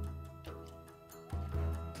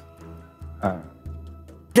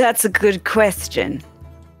 That's a good question.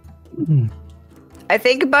 I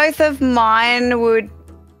think both of mine would.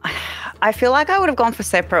 I feel like I would have gone for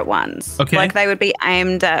separate ones. Okay. Like they would be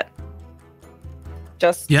aimed at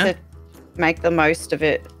just Yeah. to make the most of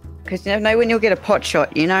it. Because you never know when you'll get a pot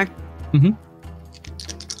shot, you know? Mm-hmm.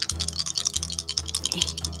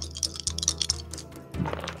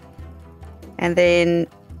 And then.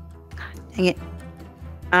 Dang it.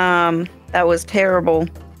 That was terrible.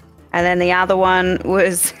 And then the other one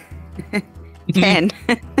was 10.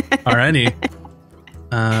 Alrighty.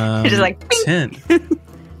 Just like, bing. 10.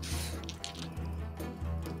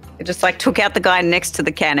 It just like took out the guy next to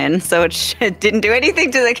the cannon, so it didn't do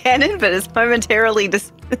anything to the cannon, but it's momentarily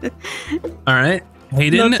just. All right,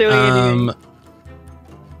 Hayden. Not doing anything.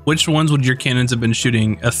 Which ones would your cannons have been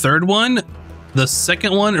shooting? A third one, the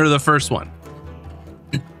second one, or the first one?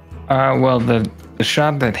 Well, the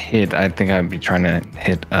shot that hit, I think I'd be trying to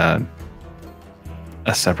hit a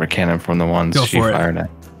separate cannon from the ones Go she for it. fired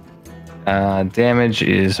at. Damage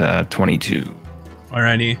is 22.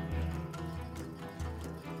 Alrighty.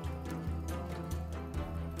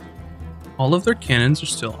 All of their cannons are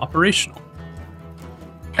still operational.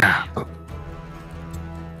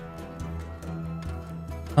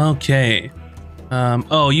 Okay.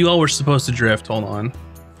 Oh, you all were supposed to drift. Hold on.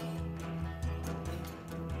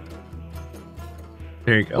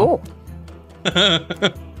 There you go.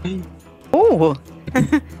 Oh.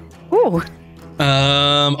 Oh.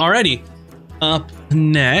 Alrighty. Up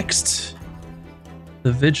next,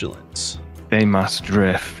 the Vigilance. They must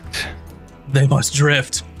drift. They must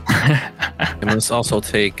drift. They must also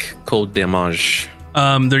take cold damage.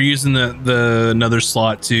 They're using the another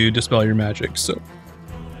slot to dispel your magic, so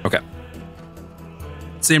Okay.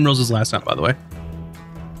 same rules as last time, by the way.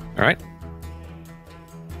 All right.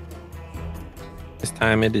 This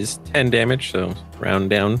time it is 10 damage, so round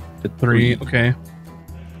down to 3, okay.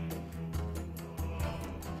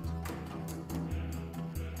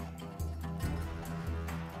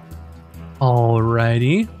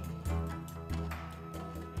 Alrighty.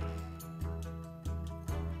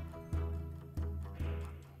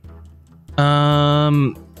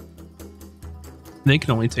 They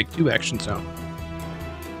can only take 2 actions now.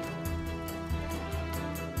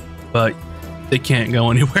 But they can't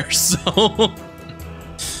go anywhere, so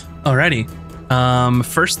alrighty.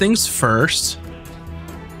 First things first.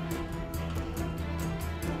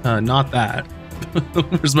 Not that.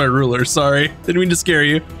 Where's my ruler? Sorry. Didn't mean to scare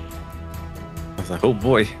you. I was like, oh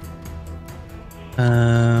boy.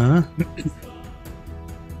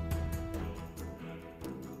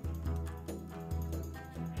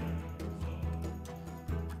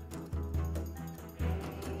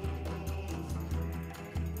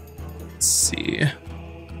 Let's see.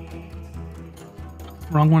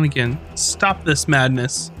 Wrong one again. Stop this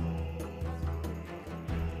madness.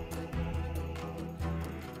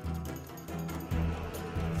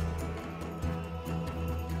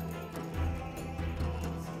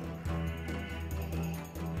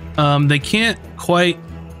 They can't quite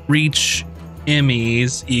reach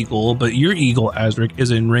Emmy's eagle, but your eagle, Azric,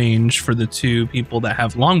 is in range for the 2 people that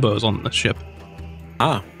have longbows on the ship.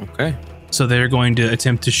 Ah, okay. So they're going to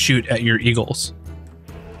attempt to shoot at your eagles.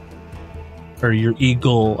 Or your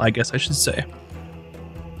eagle, I guess I should say.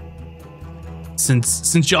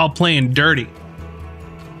 Since y'all playing dirty.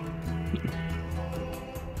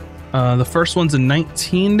 The first one's a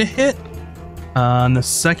 19 to hit. And the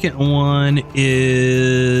second one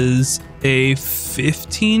is a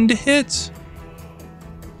 15 to hit.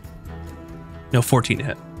 No, 14 to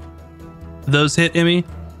hit. Those hit, Emmy?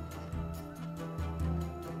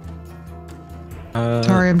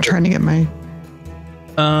 Sorry, I'm trying to get my...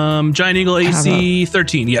 Giant Eagle AC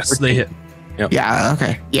 13. Yes, they hit. Yep. Yeah,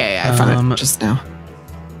 okay. Yeah, I found it just now.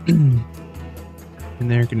 And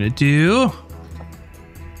they're going to do...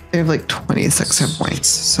 They have like 26 hit points,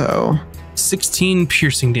 so... 16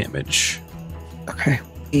 piercing damage. Okay.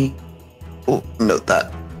 We'll note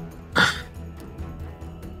that.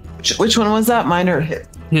 Which one was that? Mine or hit?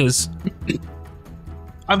 His.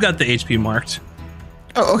 I've got the HP marked.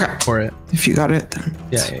 Oh, okay. For it. If you got it, then...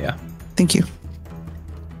 Yeah. Thank you.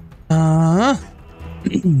 I'm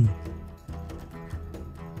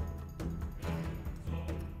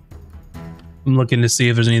looking to see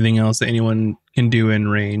if there's anything else that anyone can do in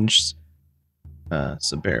range.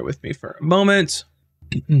 So bear with me for a moment.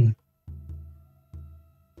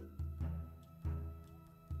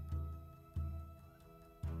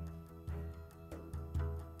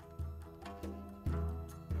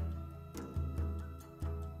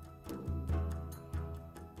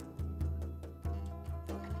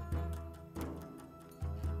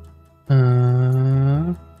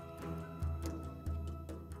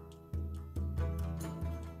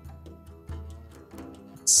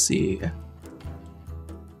 Let's see.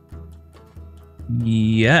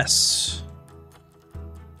 Yes.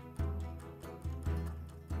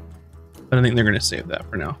 But I think they're going to save that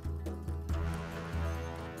for now.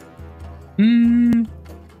 No,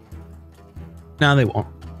 they won't.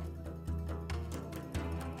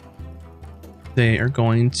 They are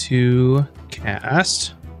going to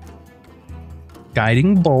cast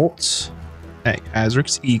Guiding Bolt at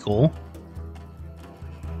Azric's Eagle.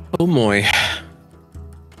 Oh boy.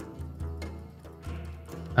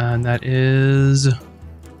 And that is...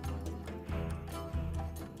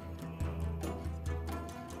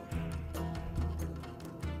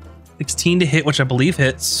 $16 to hit, which I believe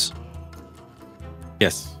hits.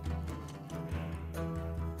 Yes.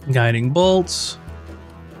 Guiding Bolts.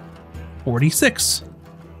 46.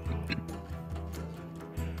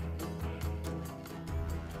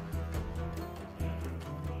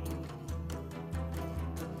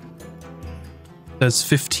 Does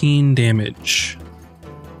 15 damage.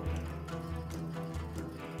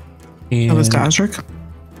 That was to Azric?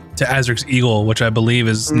 To Azric's Eagle, which I believe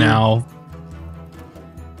is now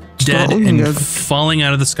dead and falling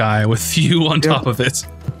out of the sky with you on top of it.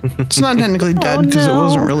 It's not technically dead because it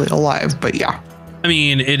wasn't really alive, but yeah. I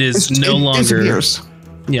mean, it is no longer.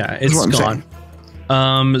 Yeah, it's gone.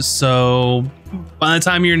 So by the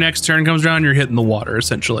time your next turn comes around, you're hitting the water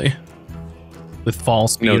essentially with fall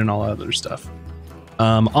speed and all that other stuff.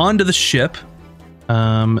 Onto the ship.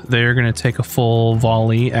 They're going to take a full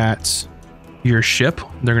volley at your ship.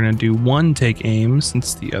 They're going to do one take aim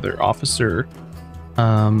since the other officer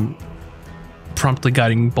promptly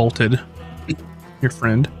guiding bolted your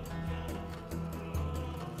friend.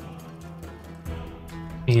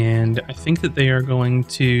 And I think that they are going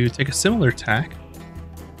to take a similar attack.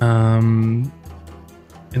 And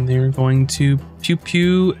they're going to pew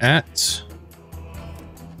pew at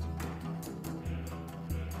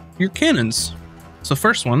your cannons. So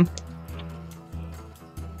first one,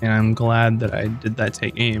 and I'm glad that I did that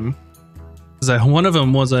take aim, because one of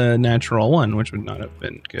them was a natural one, which would not have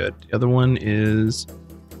been good. The other one is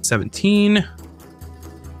 17.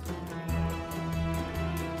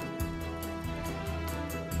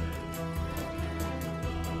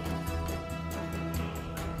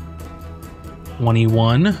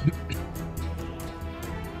 $21.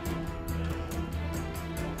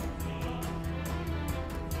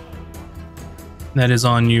 That is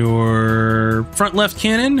on your front left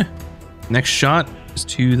cannon. Next shot is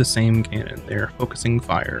to the same cannon. They're focusing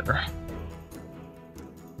fire.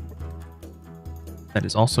 That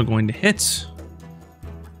is also going to hit.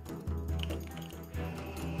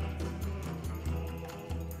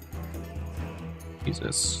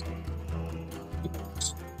 Jesus.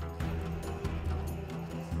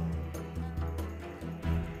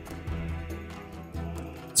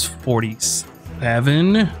 It's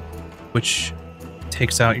 47, which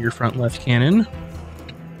takes out your front left cannon.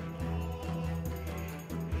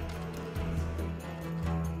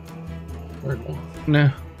 Third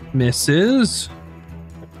one misses.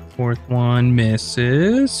 Fourth one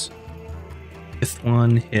misses. Fifth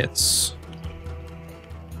one hits.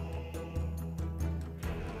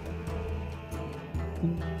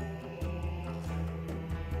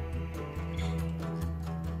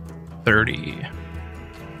 $30.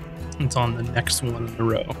 It's on the next one in the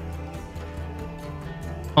row.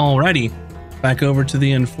 Alrighty, back over to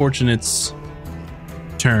the unfortunate's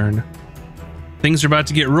turn. Things are about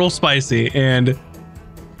to get real spicy, and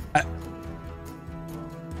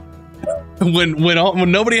when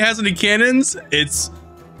nobody has any cannons, it's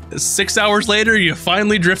 6 hours later. You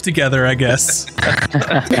finally drift together, I guess.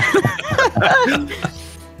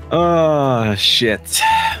 Oh shit.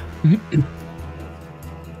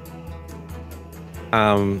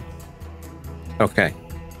 Okay.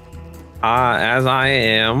 As I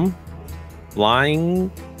am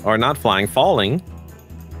falling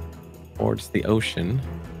towards the ocean,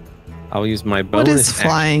 I'll use my bonus. What is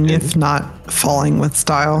flying action. if not falling with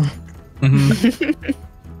style?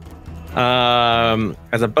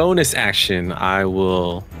 As a bonus action, I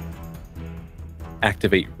will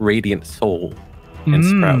activate Radiant Soul and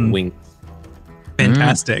sprout wings.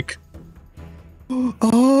 Fantastic.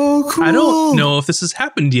 Oh, cool. I don't know if this has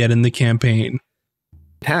happened yet in the campaign.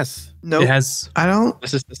 It has. Nope. It has. I don't.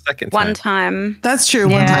 This is the second One time. time. That's true.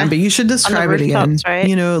 One Yeah. time, but you should describe it again. rooftops, right?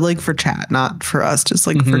 You know, like for chat, not for us, just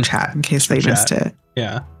like for chat in case For they chat. missed it.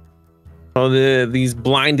 Yeah. Oh, these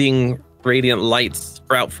blinding radiant lights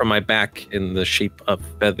sprout from my back in the shape of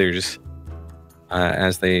feathers.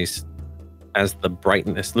 As the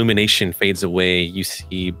brightness, illumination fades away, you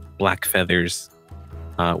see black feathers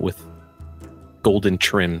with golden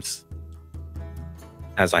trims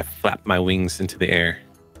as I flap my wings into the air.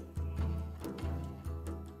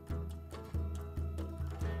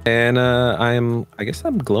 And I guess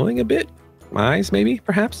I'm glowing a bit. My eyes, maybe,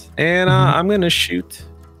 perhaps. And I'm going to shoot.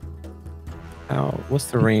 What's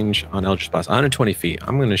the range on Eldritch Blast? 120 feet.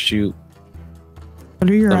 I'm going to shoot. What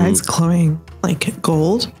are your eyes glowing? Like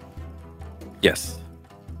gold? Yes.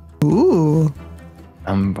 Ooh.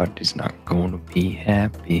 Somebody's not going to be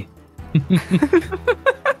happy.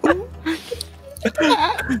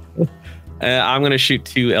 I'm going to shoot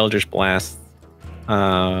 2 Eldritch Blasts.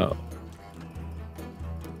 Trying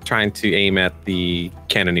to aim at the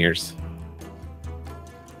cannoneers.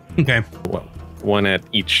 Okay. Well, 1 at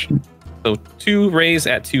each. So 2 rays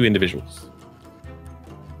at 2 individuals.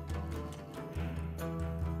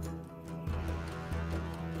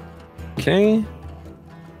 Okay.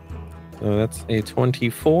 So that's a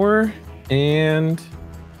 24 and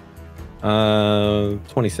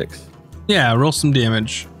 26. Yeah, roll some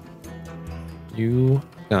damage. You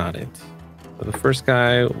got it. So the first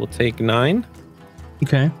guy will take 9.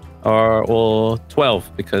 Okay. Or, well,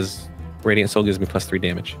 12 because Radiant Soul gives me +3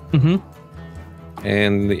 damage.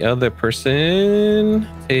 And the other person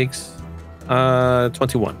takes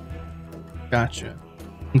 21. Gotcha.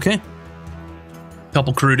 Okay.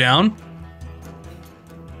 Couple crew down.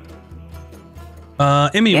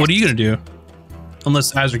 Emmy, what are you gonna do?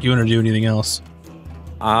 Unless Azric, you want to do anything else?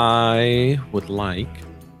 I would like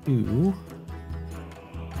to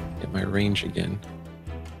get my range again.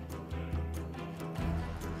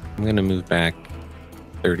 I'm gonna move back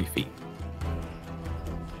 30 feet.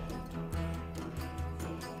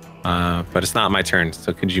 But it's not my turn,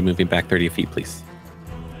 so could you move me back 30 feet, please?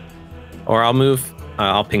 Or I'll move,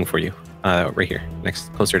 I'll ping for you, right here,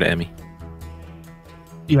 closer to Emmy.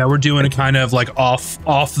 Yeah, we're doing a kind of like off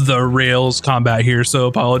the rails combat here, so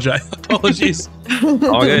apologies.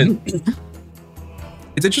 All good.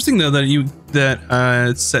 It's interesting though that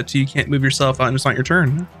it's set to you can't move yourself out and it's not your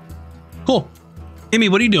turn. Cool. Emmy,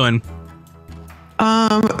 what are you doing?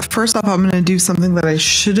 First off, I'm going to do something that I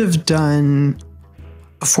should have done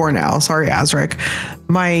before now. Sorry, Azric.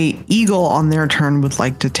 My eagle on their turn would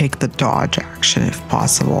like to take the dodge action if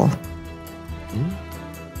possible.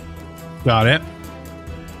 Got it.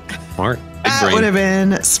 Smart. That would have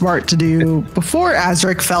been smart to do before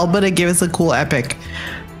Azric fell, but it gave us a cool epic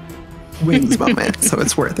wings moment, so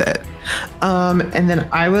it's worth it. And then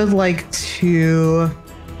I would like to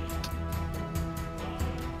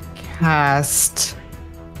cast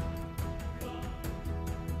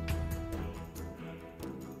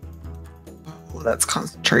that's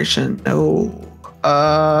concentration. No.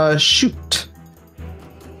 Shoot.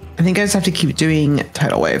 I think I just have to keep doing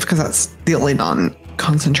tidal wave because that's the only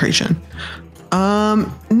non-concentration.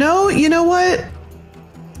 No, you know what?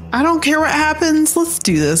 I don't care what happens. Let's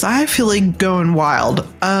do this. I feel like going wild.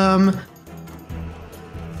 My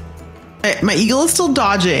eagle is still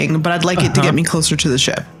dodging, but I'd like it to get me closer to the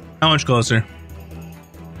ship. How much closer?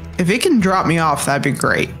 If it can drop me off, that'd be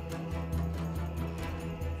great.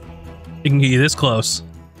 It can get you this close.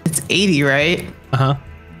 It's 80, right? Uh-huh.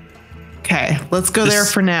 Okay, let's go there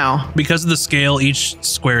for now. Because of the scale, each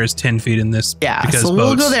square is 10 feet in this. Yeah, because so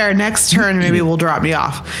we'll boats. go there. Next turn, maybe we'll drop me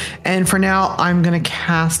off. And for now, I'm going to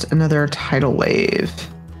cast another tidal wave.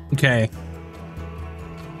 Okay.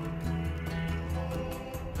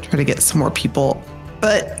 Try to get some more people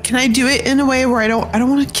but can I do it in a way where I don't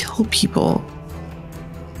want to kill people?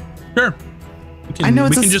 Sure. I know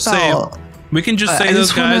it's a spell. We can just say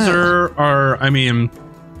those guys are. I mean,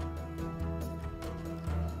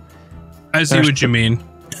 I see what you mean.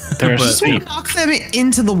 I just want to knock them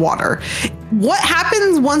into the water. What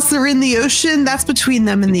happens once they're in the ocean? That's between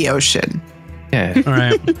them and the ocean. Yeah. All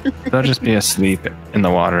right. They'll just be asleep in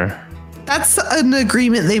the water. That's an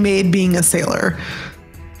agreement they made being a sailor.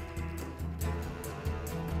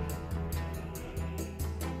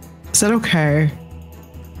 Is that okay?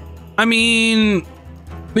 I mean,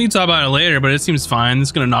 we can talk about it later, but it seems fine.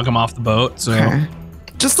 It's going to knock them off the boat. So. Okay.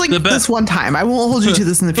 Just like this one time. I won't hold you to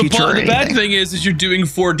this in the future. The bad thing is you're doing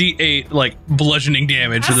 4d8 like bludgeoning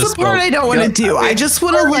damage. That's to this the part I don't want to do. I just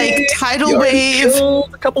want to like tidal wave.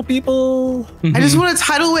 Killed a couple people. I just want to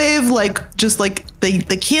tidal wave, like just like they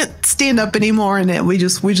can't stand up anymore, and we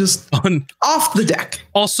just off the deck.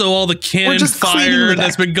 Also, all the cannon fire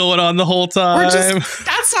that's been going on the whole time.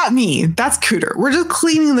 That's not me. That's Cooter. We're just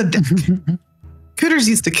cleaning the deck. Cooter's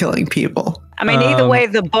used to killing people. I mean, either way,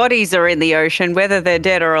 the bodies are in the ocean. Whether they're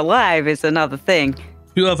dead or alive is another thing.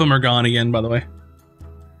 2 of them are gone again, by the way.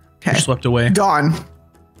 Okay. Swept away. Gone,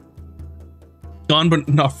 but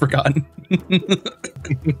not forgotten.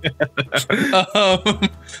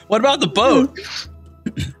 What about the boat?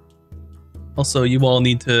 Also, you all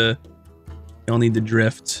need to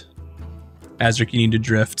drift. Azric, you need to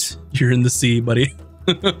drift. You're in the sea, buddy.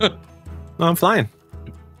 No, I'm flying.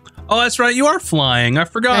 Oh, that's right. You are flying. I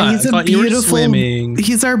forgot. Yeah, he's I thought you were swimming.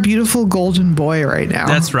 He's our beautiful golden boy right now.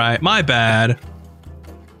 That's right. My bad.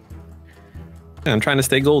 Yeah, I'm trying to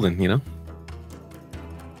stay golden, you know?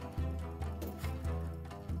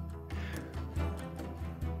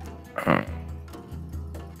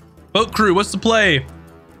 Boat crew, what's the play?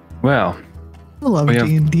 Well, I love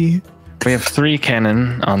D&D. We have 3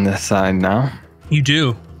 cannon on this side now. You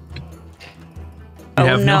do. You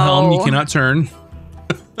have no helm. You cannot turn.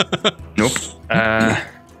 Nope.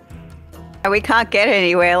 We can't get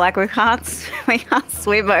anywhere. Like we can't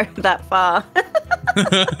swim over that far.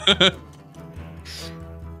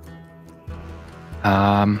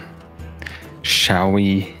 Shall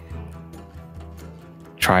we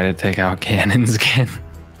try to take out cannons again?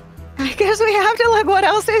 I guess we have to. Like, what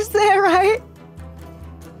else is there, right?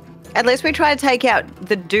 At least we try to take out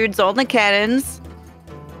the dudes on the cannons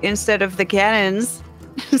instead of the cannons.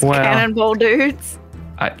 Well, cannonball dudes.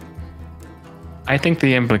 I think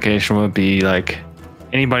the implication would be like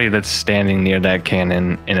anybody that's standing near that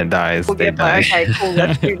cannon and it dies, they die. Okay, cool.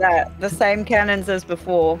 Let's do that. The same cannons as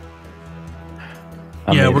before.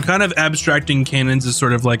 Yeah, we're kind of abstracting cannons as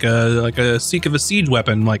sort of like a seek of a siege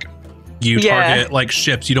weapon. Like you target like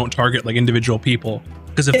ships, you don't target like individual people.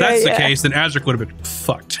 Because if that's the case, then Azric would have been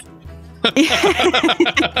fucked.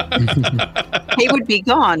 He would be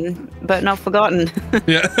gone, but not forgotten.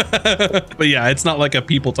 Yeah, but yeah, it's not like a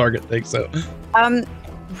people target thing. So,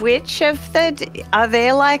 which of are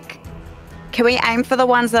there like? Can we aim for the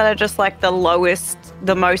ones that are just like the lowest,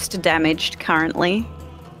 the most damaged currently?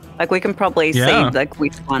 Like we can probably see like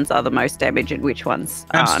which ones are the most damaged and which ones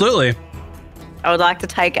aren't. Absolutely. I would like to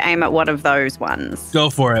take aim at one of those ones.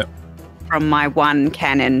 Go for it. From my one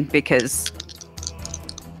cannon because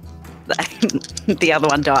the other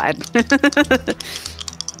one died.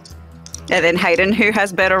 And then Hayden, who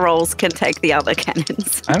has better rolls, can take the other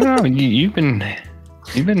cannons. I don't know. You've been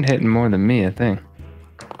hitting more than me, I think.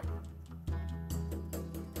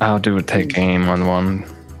 I'll do a take aim on one.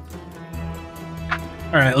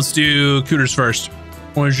 All right, let's do Cooters first.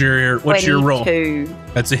 What's your roll?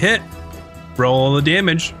 That's a hit. Roll the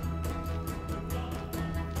damage.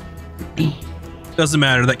 Doesn't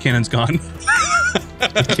matter. That cannon's gone.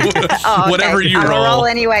 Whatever you roll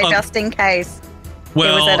anyway, just in case.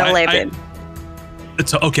 Well, it was at 11.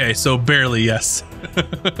 It's okay, so barely, yes.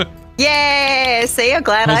 Yeah, see, I'm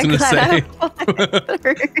glad I got I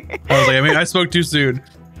was like, I spoke too soon.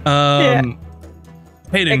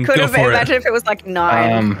 Hayden, it could have been. Imagine if it was like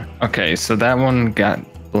 9. Okay, so that one got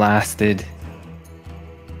blasted.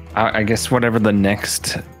 I guess whatever the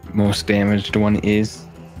next most damaged one is.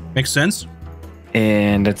 Makes sense.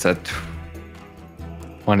 And it's a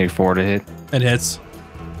 24 to hit. It hits.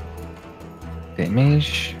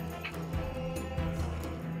 Damage.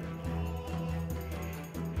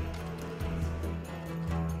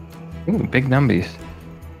 Ooh, big numbies.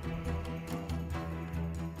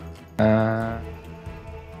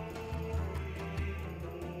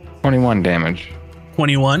 21 damage.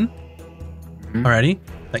 21? Alrighty.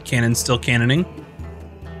 That cannon's still cannoning.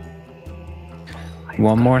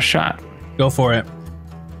 One more shot. Go for it.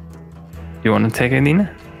 You want to take it,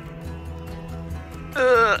 Nina?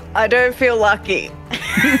 I don't feel lucky.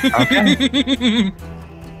 Okay.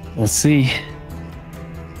 Let's see.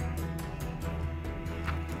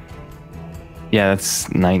 Yeah, that's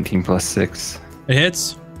 19 plus 6. It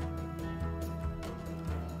hits.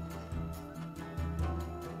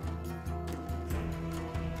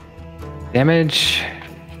 Damage.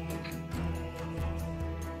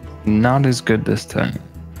 Not as good this time.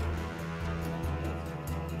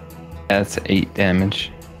 That's 8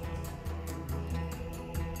 damage.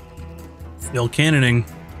 Still cannoning.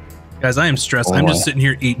 Guys, I am stressed. I'm just sitting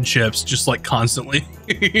here eating chips, just like constantly.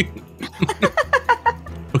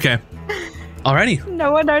 Okay. Alrighty.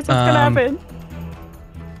 No one knows what's gonna happen.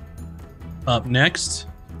 Up next,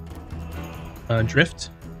 Drift.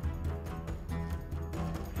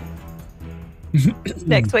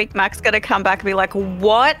 Next week, Mac's gonna come back and be like,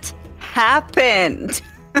 "What happened?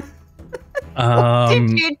 What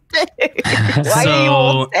did you do? Why are you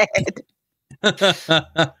all dead?"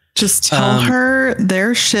 Just tell her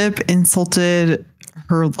their ship insulted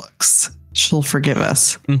her looks. She'll forgive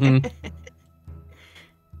us. Mm-hmm.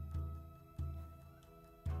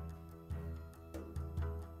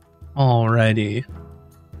 Alrighty.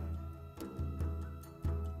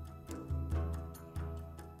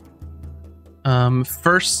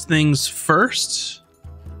 First things first.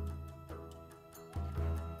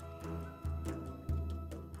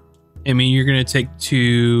 I mean, you're gonna take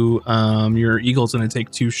two. Your eagle's gonna take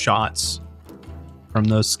 2 shots from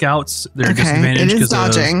those scouts. They're disadvantaged because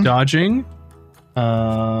of dodging.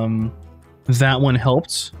 That one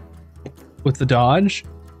helped with the dodge.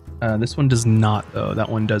 This one does not, though. That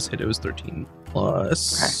one does hit. It was 13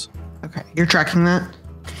 plus. Okay. You're tracking that?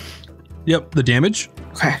 Yep, the damage.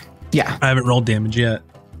 Okay. Yeah. I haven't rolled damage yet.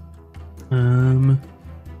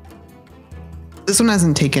 This one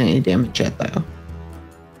hasn't taken any damage yet, though.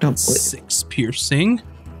 Don't believe. 6 piercing.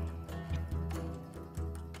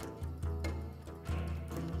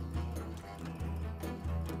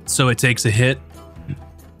 So it takes a hit.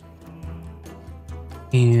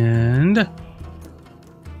 And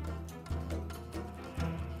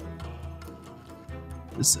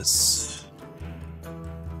this is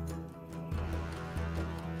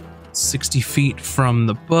 60 feet from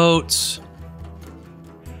the boat.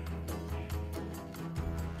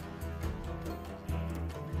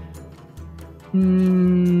 Yeah,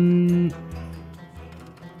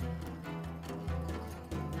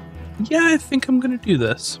 I think I'm gonna do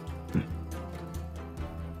this.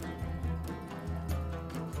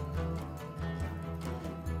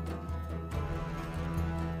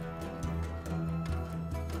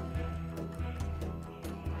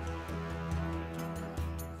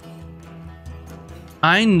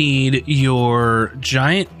 I need your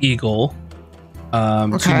giant eagle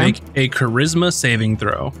to make a charisma saving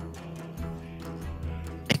throw.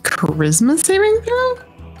 A charisma saving throw?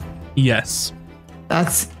 Yes.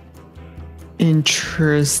 That's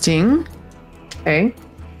interesting. Okay.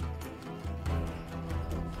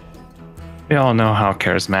 We all know how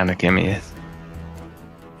charismatic Emmy is.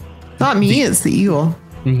 Not me, it's the eagle.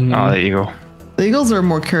 Mm-hmm. Oh, the eagle. The eagles are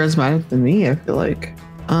more charismatic than me, I feel like.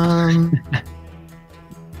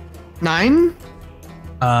 9?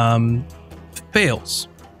 Fails.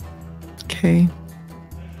 Okay.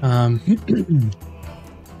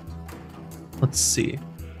 Let's see.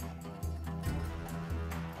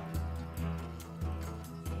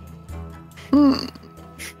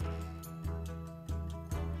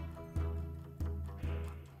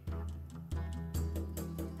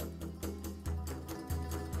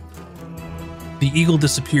 The eagle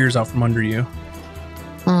disappears out from under you.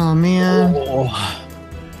 Oh man.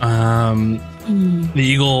 The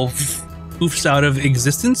eagle poofs out of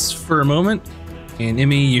existence for a moment, and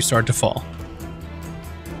Emmy, you start to fall.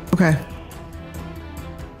 Okay.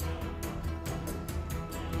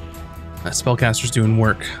 That spellcaster's doing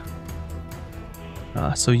work.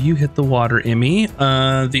 So you hit the water, Emmy.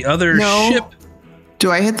 The other ship.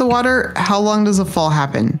 Do I hit the water? How long does a fall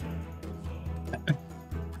happen?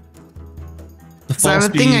 So I have a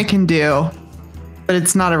thing I can do, but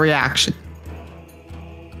it's not a reaction.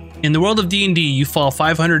 In the world of D&D, you fall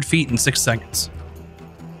 500 feet in 6 seconds.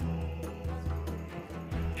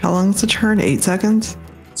 How long is the turn? 8 seconds?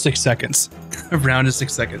 6 seconds. A round is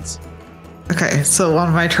 6 seconds. Okay, so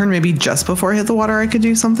on my turn, maybe just before I hit the water, I could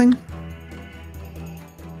do something?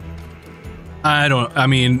 I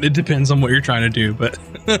mean, it depends on what you're trying to do, but...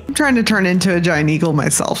 I'm trying to turn into a giant eagle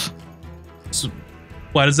myself. So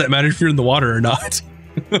why does that matter if you're in the water or not?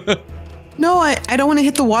 No, I don't want to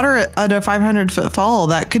hit the water at a 500-foot fall.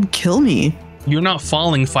 That could kill me. You're not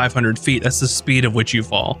falling 500 feet. That's the speed of which you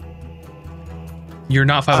fall. You're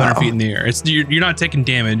not 500 feet in the air. You're not taking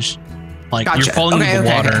damage. Like Gotcha. you're falling into the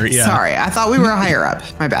water. Okay. Yeah. Sorry, I thought we were higher up.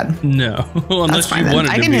 My bad. No, unless That's fine, you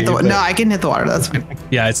wanted I to can be. hit the but- No, I can hit the water. That's fine.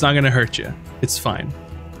 Yeah, it's not gonna hurt you. It's fine.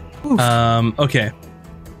 Oof. Okay.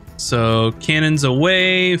 So cannons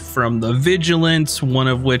away from the vigilant, one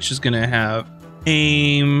of which is gonna have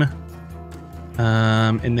aim.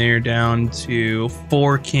 And they're down to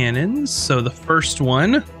 4 cannons. So the first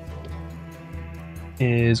one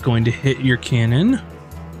is going to hit your cannon.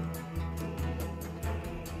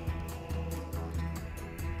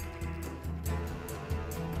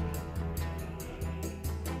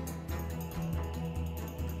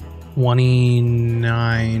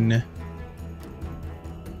 $29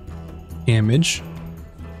 damage.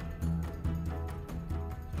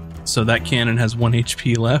 So that cannon has 1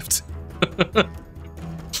 HP left.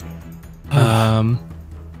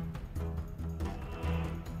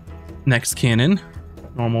 Next cannon,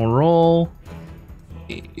 normal roll.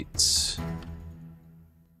 8.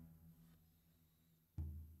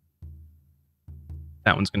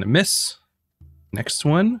 That one's gonna miss. Next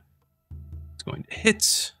one, it's going to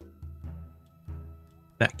hit.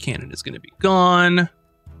 That cannon is gonna be gone,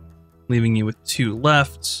 leaving you with 2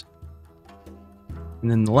 left. And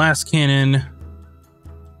then the last cannon,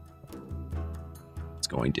 it's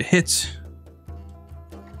going to hit.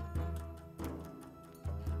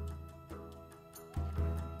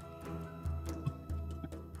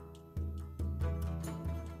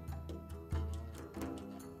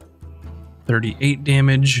 $38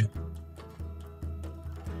 damage.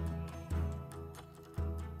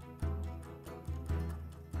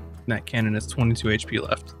 That cannon has 22 HP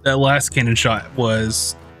left. That last cannon shot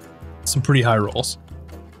was some pretty high rolls.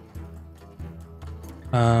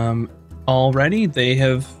 Already they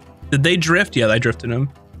have. Did they drift? Yeah, I drifted them.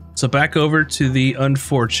 So back over to the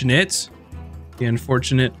unfortunate. The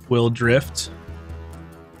unfortunate will drift.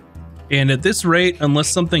 And at this rate, unless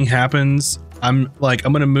something happens, I'm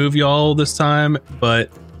gonna move y'all this time,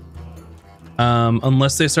 but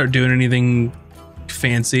unless they start doing anything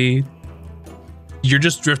fancy, you're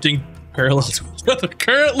just drifting parallel to each other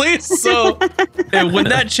currently. So and when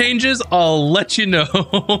that changes, I'll let you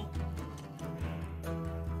know.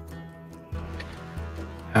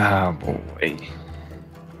 Oh boy.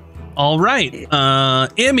 All right,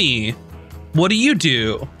 Emmy, what do you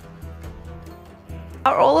do?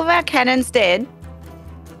 Are all of our cannons dead?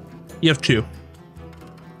 You have 2.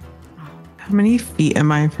 How many feet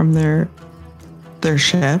am I from their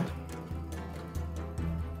ship?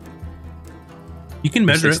 You can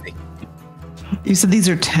measure it. 60. You said these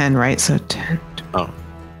are 10, right? So 10. Oh,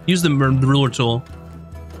 Use the ruler tool.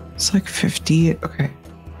 It's like 50. Okay.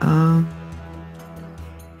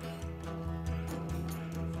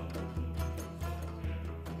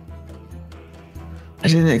 I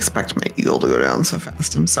didn't expect my eagle to go down so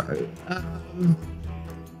fast. I'm sorry.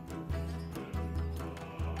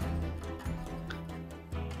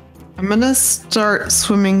 I'm gonna start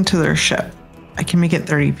swimming to their ship. I can make it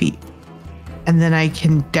 30 feet. And then I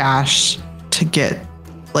can dash to get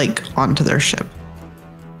onto their ship.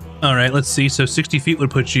 All right, let's see. So 60 feet would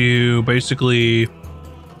put you basically.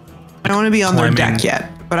 I don't want to be on their climbing deck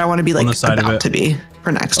yet, but I want to be on the side of about it. to be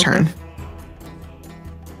for next turn.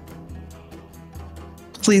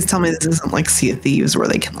 Please tell me this isn't like Sea of Thieves where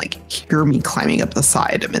they can hear me climbing up the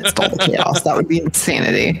side amidst all the chaos. That would be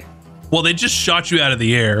insanity. Well, they just shot you out of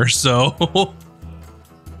the air, so.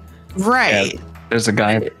 Right. Yeah, there's a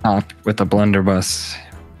guy at the top with a blunderbuss.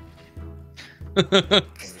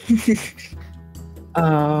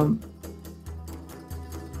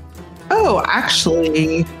 Oh,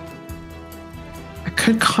 actually, I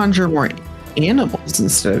could conjure more animals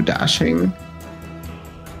instead of dashing.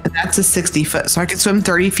 And that's a 60 foot. So I could swim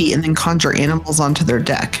 30 feet and then conjure animals onto their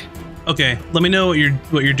deck. Okay, let me know what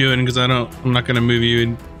you're doing because I'm not gonna move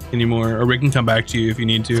you anymore, or we can come back to you if you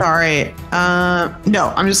need to. Sorry.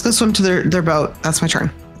 No, I'm just gonna swim to their boat. That's my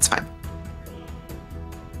turn. It's fine.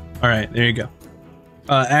 All right, there you go.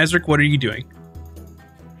 Azric, what are you doing?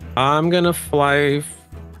 I'm gonna fly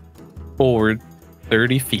forward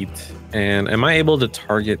 30 feet, and am I able to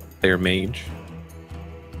target their mage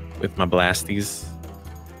with my blasties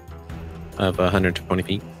of 120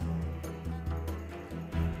 feet?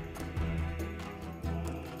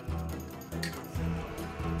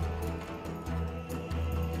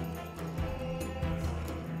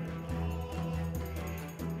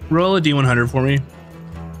 Roll a D100 for me.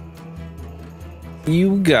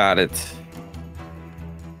 You got it.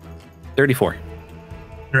 34.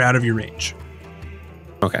 You're out of your range.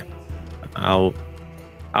 Okay. I'll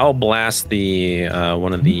blast the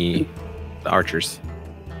one of the archers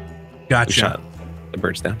who Gotcha. shot the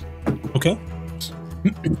birds down. Okay.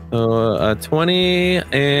 So a 20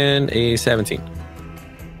 and a 17.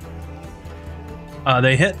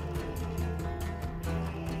 They hit.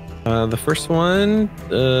 The first one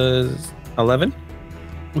is 11.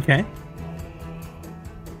 Okay.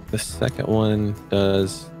 The second one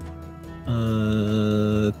does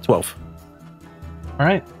 12. All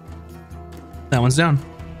right. That one's down.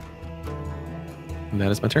 And that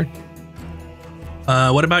is my turn.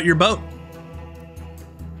 What about your boat?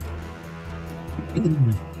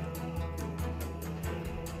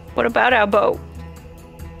 What about our boat?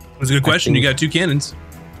 That's a good question. You got 2 cannons.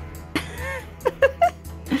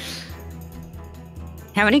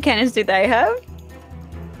 How many cannons do they have?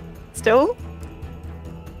 Still?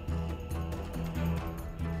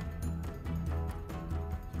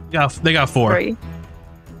 Yeah, they got 4. 3.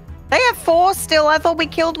 They have 4 still. I thought we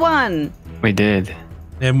killed one. We did.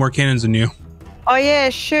 They have more cannons than you. Oh yeah,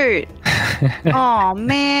 shoot. Oh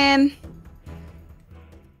man.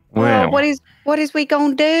 Well, What is we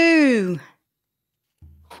gonna do?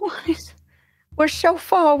 We're so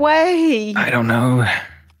far away. I don't know.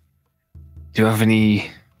 Do you have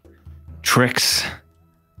any tricks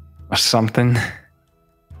or something?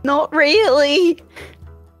 Not really.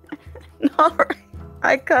 No,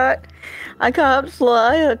 I can't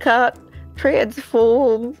fly. I can't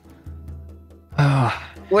transform. Oh,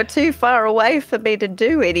 We're too far away for me to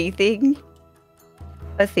do anything,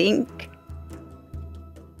 I think.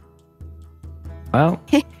 well,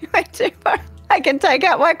 We're too far. I can take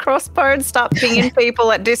out my crossbow and start pinging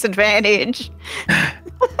people at disadvantage.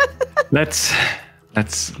 let's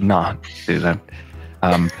not do that.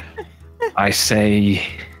 I say,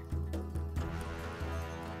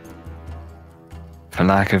 for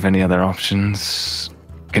lack of any other options,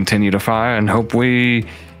 continue to fire and hope we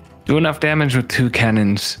do enough damage with 2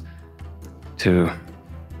 cannons to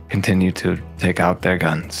continue to take out their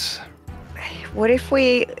guns. What if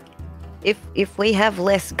we have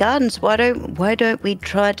less guns, why don't we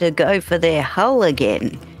try to go for their hull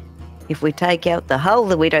again? If we take out the hull,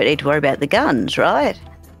 then we don't need to worry about the guns, right?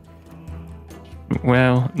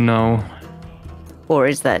 Well, no. Or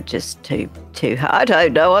is that just too hard? I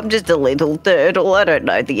don't know. I'm just a little turtle. I don't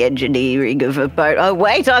know the engineering of a boat. Oh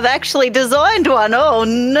wait, I've actually designed one. Oh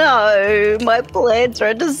no, my plans are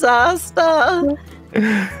a disaster.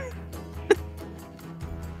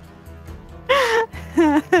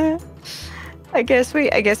 I guess we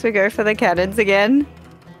go for the cannons again.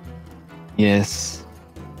 Yes.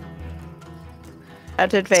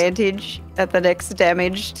 At advantage at the next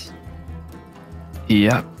damaged.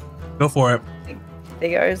 Yep. Go for it.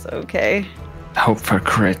 There goes. Okay. Hope for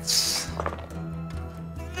crits.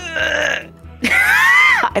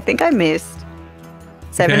 I think I missed.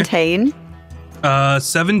 17.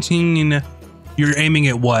 17. You're aiming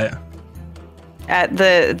at what? At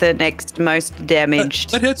the next most damaged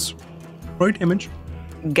That hits. Roll damage.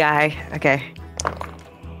 guy. Okay.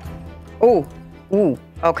 Ooh.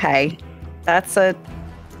 Okay. That's a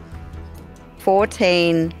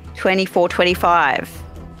 14, 24, 25.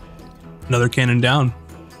 Another cannon down.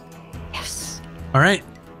 Yes. All right.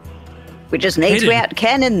 We just need to Hayden.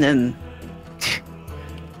 out-cannon them.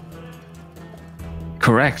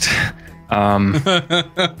 Correct.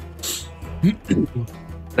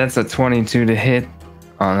 That's a 22 to hit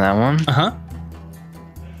on that one. Uh-huh.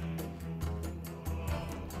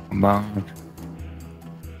 About.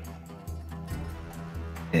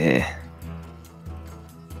 Yeah.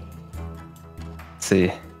 Let's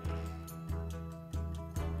see.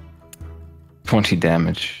 20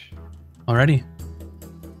 damage. Alrighty.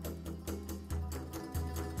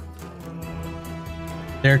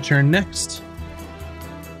 Their turn next.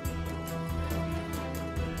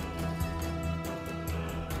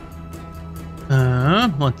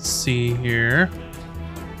 Let's see here.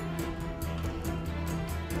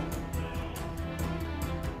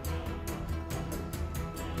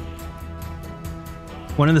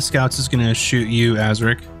 One of the scouts is going to shoot you,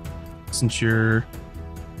 Azric, since you're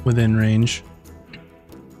within range.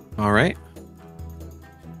 All right.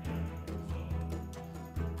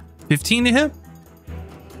 15 to hit?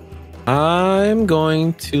 I'm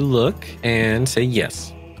going to look and say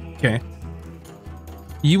yes. Okay.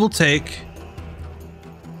 You will take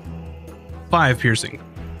 5 piercing.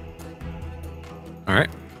 All right.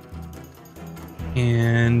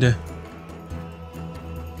 And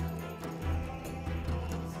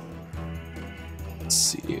let's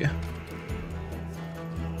see.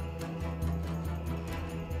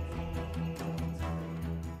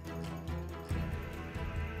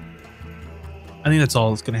 I think that's all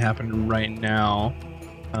that's going to happen right now.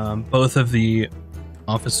 Both of the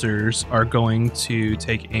officers are going to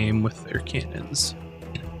take aim with their cannons.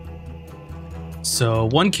 So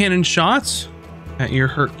 1 cannon shot at your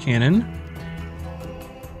hurt cannon.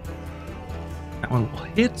 That one will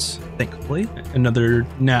hit, thankfully. Another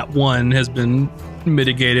nat 1 has been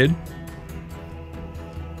mitigated.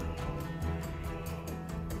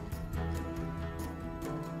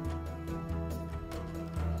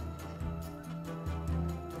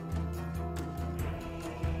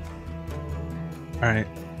 All right.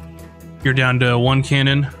 You're down to 1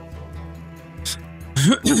 cannon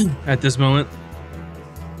at this moment.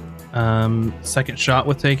 Second shot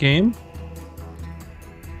with take aim.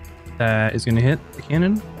 That is going to hit the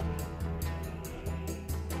cannon.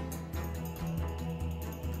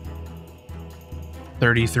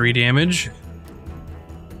 $33 damage.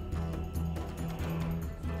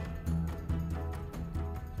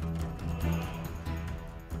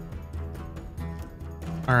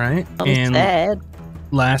 All right. And sad.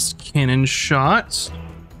 last cannon shot.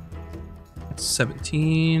 That's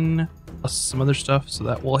 17 plus some other stuff, so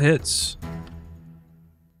that will hit.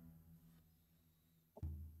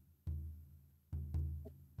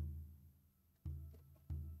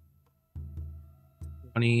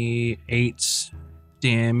 $28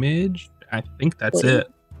 damage. I think that's it.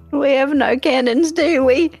 We have no cannons, do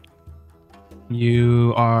we?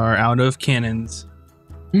 You are out of cannons.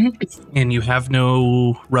 And you have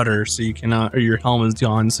no rudder, so you cannot, or your helm is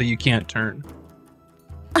gone, so you can't turn.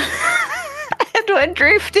 And we're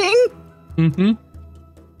drifting. Mm-hmm.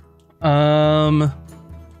 Oh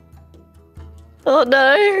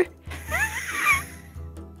no.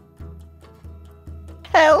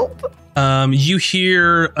 Help. You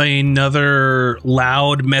hear another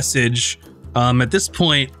loud message. At this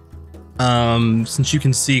point, since you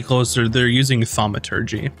can see closer, they're using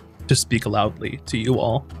thaumaturgy to speak loudly to you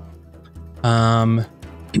all. And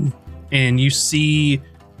you see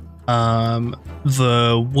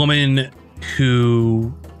the woman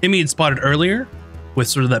who Emmy had spotted earlier with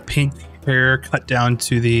sort of that pink hair cut down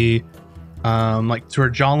to the like to her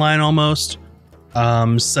jawline almost,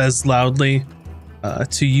 says loudly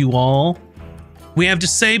to you all, "We have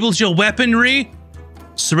disabled your weaponry.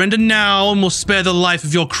 Surrender now and we'll spare the life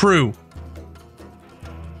of your crew.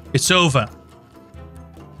 It's over."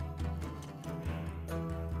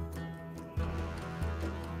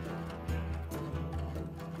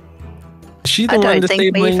 Is she I the one don't think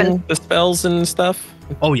we disabling even- the spells and stuff?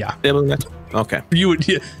 Oh yeah. Disabling that? Okay. You would.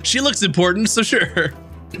 Yeah, she looks important, so sure.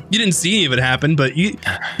 You didn't see any of it happen, but you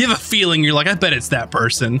have a feeling. You're like, I bet it's that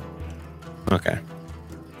person. Okay.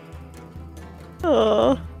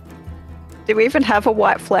 Oh. Do we even have a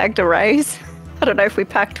white flag to raise? I don't know if we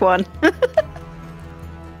packed one.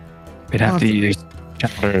 We'd have to use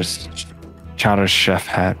Chowder's chef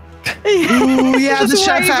hat. Ooh, yeah, the Just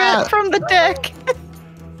chef wave it hat. from the deck.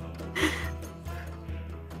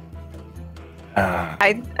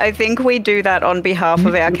 I think we do that on behalf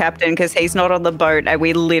of our captain because he's not on the boat and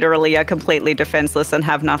we literally are completely defenseless and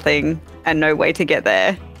have nothing and no way to get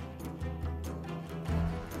there.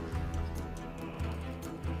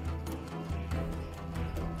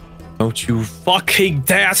 Don't you fucking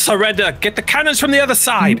dare surrender! Get the cannons from the other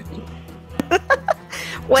side!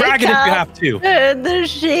 Drag it if you have to. Turn the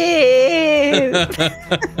ship.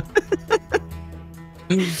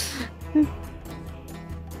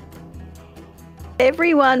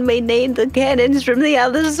 Everyone, we need the cannons from the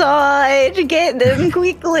other side. Get them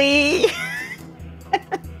quickly.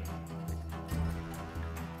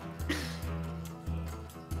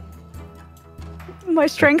 My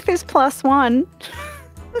strength is +1.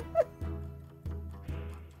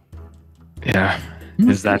 Yeah.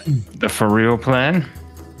 Is that the for real plan?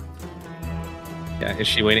 Yeah, is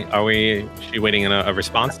she waiting? Is she waiting in a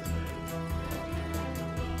response?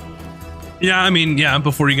 Yeah, I mean, yeah.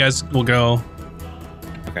 Before you guys will go.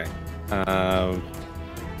 Okay.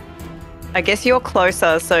 I guess you're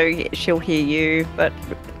closer, so she'll hear you, but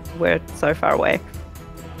we're so far away.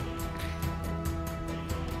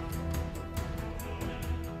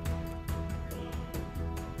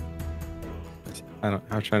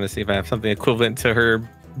 I'm trying to see if I have something equivalent to her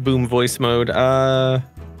boom voice mode.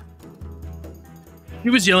 He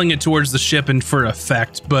was yelling it towards the ship and for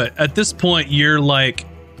effect, but at this point, you're like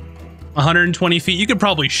 120 feet. You could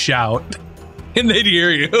probably shout, and they'd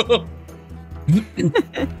hear you.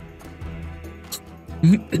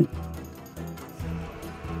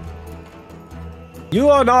 You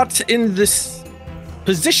are not in this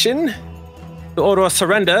position to order a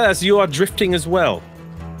surrender, as you are drifting as well.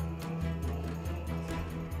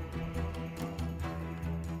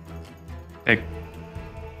 Hey.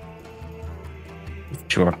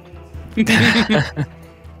 Sure.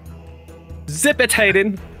 Zip it,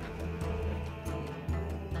 Hayden.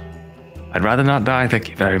 I'd rather not die, thank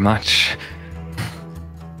you very much.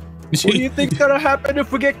 What do you think's gonna happen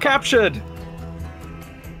if we get captured?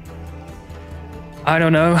 I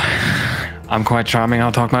don't know. I'm quite charming.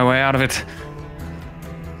 I'll talk my way out of it.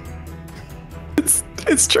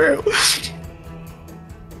 It's true.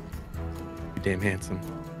 You damn handsome.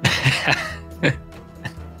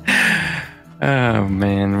 Oh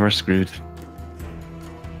man, we're screwed.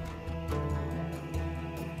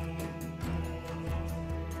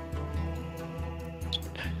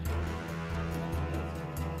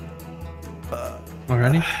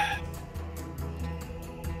 Alrighty.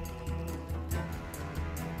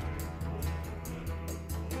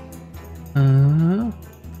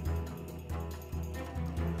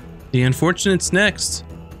 The unfortunate's next.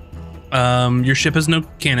 Your ship has no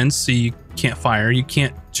cannons, so you can't fire. You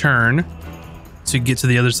can't turn to get to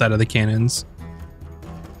the other side of the cannons.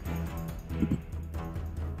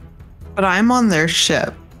 But I'm on their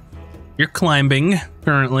ship. You're climbing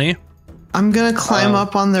currently. I'm gonna climb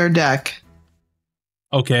up on their deck.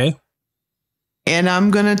 Okay. And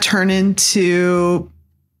I'm gonna turn into.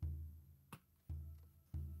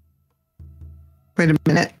 Wait a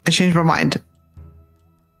minute. I changed my mind.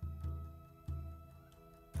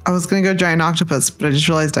 I was gonna go giant octopus, but I just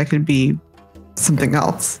realized I could be something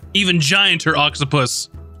else. Even gianter octopus.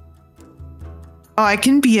 Oh, I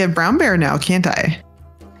can be a brown bear now, can't I?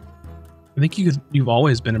 I think you've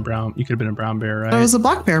always been a brown. You could have been a brown bear, right? I was a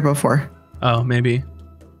black bear before. Oh, maybe.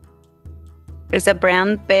 Is a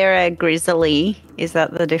brown bear a grizzly? Is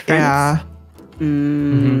that the difference? Yeah.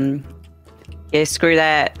 Yeah, screw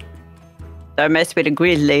that. Don't mess with a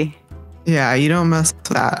grizzly. Yeah, you don't mess with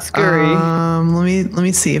that. Scary. Let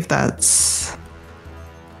me see if that's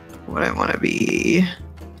what I want to be.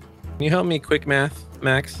 Can you help me quick math,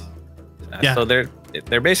 Max? Yeah. So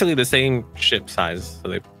they're basically the same ship size. So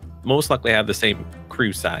they most likely have the same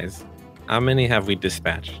crew size. How many have we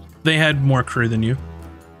dispatched? They had more crew than you.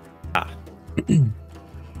 Ah.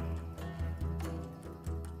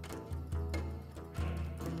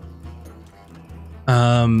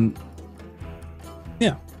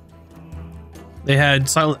 Yeah. They had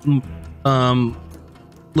silent,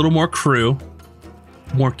 little more crew,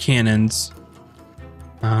 more cannons.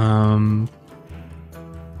 Yep.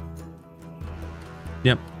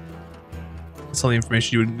 That's all the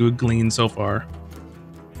information you would glean so far.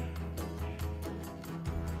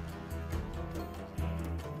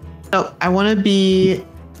 Oh, I want to be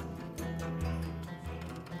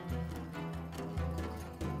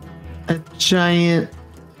a giant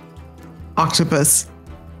octopus.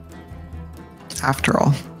 After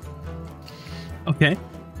all. Okay.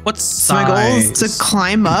 What's So my goal is to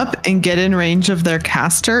climb up and get in range of their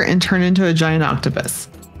caster and turn into a giant octopus.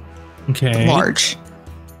 Okay. Large.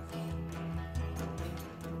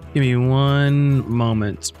 Give me one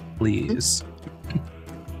moment, please.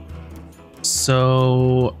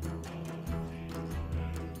 So,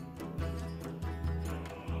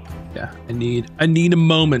 yeah, I need a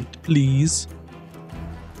moment, please.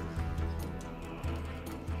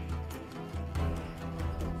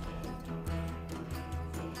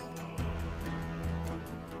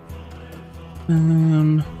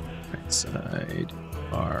 Right side,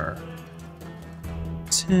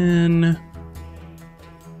 R10.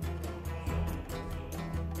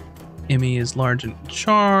 Emmy is large and in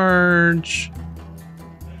charge.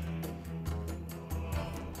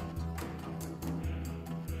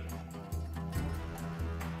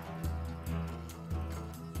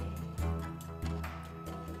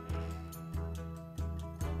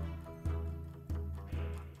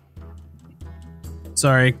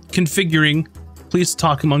 Sorry, configuring. Please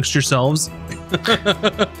talk amongst yourselves.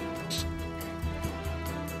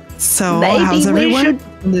 So, Maybe how's we everyone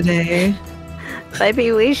today?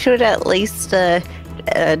 Maybe we should at least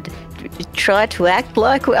try to act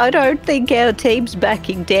like I don't think our team's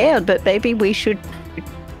backing down, but maybe we should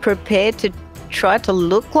prepare to try to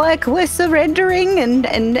look like we're surrendering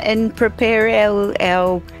and prepare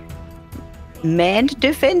our manned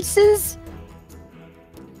defenses.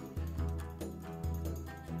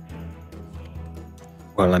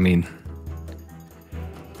 Well, I mean,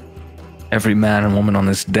 every man and woman on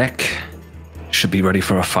this deck should be ready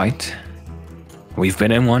for a fight. We've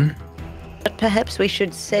been in one. But perhaps we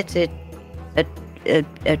should set a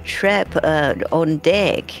trap on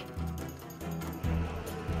deck.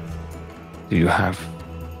 Do you have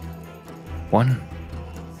one?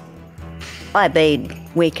 I mean,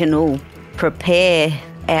 we can all prepare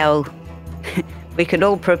we can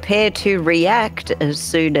all prepare to react as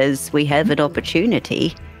soon as we have an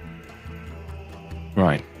opportunity.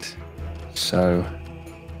 Right. So,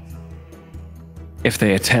 if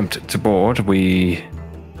they attempt to board, we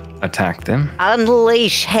attack them.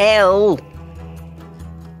 Unleash hell!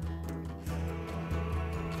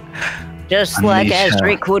 Just like Unleash her.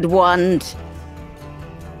 Asric would want.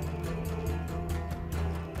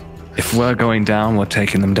 If we're going down, we're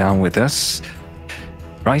taking them down with us.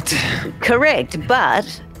 Right? Correct,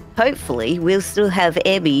 but hopefully we'll still have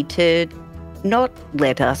Emmy to not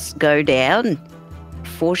let us go down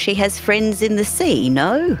before she has friends in the sea,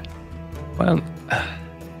 no? Well,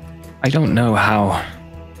 I don't know how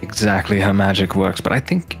exactly her magic works, but I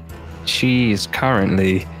think she is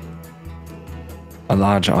currently a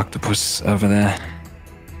large octopus over there.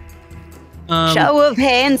 Show of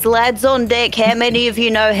hands, lads on deck. How many of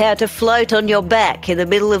you know how to float on your back in the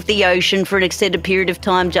middle of the ocean for an extended period of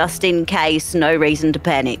time just in case? No reason to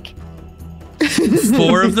panic.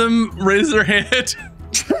 4 of them raise their hand.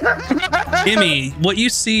 Emmy, what you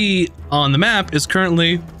see on the map is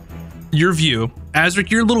currently your view.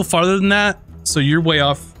 Asric, you're a little farther than that, so you're way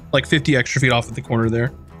off, like 50 extra feet off at the corner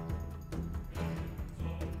there.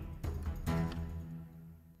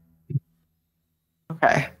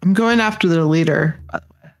 Okay. I'm going after the leader, by the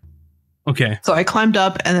way. Okay. So I climbed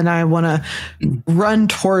up and then I want to run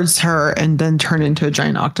towards her and then turn into a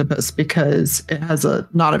giant octopus because it has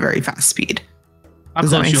not a very fast speed. How Does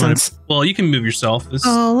that close make you want sense? to? Well, you can move yourself.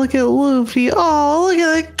 Oh, look at Luffy. Oh, look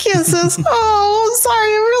at the kisses. Oh, I'm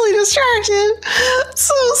sorry. I'm really distracted.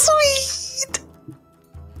 So sweet.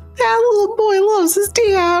 That little boy loves his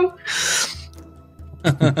dad.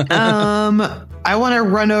 I want to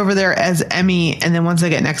run over there as Emmy, and then once I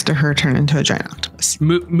get next to her, turn into a giant octopus.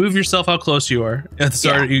 Move yourself how close you are.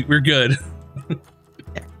 Sorry, we're good.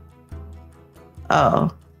 Oh.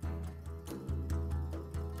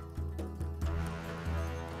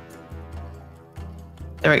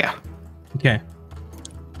 There we go. Okay.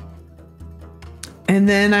 And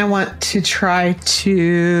then I want to try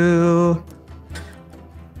to...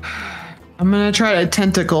 I'm going to try to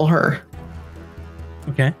tentacle her,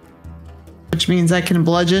 Okay. which means I can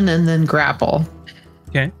bludgeon and then grapple.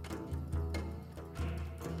 Okay.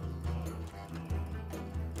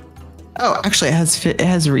 Oh, actually, it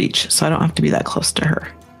has reach, so I don't have to be that close to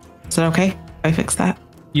her. Is that okay? I fix that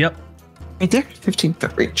Yep. right there.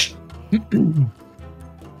 15-foot reach.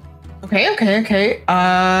 Okay.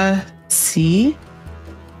 See,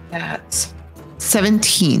 that's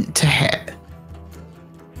 17 to hit.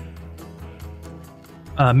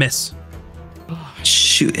 Miss. Oh,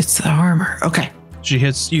 shoot, it's the armor. Okay. You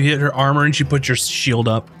hit her armor and she puts your shield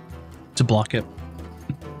up to block it.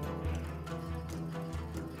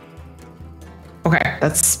 Okay,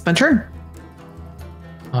 that's my turn.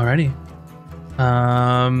 Alrighty.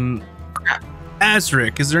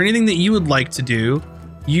 Asric, is there anything that you would like to do?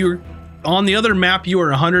 You're on the other map, you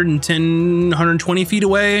are 110, 120 feet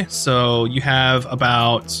away, so you have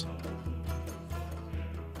about,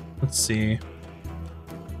 let's see,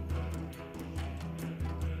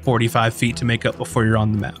 45 feet to make up before you're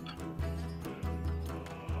on the map.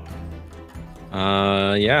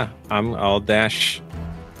 Yeah, I'll dash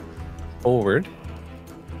forward.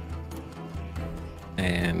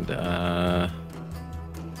 And or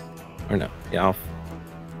no, yeah,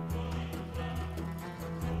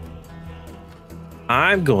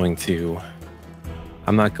 I'm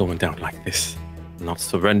not going down like this. I'm not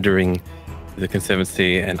surrendering to the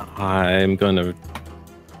Conservancy, and I'm going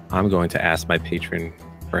to ask my patron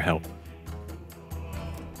for help.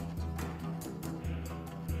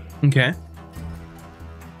 Okay.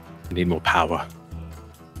 I need more power.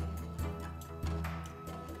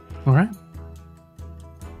 All right.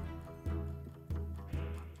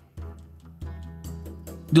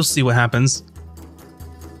 You'll see what happens.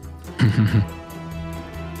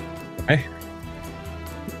 Okay.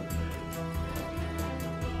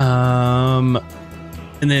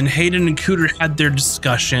 And then Hayden and Cooter had their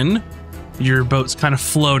discussion. Your boat's kind of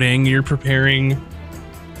floating. You're preparing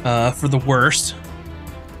for the worst.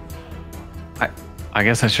 I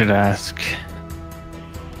guess I should ask,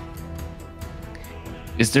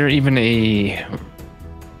 is there even a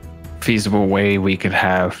feasible way we could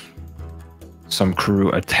have some crew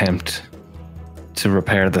attempt to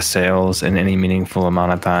repair the sails in any meaningful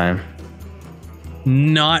amount of time?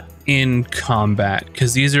 Not in combat,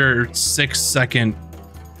 because these are 6-second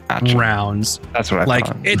Gotcha. rounds. That's what I Like,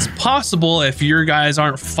 thought. it's possible if your guys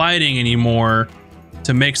aren't fighting anymore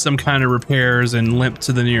to make some kind of repairs and limp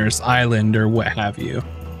to the nearest island or what have you.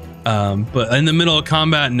 But in the middle of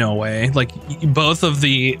combat, no way. Like, both of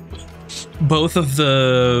the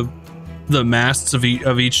masts of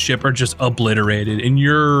each ship are just obliterated, and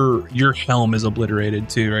your helm is obliterated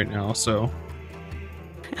too right now. So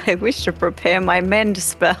I wish to prepare my mend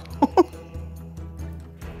spell.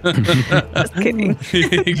 Just kidding.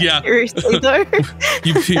 yeah, Seriously though.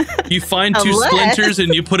 you find two Unless- splinters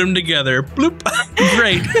and you put them together. Bloop.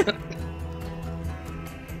 Great.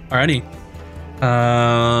 Alrighty.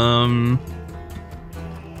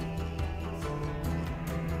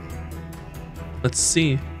 Let's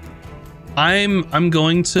see. I'm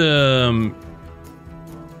going to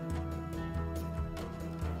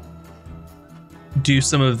do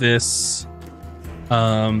some of this. So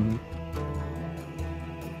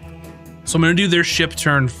I'm gonna do their ship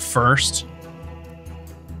turn first.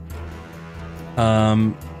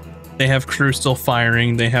 They have crew still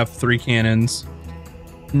firing. They have 3 cannons.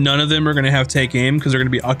 None of them are gonna have take aim because they're gonna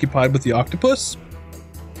be occupied with the octopus.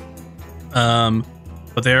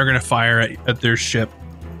 But they are gonna fire at their ship,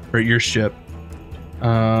 or at your ship.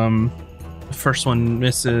 The first one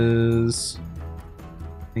misses.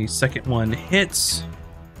 The second one hits.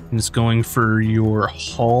 And it's going for your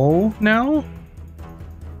hull now.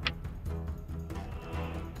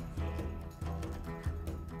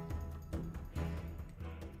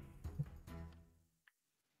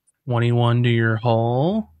 $21 to your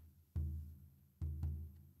hull.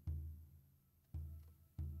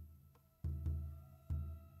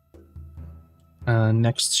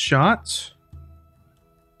 Next shot.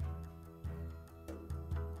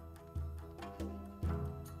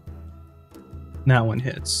 That one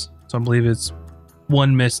hits. So I believe it's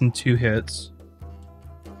 1 miss and 2 hits.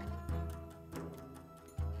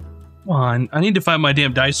 Come on, I need to find my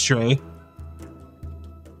damn dice tray.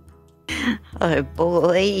 Oh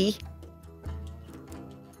boy.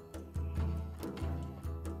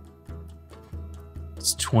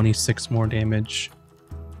 It's 26 more damage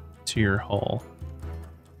to your hull.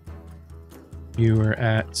 You are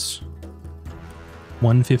at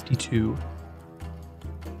 152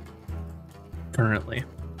 currently.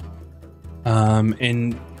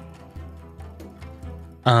 And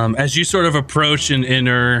as you sort of approach and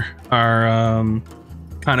are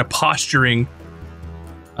kind of posturing,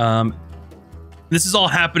 this is all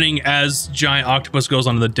happening as Giant Octopus goes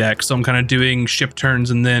onto the deck. So I'm kind of doing ship turns,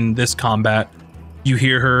 and then this combat, you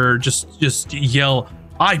hear her just yell,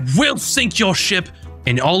 "I will sink your ship,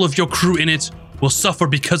 and all of your crew in it will suffer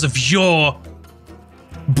because of your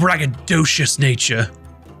braggadocious nature.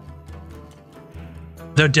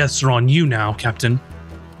 Their deaths are on you now, Captain."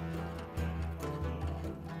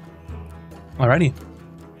 Alrighty.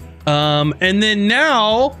 And then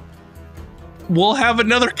now we'll have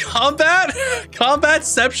another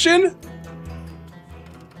combatception.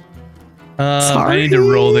 I need to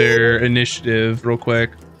roll their initiative real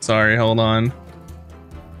quick. Sorry, hold on.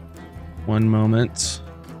 One moment.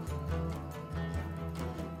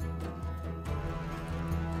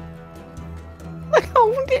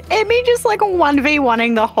 Emmy just like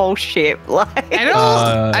 1v1ing the whole ship. Like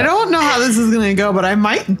I don't know how this is gonna go, but I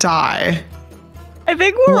might die. I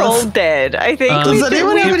think we're all dead. I think. Does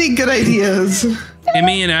anyone have any good ideas?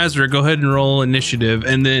 Emmy and Azra, go ahead and roll initiative,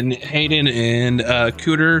 and then Hayden and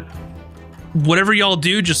Cooter, whatever y'all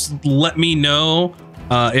do, just let me know.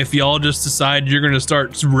 If y'all just decide you're gonna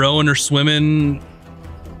start rowing or swimming,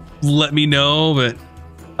 let me know. But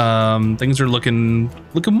things are looking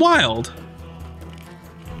wild.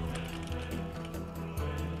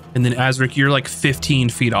 And then Azric, you're like 15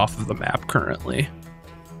 feet off of the map currently.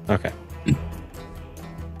 Okay.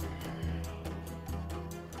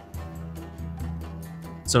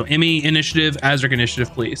 So Emmy initiative, Azric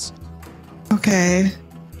initiative, please. Okay.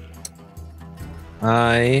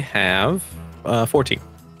 I have 14.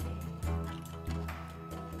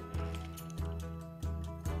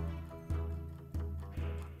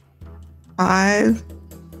 Five.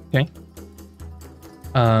 Okay.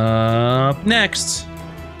 Up next.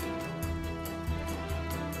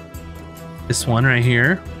 This one right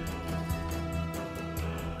here.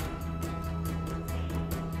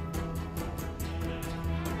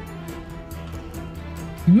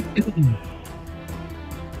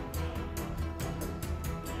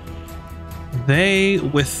 They,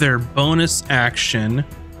 with their bonus action,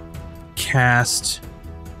 cast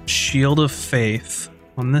Shield of Faith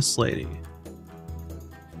on this lady.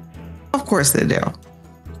 Of course they do.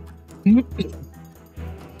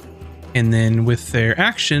 And then with their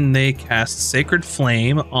action, they cast Sacred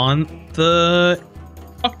Flame on the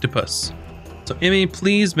octopus. So Emmy,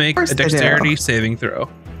 please make a dexterity saving throw.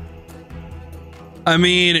 I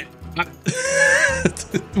mean,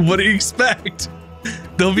 what do you expect?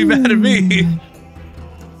 Don't be mad at me.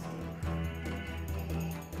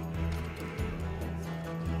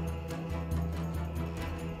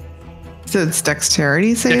 So it's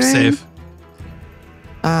dexterity saving? Dex save.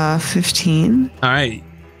 15. All right,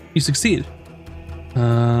 you succeed.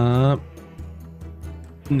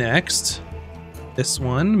 Next, this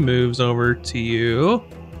one moves over to you.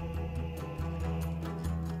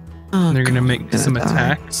 Oh, They're gonna make some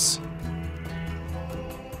attacks.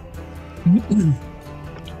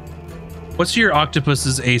 What's your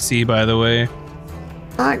octopus's AC, by the way?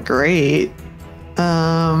 Not great.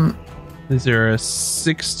 Is there a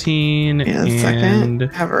 16 Yeah, and second.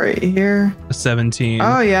 I have it right here. a 17?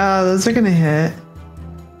 Oh yeah, those are gonna hit.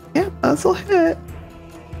 Yeah, those will hit.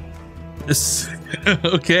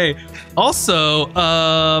 Okay. Also,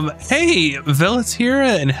 hey,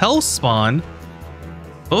 Velatira and Hellspawn,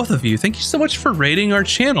 both of you, thank you so much for raiding our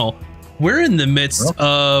channel. We're in the midst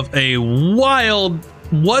of a wild,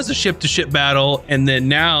 was a ship-to-ship battle, and then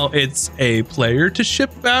now it's a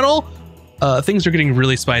player-to-ship battle. Things are getting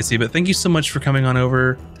really spicy, but thank you so much for coming on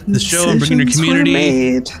over the show and bringing your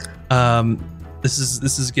community. This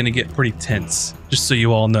is gonna get pretty tense, just so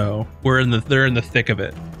you all know. They're in the thick of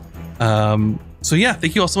it. So yeah,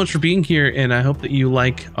 thank you all so much for being here, and I hope that you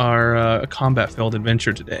like our combat-filled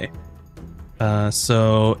adventure today.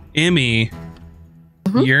 So Emmy,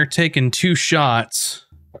 you're taking 2 shots.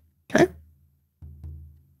 Okay.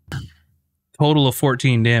 Total of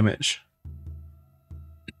 14 damage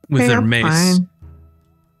with their mace.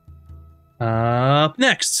 Fine. Up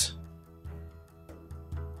next,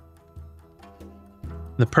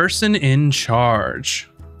 the person in charge.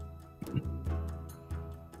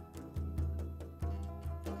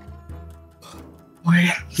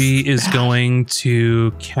 She is going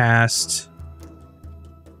to cast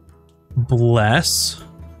Bless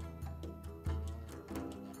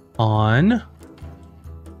on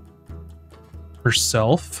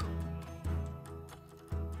herself.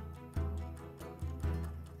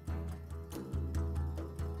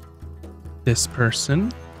 This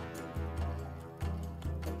person.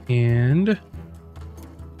 And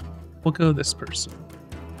we'll go this person.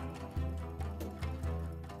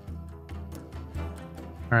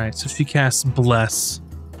 All right, so she casts Bless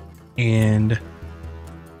and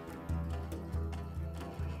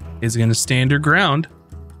is going to stand her ground.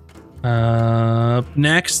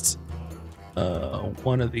 Next,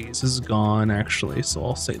 one of these is gone, actually, so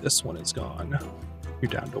I'll say this one is gone. You're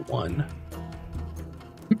down to 1.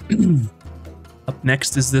 Up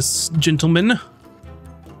next is this gentleman.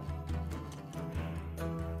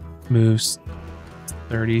 Moves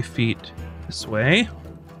 30 feet this way.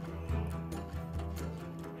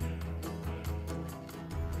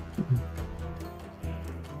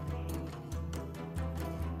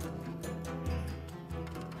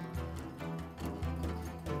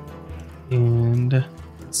 And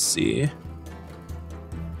let's see.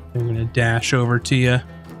 They're gonna dash over to you.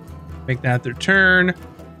 Make that their turn.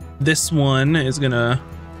 This one is gonna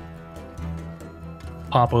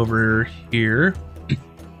pop over here.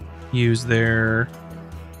 Use their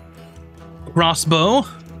crossbow.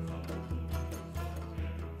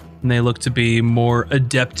 And they look to be more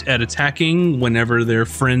adept at attacking whenever their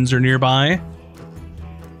friends are nearby.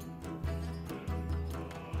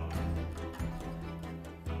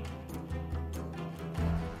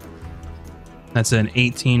 That's an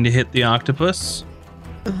 18 to hit the octopus.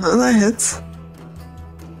 That hits.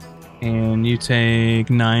 And you take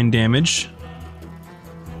 9 damage.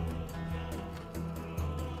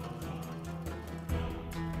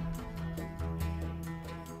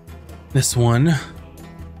 This one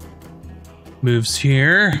moves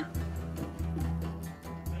here.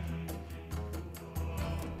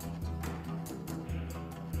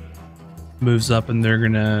 Moves up, and they're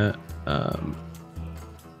gonna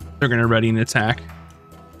ready an attack.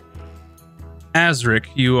 Azric,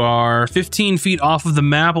 you are 15 feet off of the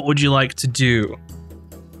map. What would you like to do?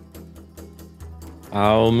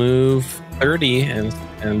 I'll move 30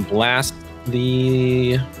 and blast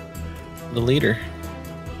the leader.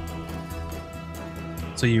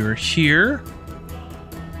 So you are here.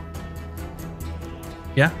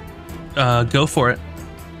 Yeah. Go for it.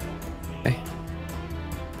 Okay.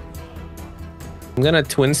 I'm gonna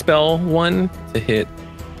twin spell one to hit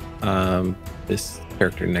this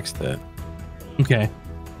character next to Okay.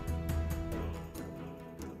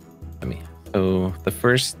 So the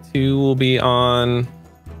first 2 will be on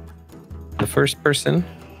the first person.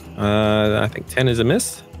 I think 10 is a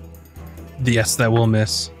miss. Yes, that will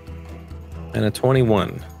miss. And a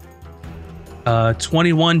 21.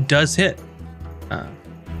 21 does hit.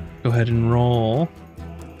 Go ahead and roll.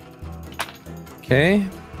 Okay.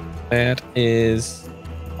 That is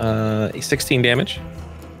 16 damage.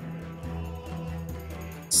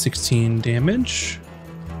 16 damage.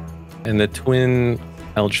 And the twin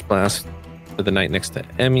Eldritch Blast for the knight next to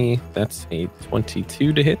Emmy. That's a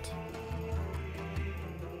 22 to hit.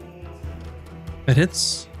 That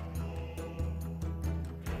hits.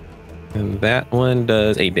 And that one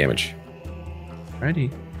does 8 damage.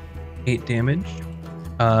 Alrighty. 8 damage.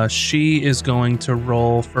 She is going to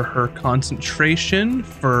roll for her concentration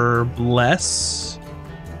for bless.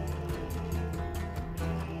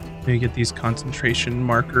 Let me get these concentration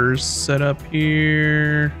markers set up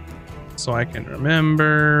here so I can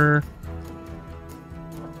remember.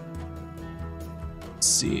 Let's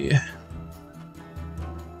see.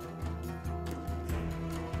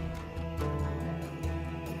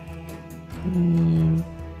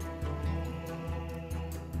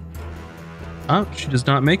 Oh, she does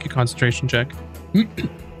not make a concentration check.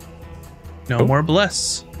 No more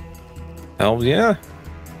bless. Hell yeah.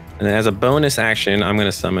 And as a bonus action, I'm going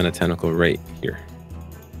to summon a tentacle right here.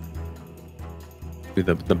 To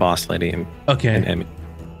the boss lady and Emmy.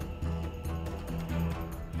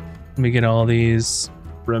 Let me get all these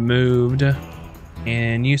removed.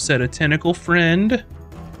 And you said a tentacle friend.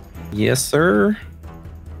 Yes, sir.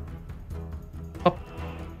 Up.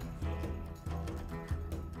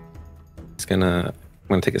 I'm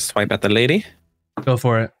gonna take a swipe at the lady. Go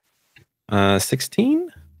for it. 16.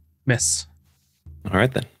 Miss. All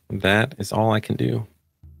right then. That is all I can do.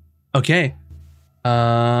 Okay.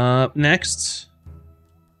 Next.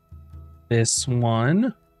 This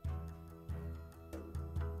one.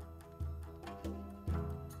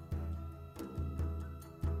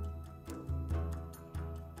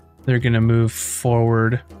 They're gonna move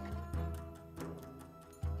forward.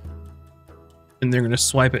 And they're gonna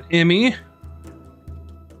swipe at Emmy.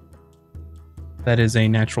 That is a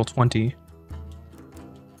natural 20.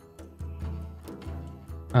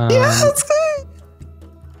 Yes, good.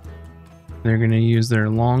 They're gonna use their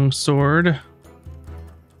long sword.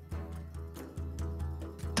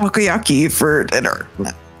 Takoyaki for dinner.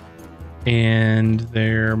 And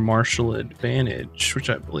their martial advantage, which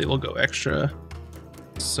I believe will go extra.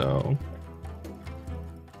 So.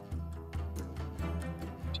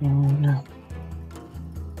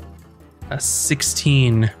 A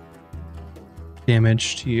 16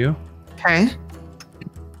 damage to you. Okay.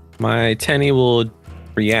 My Tenny will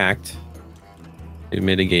react to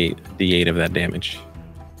mitigate D8 of that damage.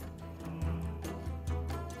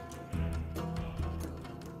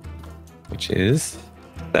 Which is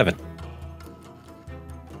 7.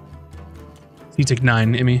 You take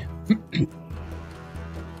 9, Emmy.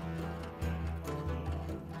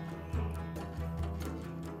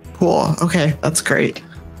 Cool. Okay, that's great.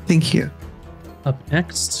 Thank you. Up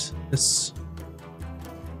next, this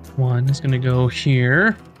one is going to go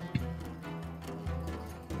here.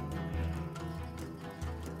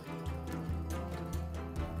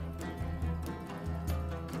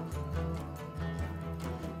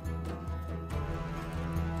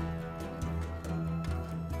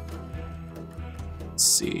 Let's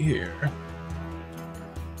see here.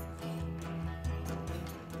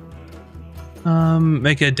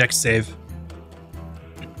 Make a dex save.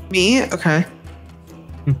 Me? Okay.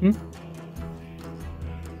 Mm-hmm.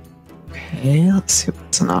 Okay, let's see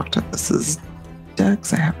what's an octopus's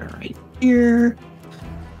dex. I have it right here.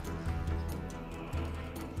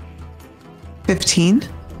 15.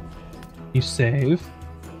 You save.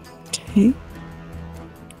 Okay.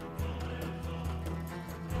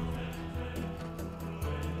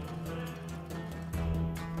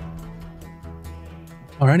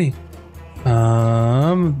 Alrighty.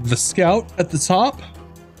 The scout at the top.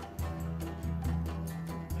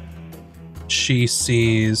 She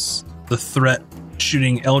sees the threat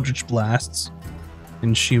shooting eldritch blasts,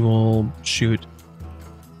 and she will shoot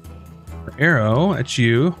her arrow at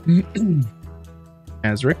you,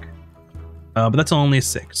 Azric. But that's only a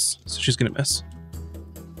 6, so she's gonna miss.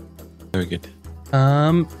 Very good.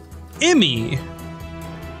 Emmy.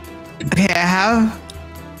 Okay,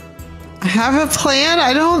 I have a plan.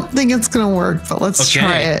 I don't think it's gonna work, but let's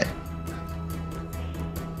try it.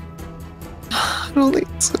 I don't think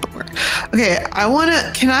it's gonna work. Okay, I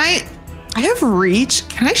have reach.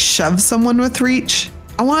 Can I shove someone with reach?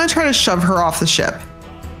 I want to try to shove her off the ship.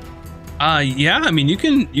 Yeah, I mean you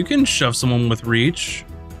can shove someone with reach.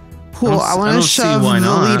 Cool. I want to shove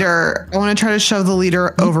the leader. I want to try to shove the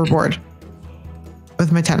leader overboard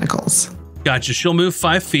with my tentacles. Gotcha. She'll move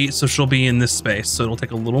 5 feet, so she'll be in this space. So it'll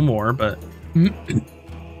take a little more, but.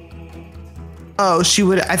 Oh, she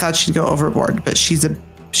would. I thought she'd go overboard, but she'd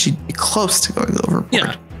be close to going overboard.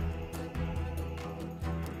 Yeah.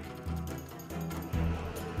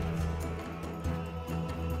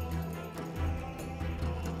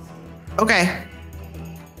 Okay.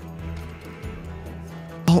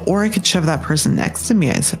 Oh, or I could shove that person next to me,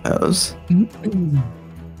 I suppose.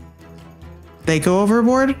 They go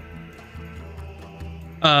overboard?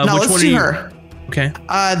 No, let's do her. Okay.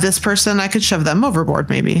 This person, I could shove them overboard,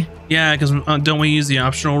 maybe. Yeah, because don't we use the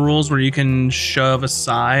optional rules where you can shove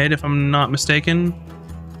aside, if I'm not mistaken?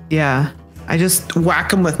 Yeah. I just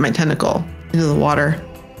whack him with my tentacle into the water.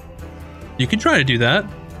 You could try to do that.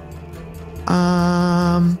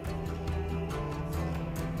 Um,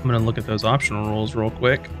 I'm going to look at those optional rules real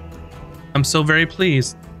quick. I'm so very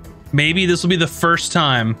pleased. Maybe this will be the first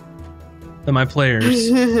time that my players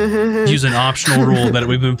use an optional rule that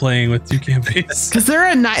we've been playing with 2 campaigns. Because they're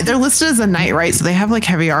a knight. They're listed as a knight, right? So they have like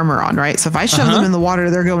heavy armor on, right? So if I shove them in the water,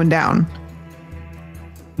 they're going down.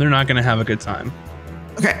 They're not going to have a good time.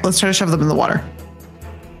 Okay, let's try to shove them in the water.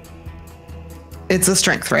 It's a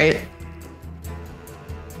strength, right?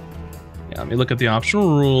 Yeah, let me look at the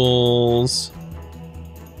optional rules.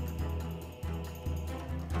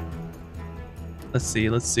 Let's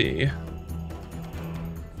see.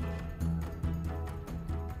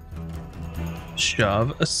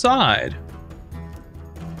 Shove aside.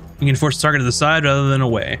 You can force the target to the side rather than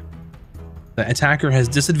away. The attacker has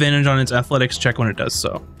disadvantage on its athletics check when it does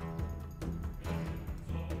so.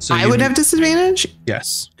 So I would have disadvantage?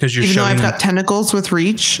 Yes, because you're even though shoving I've them. got tentacles with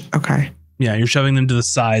reach? Okay. Yeah, you're shoving them to the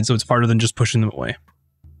side, so it's harder than just pushing them away.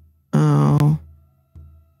 Oh.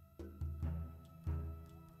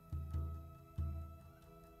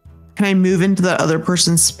 Can I move into the other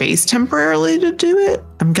person's space temporarily to do it?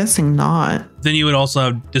 I'm guessing not. Then you would also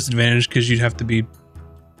have disadvantage because you'd have to be...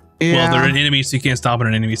 Yeah. Well, they're an enemy, so you can't stop in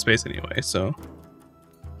an enemy space anyway, so...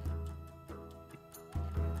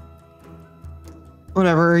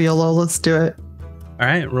 Whatever, YOLO, let's do it. All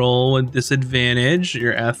right, roll with disadvantage,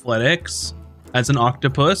 your athletics. As an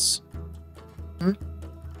octopus. Hmm.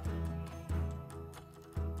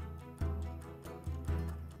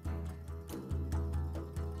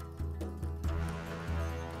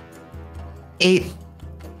 Eight.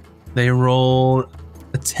 They roll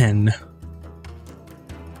a 10.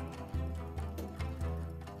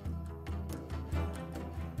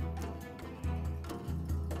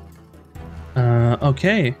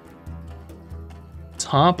 Okay.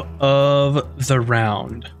 Top of the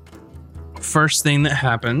round. First thing that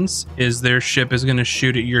happens is their ship is going to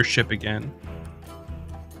shoot at your ship again.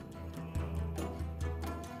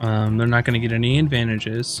 They're not going to get any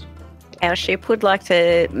advantages. Our ship would like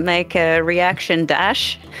to make a reaction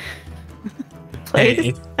dash.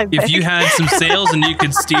 Please. Hey, if you had some sails and you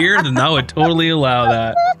could steer, then I would totally allow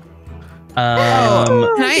that.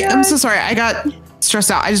 I'm so sorry. I got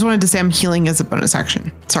stressed out. I just wanted to say I'm healing as a bonus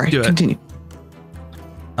action. Sorry, continue.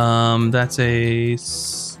 That's a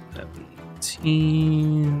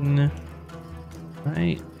 17.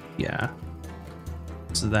 Right? Yeah.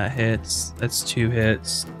 So that hits. That's 2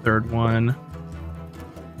 hits. Third one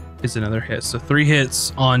is another hit. So 3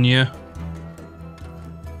 hits on you.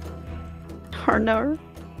 Oh no.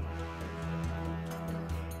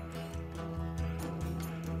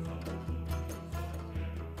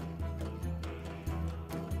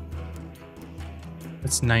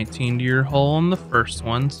 That's 19 to your hull on the first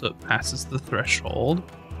one, so it passes the threshold.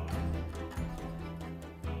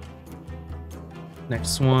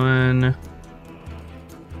 Next one.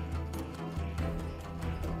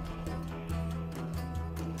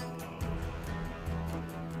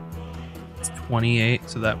 It's 28,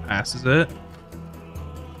 so that passes it.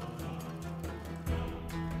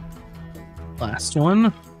 Last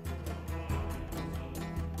one.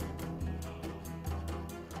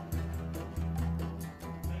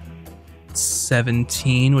 It's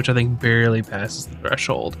 17, which I think barely passes the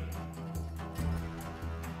threshold.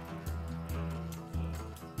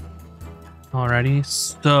 Alrighty,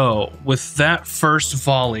 so with that first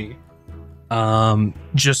volley,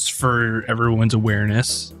 just for everyone's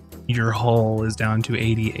awareness, your hull is down to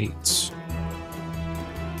 88.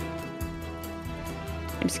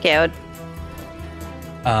 I'm scared.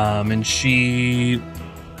 And she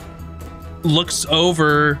looks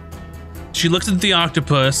over. She looks at the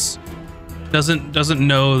octopus. Doesn't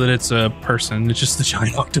know that it's a person. It's just the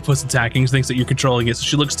giant octopus attacking. Thinks that you're controlling it. So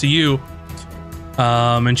she looks to you.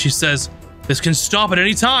 And she says, "This can stop at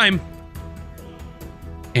any time."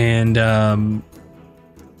 And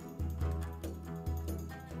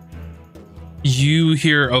you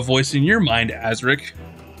hear a voice in your mind, Azric,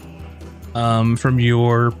 from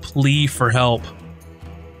your plea for help.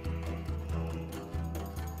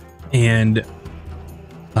 And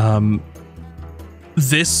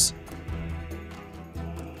this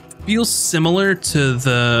feels similar to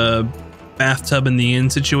the bathtub in the inn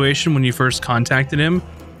situation when you first contacted him,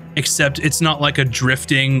 except it's not like a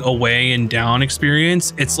drifting away and down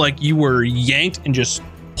experience. It's like you were yanked and just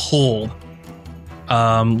pulled.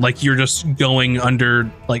 Like you're just going under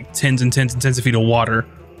like tens and tens and tens of feet of water.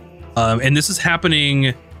 And this is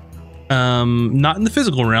happening not in the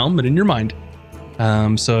physical realm, but in your mind.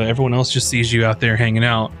 So everyone else just sees you out there hanging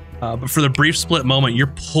out. But for the brief split moment,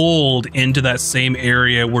 you're pulled into that same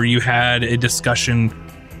area where you had a discussion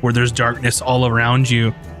where there's darkness all around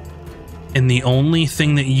you. And the only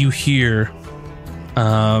thing that you hear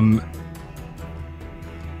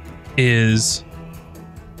is,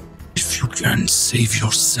 if you can save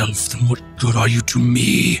yourself, then what good are you to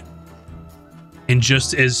me? And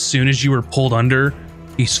just as soon as you were pulled under,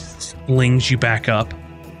 he flings you back up.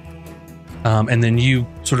 And then you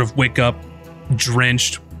sort of wake up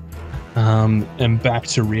drenched and back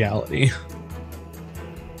to reality.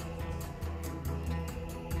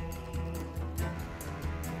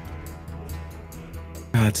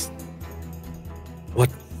 That's... What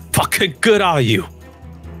fucking good are you?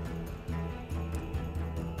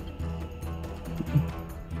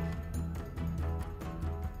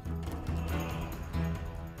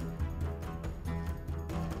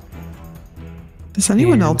 Does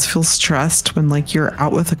anyone else feel stressed when like you're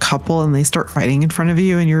out with a couple and they start fighting in front of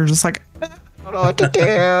you and you're just like, I don't know what to do?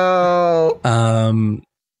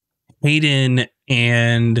 Hayden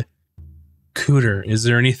and Cooter, is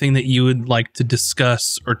there anything that you would like to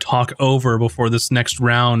discuss or talk over before this next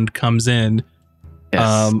round comes in?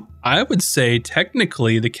 Yes. I would say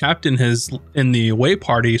technically the captain is in the away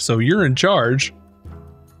party, so you're in charge.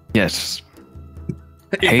 Yes.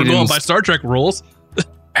 If we're going by Star Trek rules.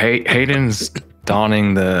 Hayden's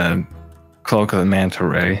donning the cloak of the manta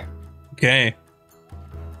ray. Okay.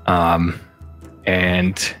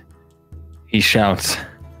 And he shouts,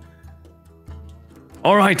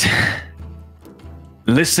 "All right,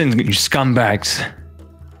 listen, you scumbags.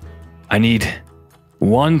 I need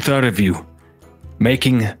 1/3 of you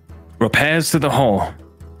making repairs to the hull.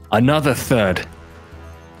 Another third.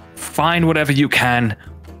 Find whatever you can,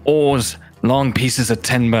 oars, long pieces of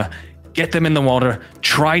timber, get them in the water,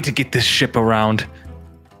 try to get this ship around.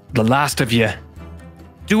 The last of you,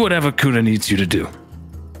 do whatever Kuda needs you to do."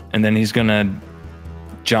 And then he's gonna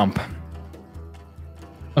jump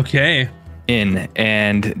Okay. in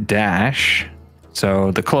and dash.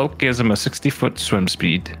 So the cloak gives him a 60-foot swim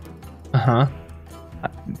speed. Uh-huh.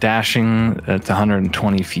 Dashing at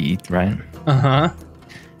 120 feet, right? Uh-huh.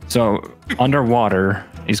 So underwater,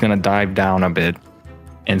 he's gonna dive down a bit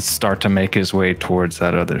and start to make his way towards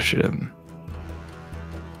that other ship.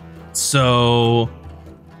 So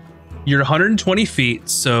you're 120 feet,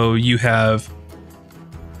 so you have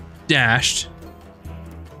dashed.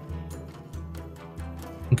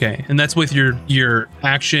 Okay, and that's with your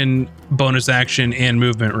action, bonus action, and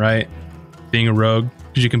movement, right? Being a rogue,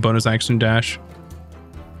 because you can bonus action dash.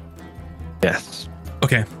 Yes.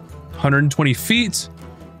 Okay, 120 feet.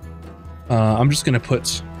 I'm just gonna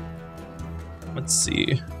put, let's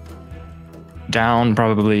see. Down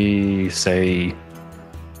probably, say,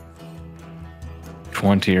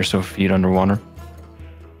 20 or so feet underwater.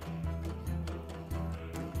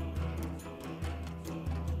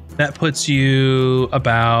 That puts you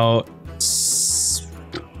about,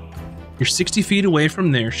 you're 60 feet away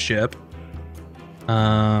from their ship.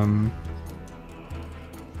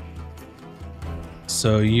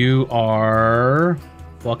 So you are,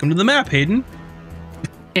 welcome to the map, Hayden.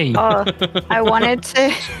 Hey. Oh, I wanted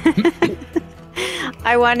to.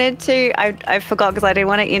 I forgot because I didn't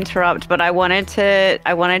want to interrupt, but I wanted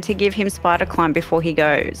to give him spider climb before he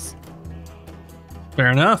goes.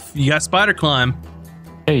 Fair enough. You got spider climb.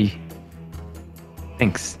 Hey.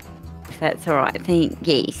 Thanks. If that's all right.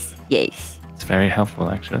 Yes. It's very helpful,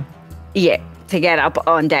 actually. Yeah, to get up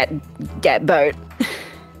on that boat.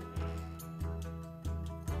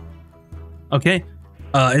 Okay.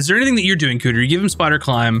 Is there anything that you're doing, Cooter? You give him spider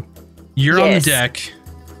climb. You're on the deck.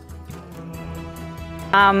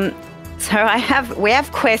 So we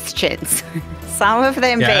have questions. Some of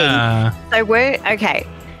them being,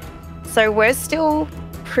 so we're still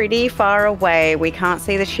pretty far away. We can't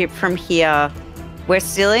see the ship from here. We're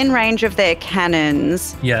still in range of their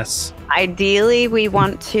cannons. Yes. Ideally, we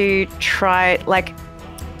want to try, like,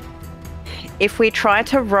 if we try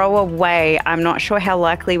to row away, I'm not sure how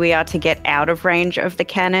likely we are to get out of range of the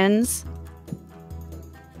cannons.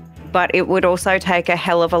 But it would also take a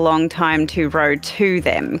hell of a long time to row to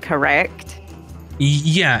them, correct?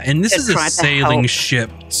 Yeah, and this is a sailing ship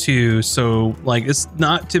too, so like it's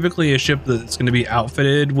not typically a ship that's going to be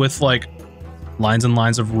outfitted with like lines and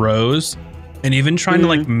lines of rows, and even trying to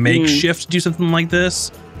like makeshift do something like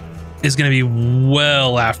this is going to be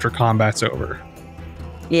well after combat's over.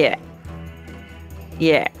 Yeah,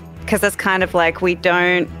 because it's kind of like we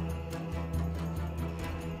don't.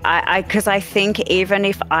 Because I think even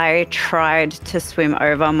if I tried to swim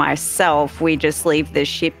over myself, we just leave the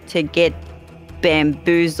ship to get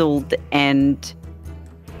bamboozled and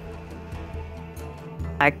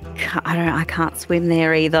I can't swim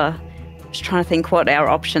there either. Just trying to think what our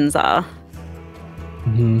options are.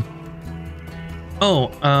 Mm-hmm.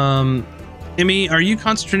 Oh, Emmy, are you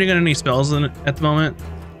concentrating on any spells at the moment?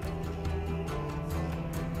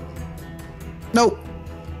 Nope.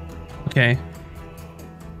 Okay.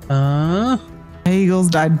 My eagles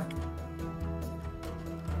died.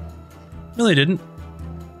 No, they didn't.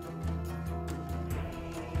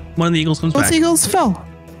 One of the eagles comes Those back. eagles fell.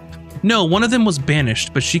 No, one of them was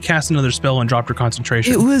banished, but she cast another spell and dropped her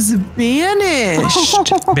concentration. It was banished.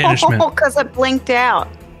 Banishment. Because it blinked out.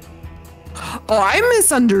 Oh, I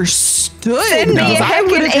misunderstood. Send me a I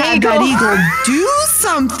would have heckin' had that eagle do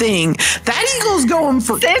something. That eagle's going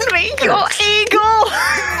for Send me your eagle.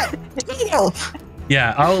 eagle.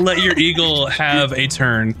 Yeah, I'll let your eagle have a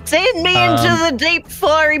turn. Send me into the deep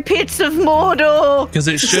fiery pits of Mordor. Because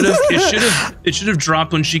it should have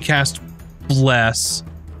dropped when she cast Bless,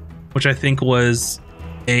 which I think was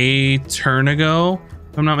a turn ago,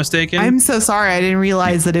 if I'm not mistaken. I'm so sorry. I didn't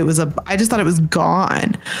realize that it was I just thought it was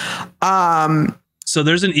gone. So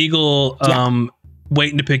there's an eagle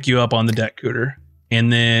waiting to pick you up on the deck, Cooter.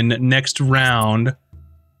 And then next round,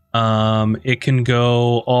 it can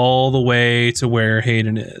go all the way to where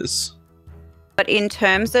Hayden is. But in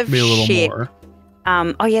terms of Be a little ship, more.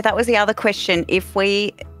 oh yeah, that was the other question.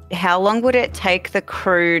 How long would it take the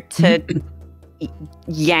crew to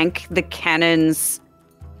yank the cannons?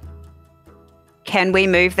 Can we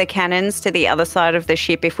move the cannons to the other side of the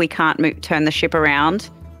ship if we can't turn the ship around?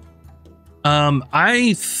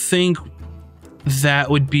 I think that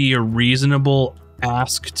would be a reasonable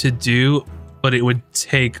ask to do, but it would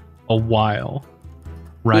take a while,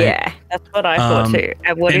 right? Yeah, that's what I thought too.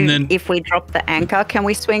 If we drop the anchor, can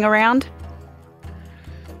we swing around?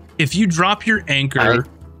 If you drop your anchor,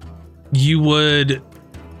 you would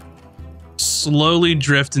slowly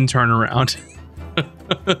drift and turn around.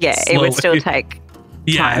 Yeah, it would still take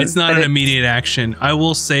time, it's not an immediate action. I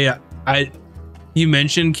will say, you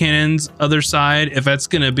mentioned cannons other side. If that's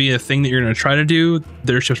going to be a thing that you're going to try to do,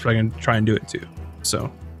 their ship's probably going to try and do it too.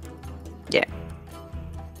 So yeah,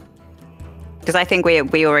 because I think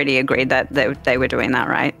we already agreed that they were doing that,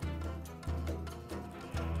 right?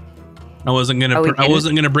 I wasn't gonna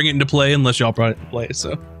bring it into play unless y'all brought it into play.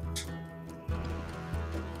 So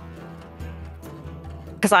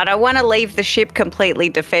because I don't want to leave the ship completely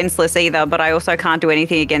defenseless either, but I also can't do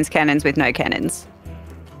anything against cannons with no cannons.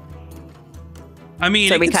 I mean,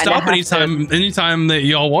 So it we can kinda stop have anytime that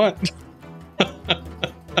y'all want.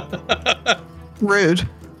 Rude.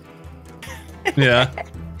 Yeah.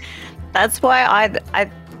 That's why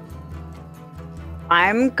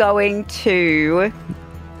I'm going to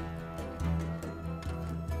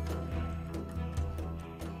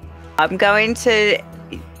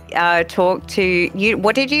talk to you.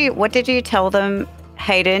 What did you tell them,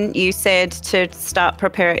 Hayden? You said to start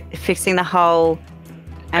fixing the hull,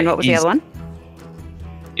 and what was the other one?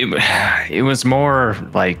 It was more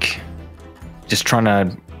like just trying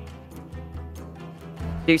to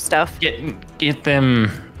Do stuff. get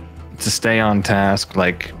them to stay on task.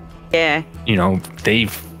 Like, Yeah. you know,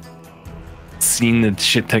 they've seen the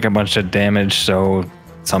ship take a bunch of damage, so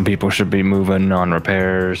some people should be moving on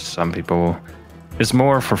repairs. Some people, it's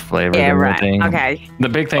more for flavor Yeah, than right. anything. Okay. The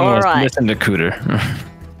big thing All was right. listen to Cooter.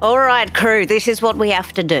 All right, crew, this is what we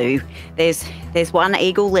have to do. There's one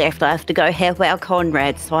eagle left. I have to go help our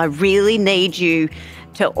comrades, so I really need you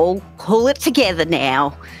to all pull it together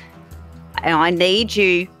now. And I need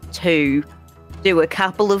you to do a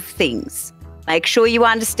couple of things. Make sure you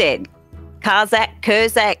understand.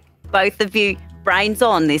 Kurzak, both of you, brains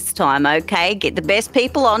on this time, okay? Get the best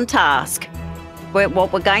people on task.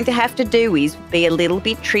 What we're going to have to do is be a little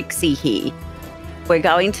bit tricksy here. We're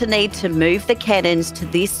going to need to move the cannons to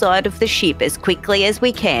this side of the ship as quickly as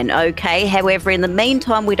we can, okay? However, in the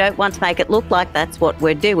meantime, we don't want to make it look like that's what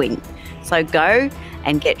we're doing. So go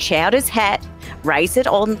and get Chowder's hat, raise it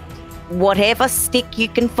on whatever stick you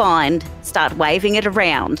can find, start waving it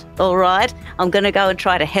around, all right? I'm going to go and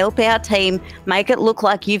try to help our team, make it look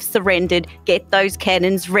like you've surrendered, get those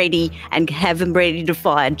cannons ready, and have them ready to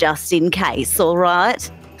fire just in case, all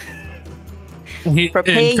right? And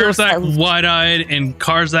Prepare Kurzak yourself. wide-eyed, and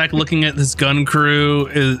Karzak looking at this gun crew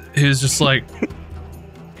is just like,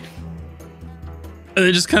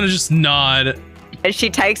 they just kind of just nod. And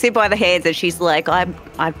she takes him by the hands and she's like, I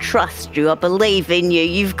trust you. I believe in you.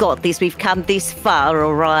 You've got this. We've come this far,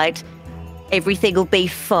 all right? Everything will be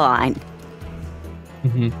fine.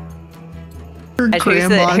 Mm-hmm. And who's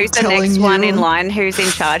the next one in line? Who's in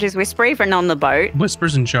charge? Is Whisper even on the boat?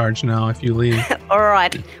 Whisper's in charge now if you leave. All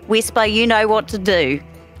right. Whisper, you know what to do.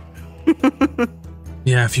 Yeah,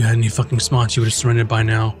 Yeah, if you had any fucking smarts, you would have surrendered by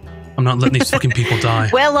now. I'm not letting these fucking people die.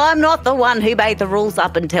 Well, I'm not the one who made the rules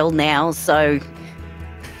up until now, so...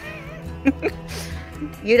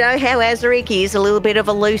 You know how Azaric is a little bit of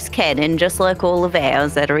a loose cannon, just like all of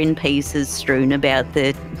ours that are in pieces strewn about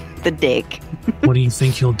the deck. What do you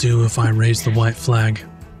think he'll do if I raise the white flag?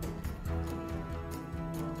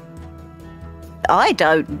 I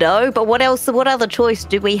don't know, but what other choice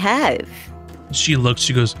do we have? She looks,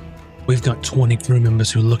 she goes, we've got 20 crew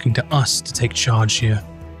members who are looking to us to take charge here.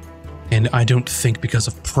 And I don't think because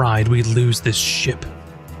of pride we lose this ship.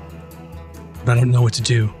 But I don't know what to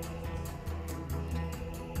do.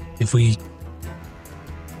 If we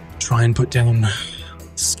try and put down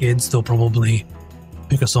skids, they'll probably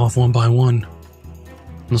pick us off one by one.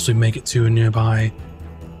 Unless we make it to a nearby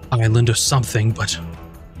island or something, but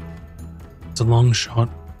it's a long shot.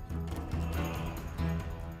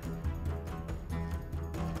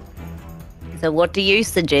 So what do you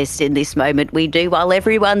suggest in this moment we do while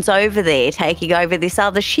everyone's over there taking over this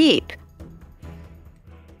other ship?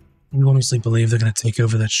 You honestly believe they're going to take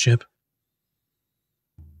over that ship?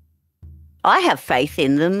 I have faith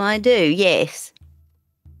in them, I do, yes.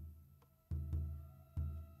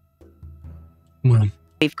 Well,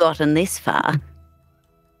 We've gotten this far.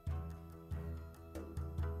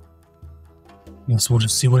 guess we'll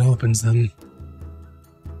just see what happens then.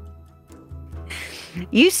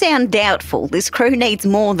 You sound doubtful. This crew needs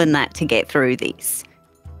more than that to get through this.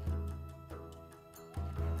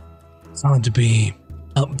 It's hard to be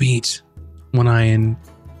upbeat when I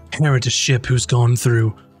inherit a ship who's gone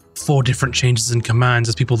through 4 different changes in commands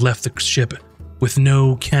as people left the ship with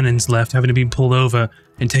no cannons left, having to be pulled over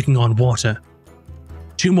and taking on water.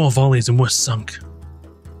 2 more volleys and we're sunk.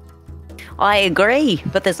 I agree,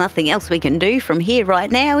 but there's nothing else we can do from here right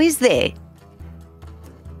now, is there?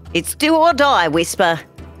 It's do or die, Whisper.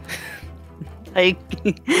 And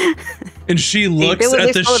she looks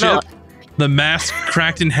at the ship, the mast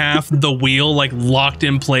cracked in half, the wheel like locked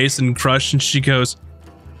in place and crushed, and she goes,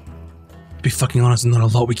 to be fucking honest, there's not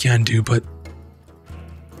a lot we can do, but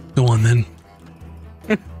go on then.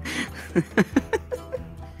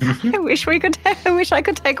 I wish I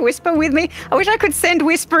could take Whisper with me. I wish I could send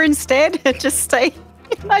Whisper instead and just stay.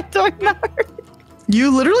 I don't know.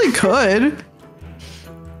 You literally could.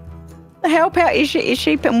 How is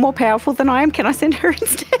she more powerful than I am? Can I send her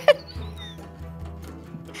instead?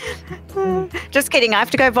 Just kidding. I have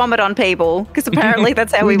to go vomit on people because apparently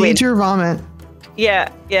that's how we win. Need your vomit.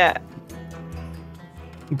 Yeah.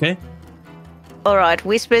 Okay. All right.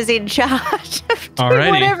 Whisper's in charge of doing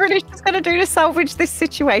whatever it is she's going to do to salvage this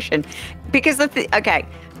situation. Because okay,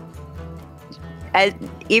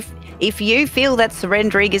 if you feel that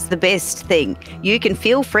surrendering is the best thing, you can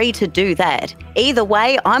feel free to do that. Either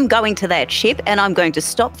way, I'm going to that ship and I'm going to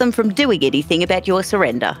stop them from doing anything about your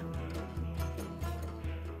surrender.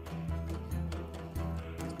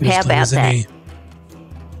 How about that?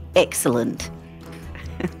 Excellent.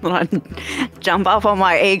 I jump up on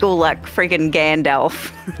my eagle like friggin'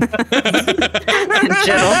 Gandalf.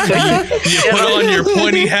 You put on your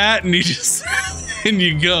pointy hat and you just and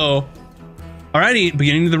you go. Alrighty,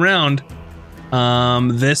 beginning of the round.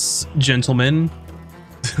 This gentleman,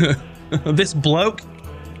 this bloke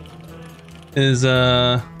is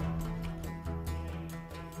let's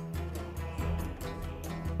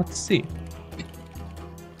see.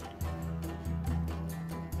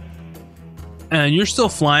 And you're still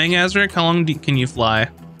flying, Azaric? How long can you fly? I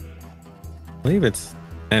believe it's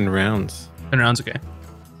 10 rounds. 10 rounds, okay.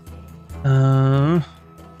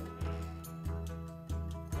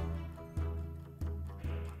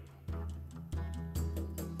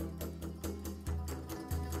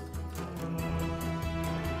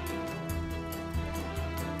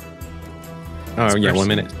 Oh, yeah, 1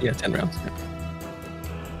 minute. Yeah, 10 rounds. Yeah.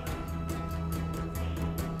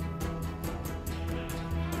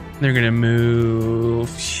 They're gonna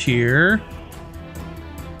move here.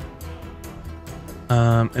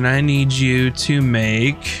 And I need you to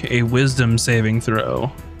make a wisdom saving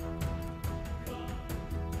throw.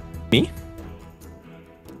 Me?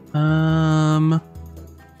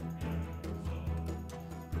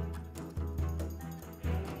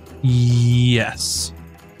 Yes.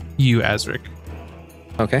 You, Azaric.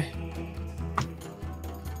 Okay.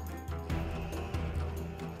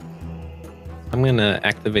 I'm gonna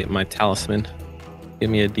activate my talisman. Give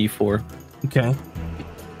me a D4. Okay.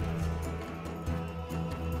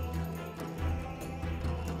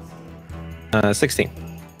 Uh, 16.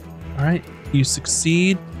 All right. You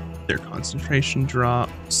succeed. Their concentration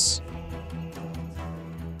drops.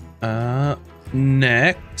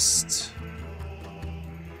 Next.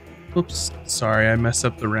 Oops. Sorry, I messed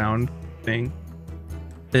up the round thing.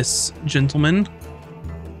 this gentleman.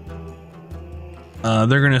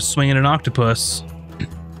 They're going to swing at an octopus.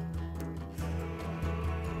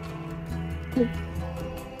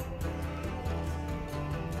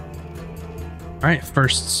 All right,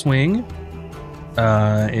 first swing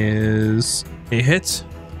is a hit.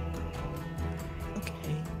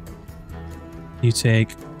 Okay. You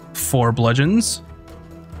take 4 bludgeons.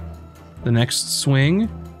 The next swing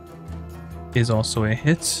is also a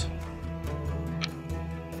hit.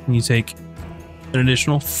 And you take an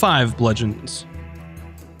additional 5 bludgeons.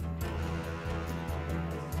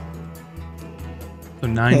 So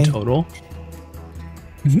 9 Okay. total.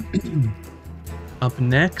 Up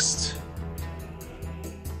next.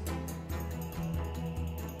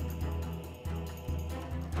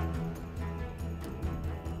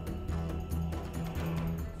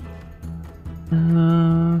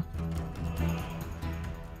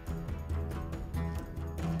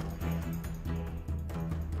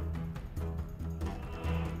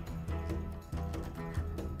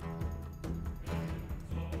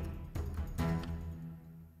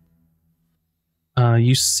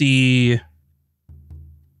 You see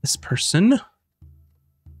this person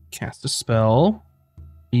cast a spell.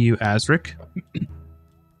 You, Azric.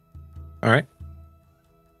 All right.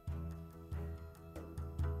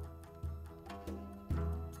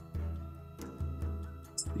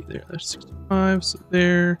 Let's see there. There's 65. So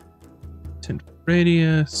there. 10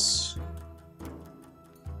 radius.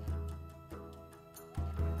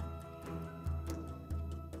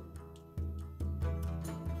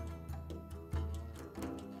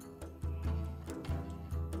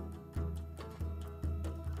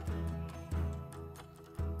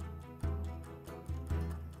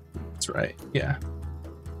 That's right. Yeah.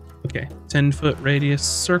 Okay. 10-foot radius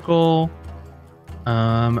circle.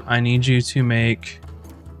 I need you to make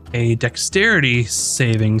a dexterity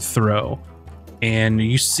saving throw. And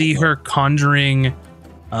you see her conjuring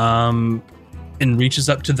and reaches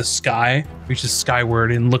up to the sky, reaches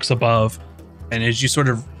skyward and looks above. And as you sort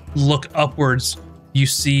of look upwards, you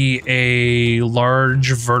see a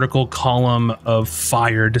large vertical column of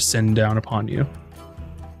fire descend down upon you.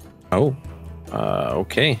 Oh.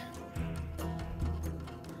 Okay.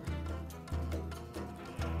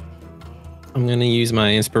 I'm gonna use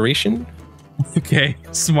my inspiration. Okay,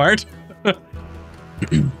 smart.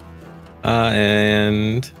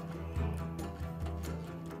 And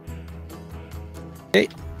okay,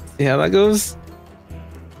 see how that goes.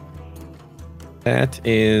 That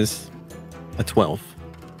is a 12.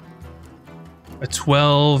 A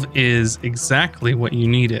 12 is exactly what you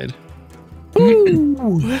needed.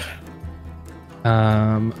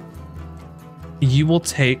 You will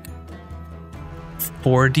take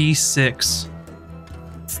 4d6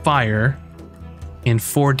 fire and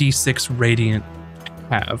 4d6 radiant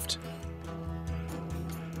halved.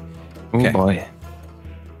 Oh Okay. boy.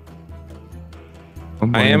 Oh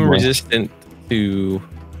boy, I am oh boy. resistant to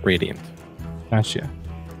radiant. Gotcha.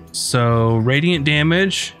 So radiant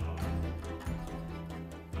damage,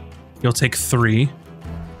 you'll take 3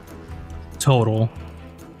 total.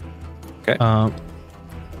 Okay.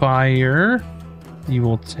 Fire, you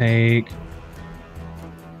will take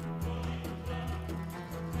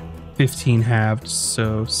 15 halved,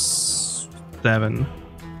 so 7.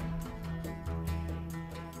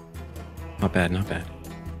 Not bad, not bad.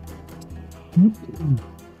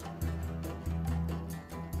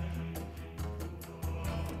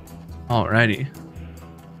 Alrighty.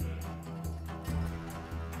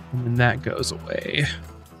 And then that goes away.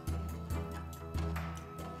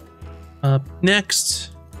 Up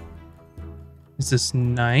next is this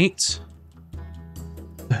knight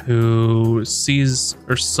who sees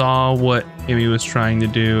or saw what Amy was trying to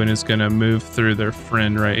do and is going to move through their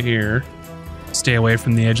friend right here. Stay away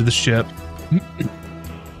from the edge of the ship.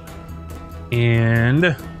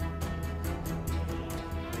 And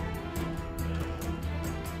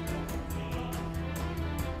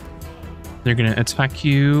they're going to attack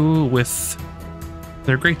you with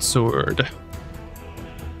their greatsword.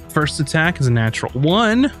 First attack is a natural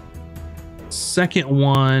 1. Second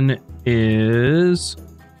one is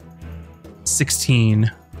 16.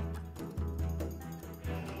 I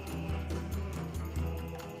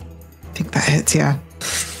think that hits, yeah.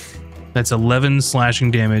 That's 11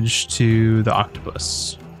 slashing damage to the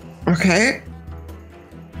octopus. Okay.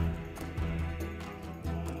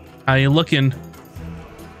 How you looking?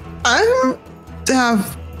 I don't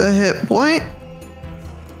have a hit point.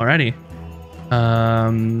 Alrighty.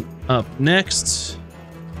 Up next,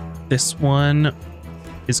 this one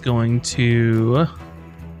is going to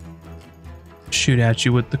shoot at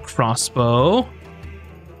you with the crossbow.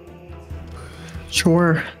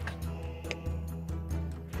 Sure.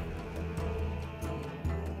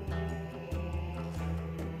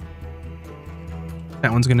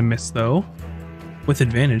 That one's gonna miss though, with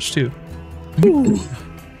advantage too.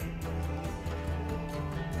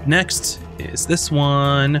 Next is this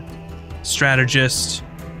one, strategist.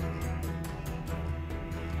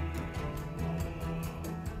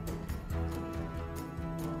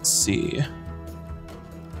 Let's see.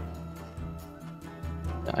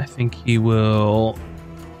 I think he will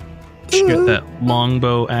shoot that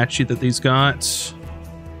longbow at you that he's got.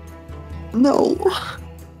 No.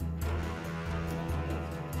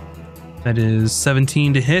 That is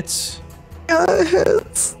 17 to hit. Yeah, it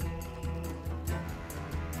hits.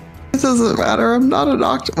 It doesn't matter. I'm not a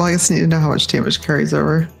doctor. Well, I just need to know how much damage carries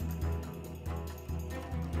over.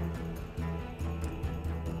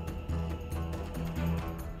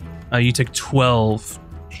 You take 12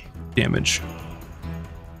 damage.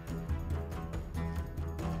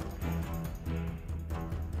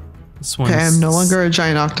 This one's... Okay, I'm no longer a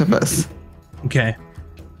giant octopus. Okay.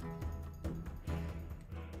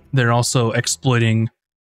 They're also exploiting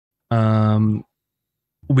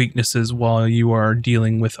weaknesses while you are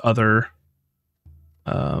dealing with other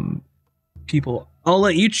people. I'll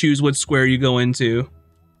let you choose what square you go into.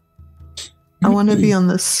 I want to be on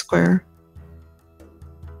this square.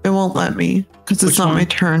 It won't let me because it's not my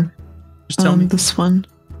turn. Just tell me. This one.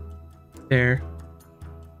 There.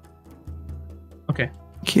 Okay.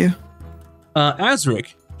 Thank you.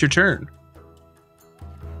 Azric, it's your turn.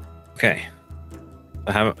 Okay.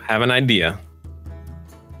 I have an idea.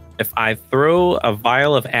 If I throw a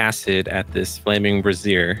vial of acid at this flaming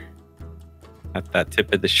brazier at that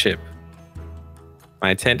tip of the ship, my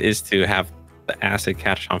intent is to have the acid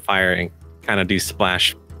catch on fire and kind of do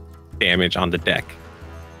splash damage on the deck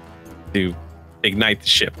to ignite the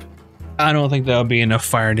ship. I don't think that would be enough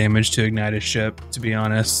fire damage to ignite a ship, to be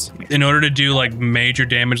honest. In order to do like major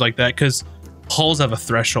damage like that, because hulls have a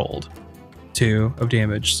threshold too of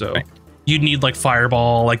damage, so right. You'd need like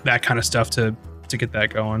fireball, like that kind of stuff to get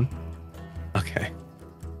that going. Okay.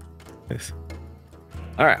 Yes.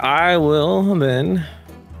 All right, I will then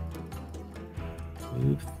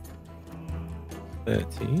move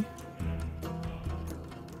 30.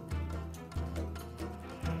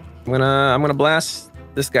 I'm gonna blast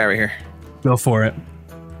this guy right here. Go for it.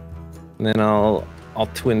 And then I'll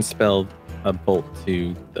twin spell a bolt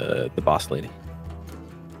to the boss lady.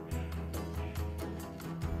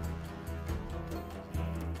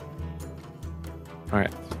 All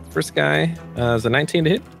right, first guy is a 19 to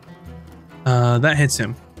hit. That hits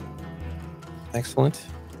him. Excellent.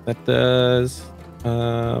 That does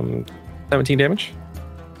 17 damage.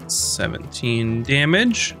 17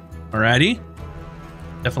 damage. Alrighty.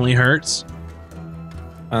 Definitely hurts.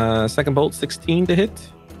 Second bolt, 16 to hit.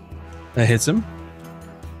 That hits him.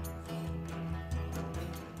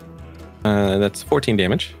 That's 14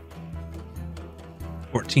 damage.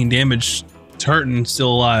 14 damage. It's hurting,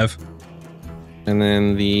 still alive. And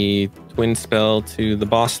then the twin spell to the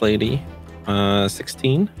boss lady,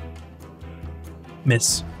 16.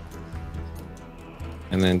 Miss.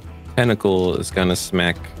 And then Pinnacle is gonna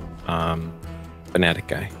smack Fanatic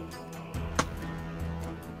guy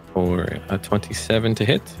for a 27 to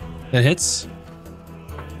hit. That hits.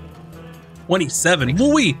 27.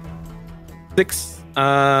 Woo-wee. 6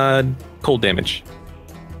 cold damage.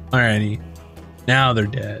 Alrighty. Now they're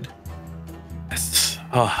dead. Yes.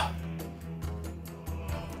 Oh.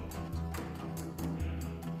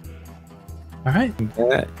 All right.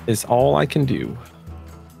 That is all I can do.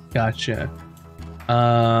 Gotcha.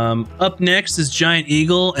 Up next is Giant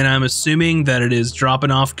Eagle, and I'm assuming that it is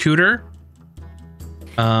dropping off Cooter.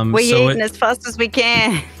 We're eating as fast as we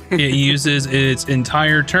can. It uses its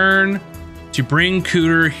entire turn to bring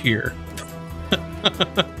Cooter here.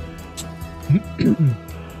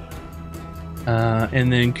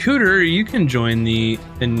 And then Cooter, you can join the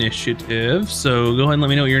initiative. So go ahead and let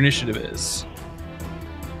me know what your initiative is.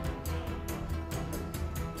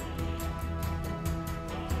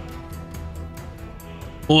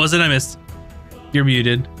 What was it I missed? You're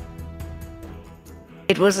muted.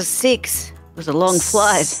 It was a 6. It was a long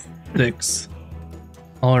flight. 6.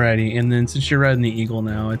 Alrighty, and then since you're riding the eagle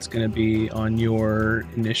now, it's going to be on your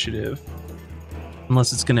initiative.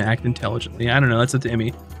 Unless it's going to act intelligently. I don't know, that's up to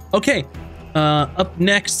Emmy. Okay, up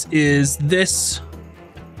next is this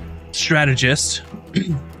strategist.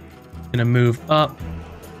 Gonna move up.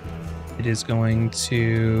 It is going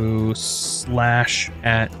to slash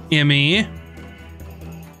at Emmy.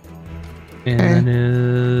 And that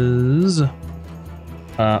is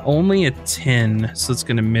only a 10, so it's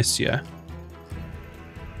gonna miss you.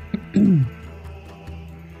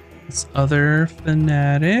 This other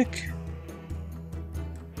fanatic.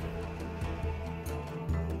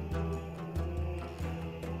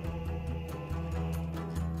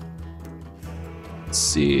 Let's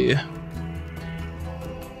see.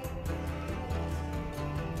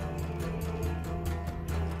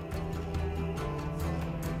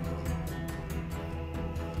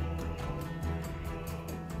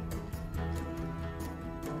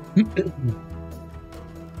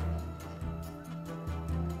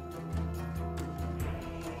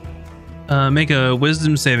 Make a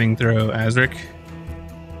wisdom saving throw, Azric.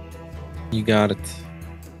 You got it.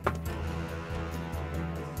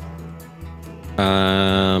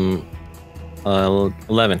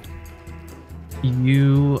 11.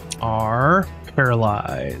 You are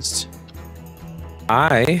paralyzed.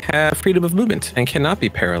 I have freedom of movement and cannot be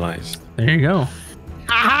paralyzed. There you go.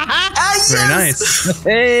 Very nice.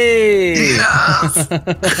 Hey!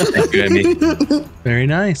 Thank you, Andy. Very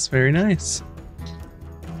nice. Very nice.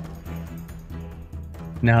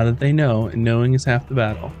 Now that they know, and knowing is half the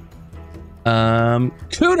battle.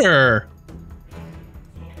 Cooter!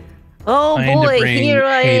 Oh Trying to boy, bring here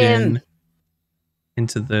I Hayden am.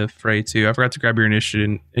 into the fray too. I forgot to grab your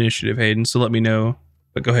initiative, Hayden, so let me know.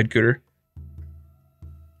 But go ahead, Cooter.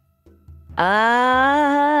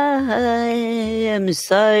 I am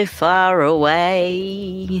so far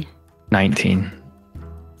away. 19.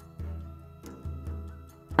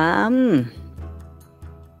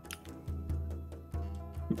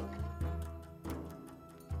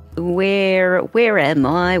 Where am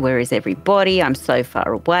I? Where is everybody? I'm so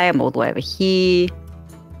far away. I'm all the way over here.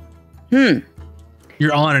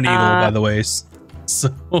 You're on an eagle, by the way.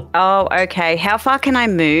 So Oh, okay. How far can I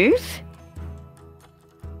move?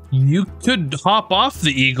 you could hop off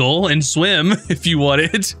the eagle and swim if you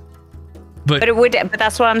wanted. But But it would. But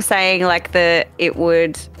that's what I'm saying. Like it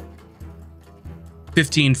would.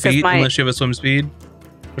 15 feet unless you have a swim speed,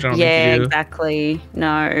 which I don't Yeah, think you do. exactly.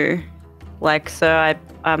 No. Like, so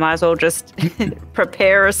I might as well just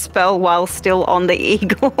prepare a spell while still on the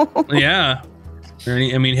eagle. Yeah.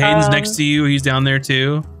 I mean, Hayden's next to you. He's down there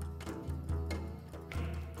too.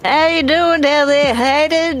 How you doing down there,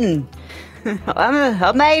 Hayden?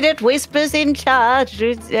 I made it. Whispers in charge.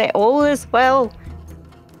 All is well.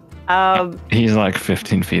 He's like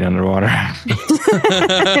 15 feet underwater. He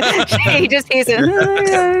just hears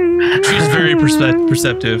it. She's very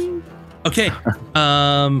perceptive. Okay.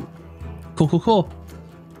 Cool.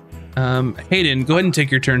 Hayden, go ahead and take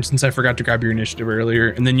your turn since I forgot to grab your initiative earlier,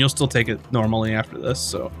 and then you'll still take it normally after this.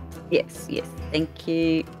 So. Yes. Thank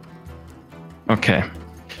you. Okay.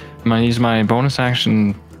 I'm going to use my bonus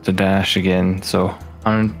action to dash again. So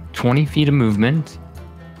I'm 20 feet of movement.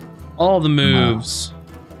 All the moves.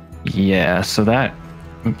 Yeah, so that...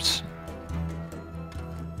 Oops.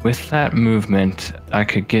 With that movement, I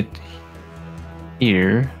could get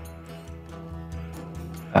here.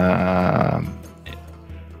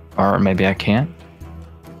 Or maybe I can't.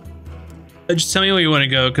 Just tell me where you want to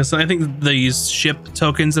go, because I think these ship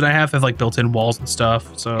tokens that I have like built-in walls and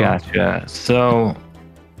stuff. So. Gotcha. So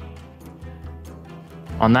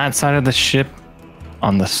on that side of the ship,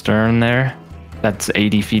 on the stern there, that's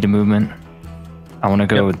 80 feet of movement. I want to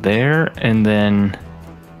go there, and then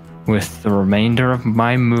with the remainder of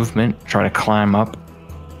my movement, try to climb up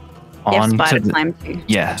onto spider climb too.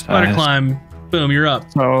 Yeah, spider climb. Boom, you're up.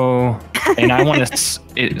 So, and I want to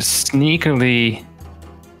sneakily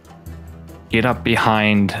get up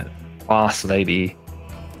behind Boss Lady,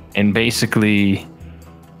 and basically,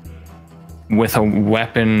 with a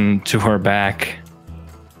weapon to her back,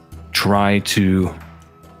 try to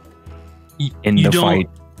end the fight.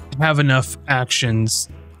 Have enough actions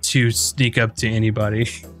to sneak up to anybody.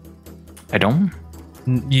 I don't.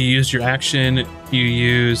 You used your action. You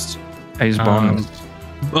used. I use bonus.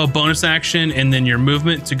 Bonus action, and then your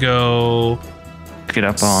movement to go. Get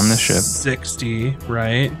up on the ship. 60,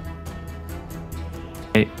 right?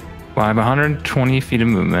 Well, I have 120 feet of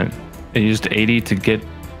movement. I used 80 to get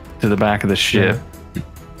to the back of the ship. Yeah.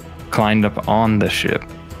 Climbed up on the ship.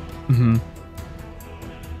 Mm-hmm.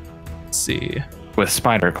 Let's see. With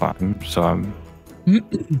spider climb, so I'm.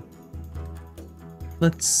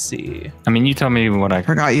 Let's see. I mean, you tell me what I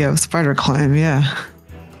forgot you have spider climb. Yeah.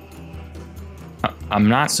 I'm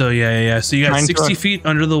not. So yeah. So you got 60 feet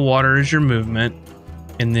under the water is your movement,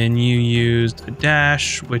 and then you used a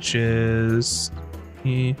dash, which is.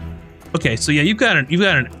 Okay, so yeah, you've got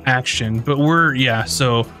an action, but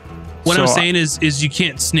So what I'm saying is you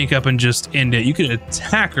can't sneak up and just end it. You could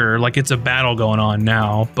attack her like it's a battle going on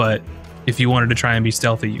now, but. If you wanted to try and be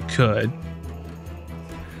stealthy, you could.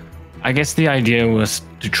 I guess the idea was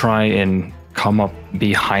to try and come up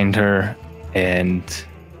behind her and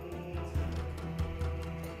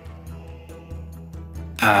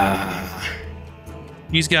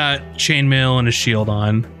he's got chainmail and a shield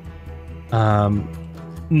on.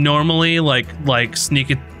 normally like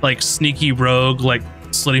sneaky rogue, like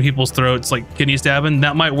slitting people's throats, like kidney stabbing,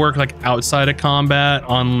 that might work like outside of combat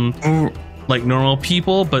on like normal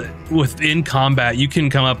people, but within combat you can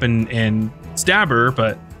come up and stab her,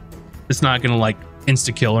 but it's not gonna like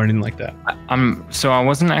insta kill or anything like that. So I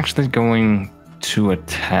wasn't actually going to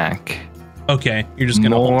attack. Okay, you're just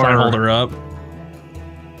gonna try to hold her up.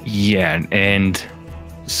 Yeah, and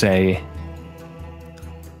say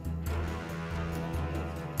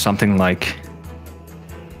something like,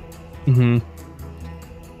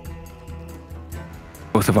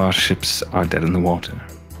 both of our ships are dead in the water.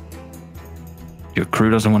 Your crew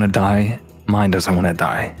doesn't want to die. Mine doesn't want to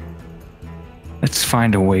die. Let's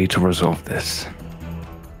find a way to resolve this.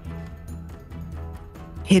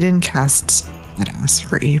 Hayden casts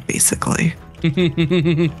badassery, basically.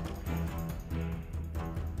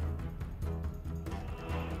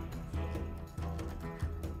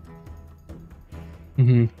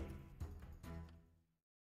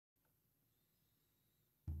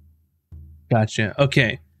 Gotcha.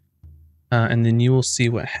 Okay. And then you will see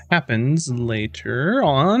what happens later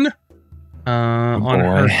on. On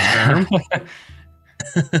her turn.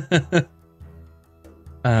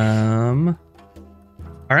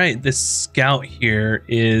 All right. This scout here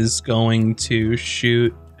is going to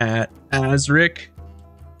shoot at Azric.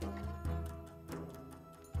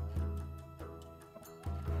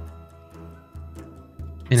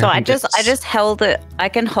 And so I just held it. I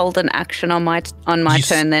can hold an action on my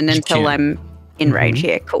turn then until I'm in rage.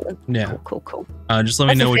 Yeah, cool. Yeah, cool. Just let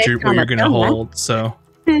me know what you're gonna hold. So,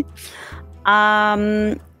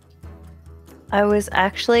 I was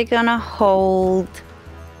actually gonna hold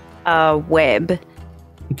a web.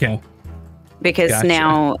 Okay. Because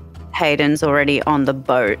now Hayden's already on the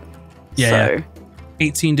boat. Yeah. So.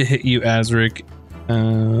 18 to hit you, Azric.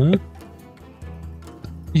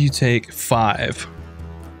 You take 5.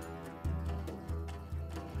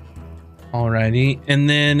 Alrighty, and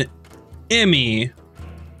then Emmy.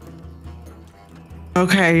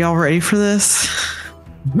 Okay, y'all ready for this?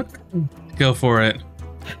 Go for it.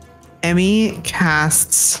 Emmy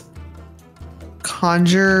casts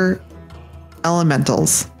Conjure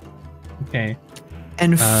Elementals. Okay.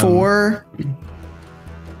 And 4.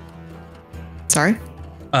 Sorry?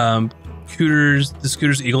 The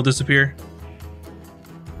Scooter's eagle disappear?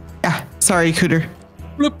 Yeah, sorry, Cooter.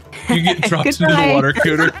 Bloop. You get dropped into the water,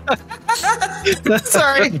 Cooter.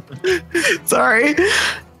 Sorry.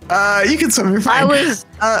 You can swim. You're fine.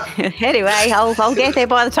 Anyway, I'll get there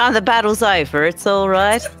by the time the battle's over. It's all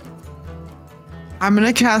right. I'm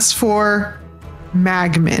gonna cast 4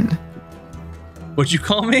 Magmin. What'd you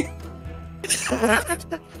call me?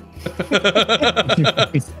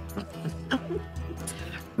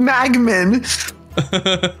 Magmin.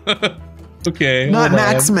 Okay. Not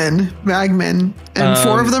Maxmin. Magmin. And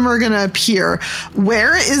 4 of them are going to appear.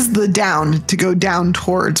 Where is the down to go down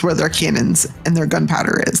towards where their cannons and their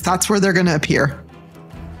gunpowder is? That's where they're going to appear.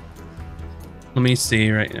 Let me see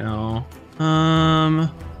right now.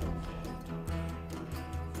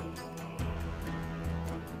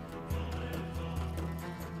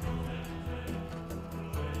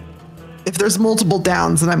 If there's multiple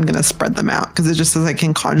downs, then I'm going to spread them out because it just says I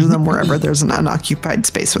can conjure them wherever there's an unoccupied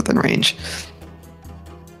space within range.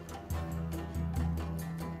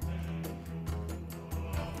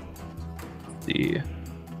 See.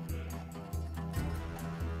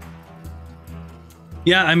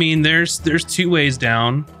 Yeah, I mean, there's 2 ways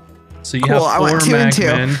down. So you have 4 I went 2 and 2.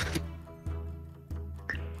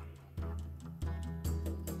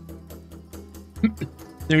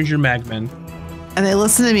 There's your Magmen. And they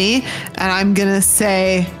listen to me, and I'm gonna just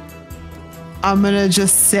say,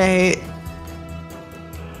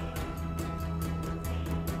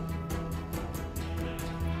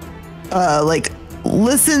 like,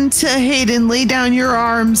 listen to Hayden, lay down your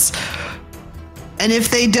arms. And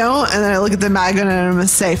if they don't, and then I look at the Magnet and I'm gonna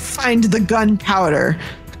say, find the gunpowder.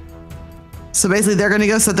 So basically they're gonna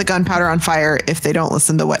go set the gunpowder on fire if they don't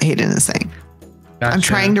listen to what Hayden is saying. Gotcha. I'm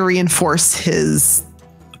trying to reinforce his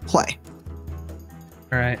play.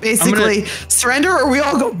 All right. Basically, surrender or we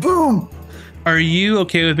all go boom. Are you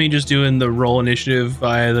okay with me just doing the roll initiative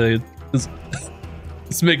via the...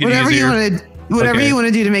 Let's make it easier. Whatever you want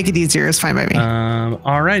to do to make it easier is fine by me.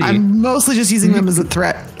 Alrighty. I'm mostly just using them as a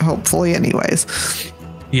threat, hopefully, anyways.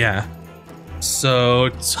 Yeah. So,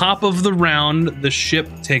 top of the round, the ship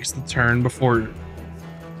takes the turn before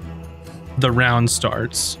the round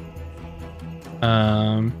starts.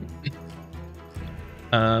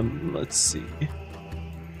 Let's see.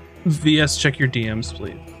 VS, check your DMs,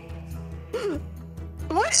 please.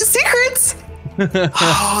 What? Secrets?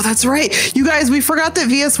 Oh, that's right. You guys, we forgot that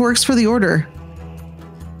VS works for the Order.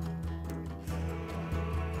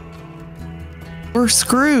 We're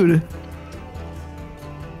screwed.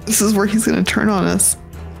 This is where he's going to turn on us.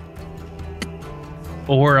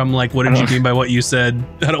 Or I'm like, what did you mean by what you said?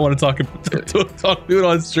 I don't want to talk to it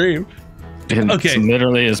on stream. It's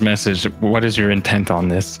literally his message. What is your intent on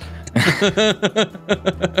this?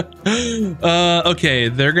 Okay,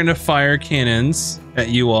 they're gonna fire cannons at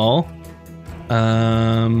you all.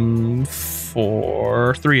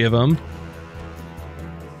 For 3 of them.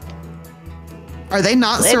 Are they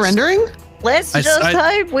not surrendering? Let's just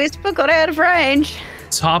hope Whisper got out of range.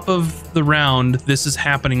 Top of the round, this is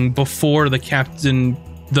happening before the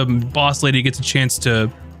boss lady gets a chance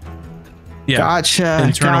to. Yeah.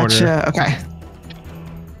 Gotcha. Order. Okay.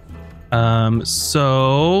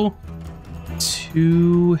 So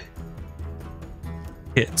 2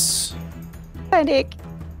 hits. Panic.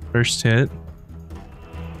 First hit.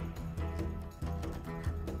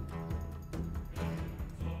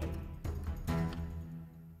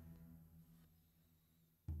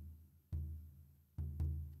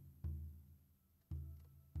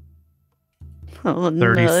 Oh,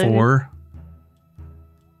 34. No.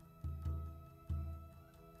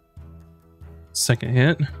 Second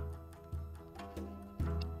hit.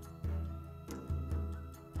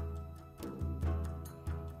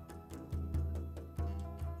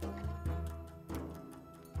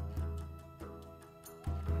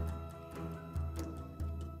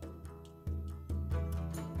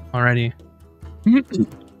 Alrighty.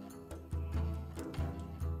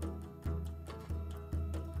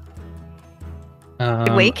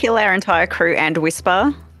 Did we kill our entire crew and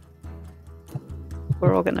Whisper?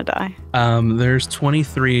 We're all gonna die. There's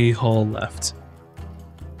 23 hull left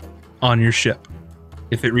on your ship.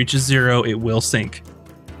 If it reaches 0, it will sink.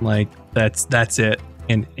 Like that's it.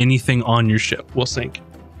 And anything on your ship will sink.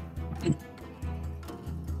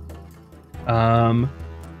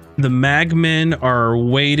 The magmen are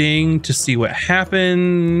waiting to see what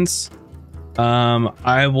happens.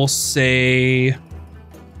 I will say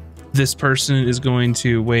this person is going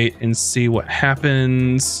to wait and see what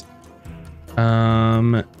happens.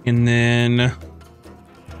 And then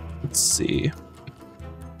let's see.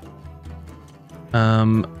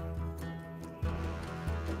 Let's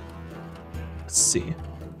see.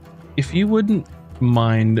 If you wouldn't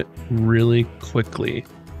mind really quickly,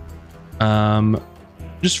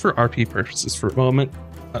 just for RP purposes for a moment,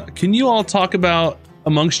 can you all talk about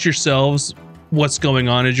amongst yourselves what's going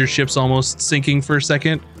on as your ship's almost sinking for a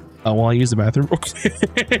second? While I use the bathroom real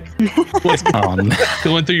quick. What's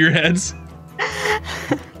going through your heads?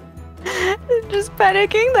 Just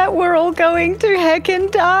panicking that we're all going to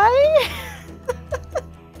heckin' die.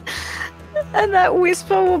 And that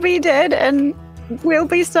Whisper will be dead and we'll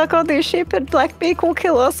be stuck on this ship and Blackbeak will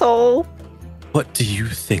kill us all. What do you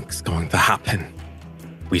think's going to happen?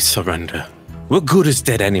 We surrender. We're good as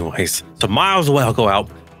dead anyways, so might as well go out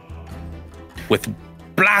with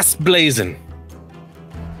blast blazing.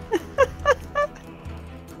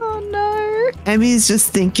 Oh no. Emmy's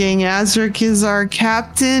just thinking Azric is our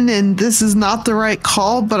captain and this is not the right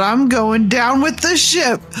call, but I'm going down with the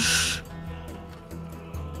ship.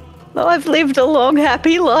 Well, I've lived a long,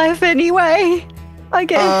 happy life anyway, I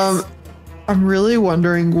guess. I'm really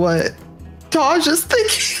wondering what Taj is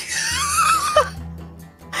thinking.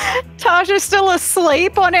 Taj is still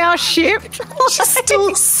asleep on our ship. She's still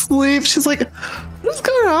asleep. She's like, what's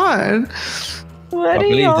going on? What are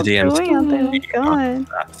y'all doing out there? God.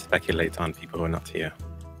 Speculate on people who are not here.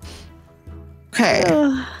 Okay.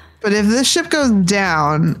 But if this ship goes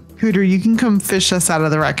down, Hooter, you can come fish us out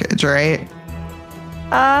of the wreckage, right?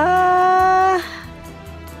 I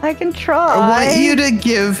can try.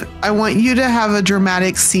 I want you to have a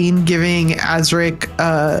dramatic scene giving Azric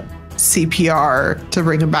CPR to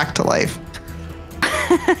bring him back to life.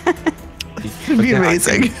 It'd be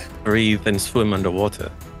amazing. Breathe and swim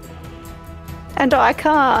underwater. And I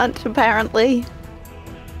can't, apparently.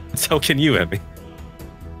 So can you, Emmy.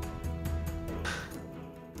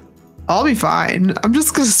 I'll be fine. I'm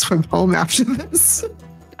just gonna swim home after this.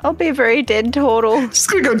 I'll be a very dead turtle. Just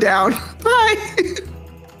gonna go down. Bye.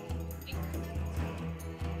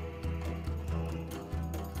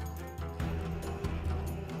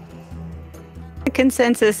 The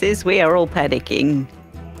consensus is we are all panicking.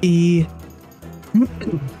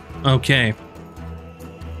 Okay.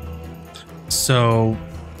 So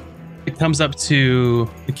it comes up to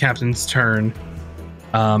the captain's turn.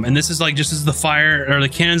 And this is like just as the fire or the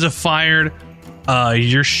cannons have fired,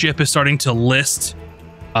 your ship is starting to list.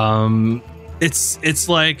 It's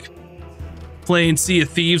like playing Sea of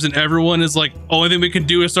Thieves and everyone is like, only thing we can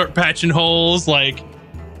do is start patching holes. Like,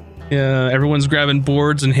 everyone's grabbing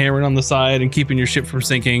boards and hammering on the side and keeping your ship from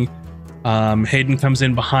sinking. Hayden comes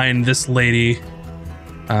in behind this lady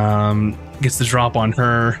gets the drop on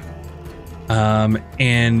her.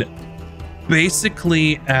 And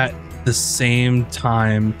basically at the same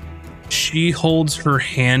time, she holds her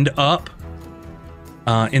hand up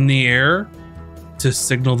in the air to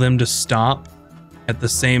signal them to stop. At the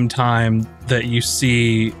same time that you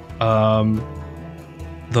see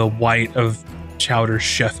the white of Chowder's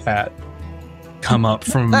chef hat come up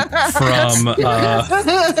from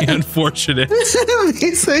the unfortunate.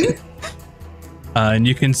 Amazing. And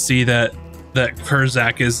you can see that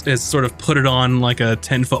Kurzak is sort of put it on like a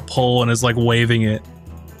 10-foot pole and is like waving it.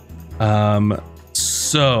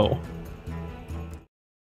 So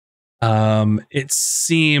it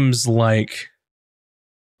seems like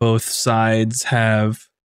both sides have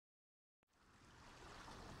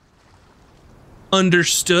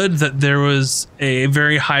understood that there was a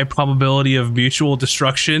very high probability of mutual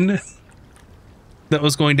destruction that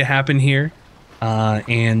was going to happen here.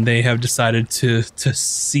 And they have decided to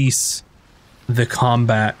cease the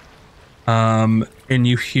combat. And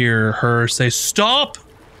you hear her say, "Stop!"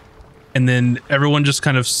 And then everyone just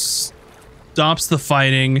kind of stops the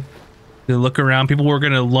fighting. They look around. People were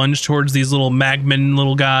going to lunge towards these little magmen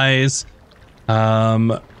little guys.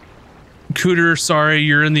 Cooter, sorry,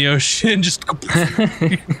 you're in the ocean. Just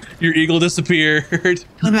your eagle disappeared.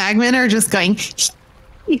 The magmen are just going.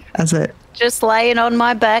 That's it. Just laying on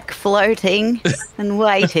my back, floating and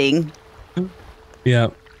waiting. Yeah.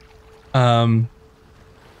 And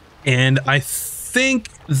I think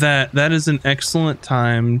that is an excellent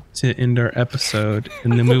time to end our episode,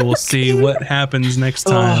 and then we will see what happens next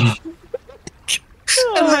time.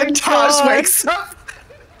 And then Tosh wakes up.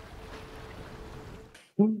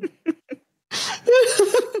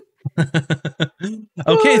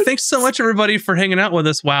 Okay, thanks so much everybody for hanging out with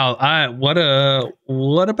us. Wow, what a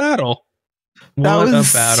battle. What a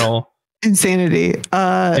battle. Insanity.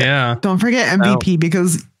 Yeah. Don't forget MVP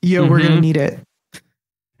because we're gonna need it.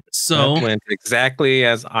 So that went exactly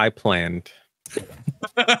as I planned.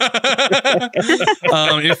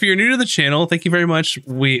 If you're new to the channel, thank you very much.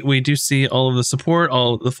 We do see all of the support,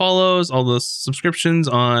 all the follows, all the subscriptions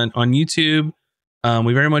on YouTube.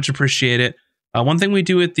 We very much appreciate it. One thing we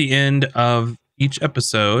do at the end of each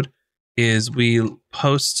episode is we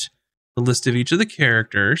post the list of each of the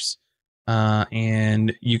characters,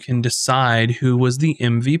 and you can decide who was the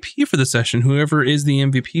MVP for the session. Whoever is the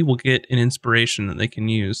MVP will get an inspiration that they can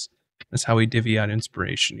use. That's how we divvy out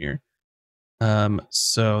inspiration here.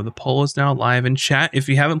 So the poll is now live in chat. If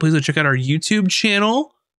you haven't, please go check out our YouTube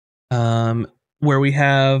channel, where we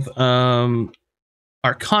have our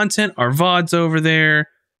content, our VODs over there.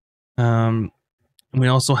 And we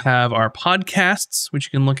also have our podcasts, which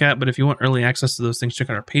you can look at. But if you want early access to those things, check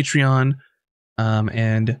out our Patreon.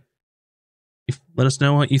 And let us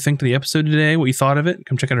know what you think of the episode today, what you thought of it.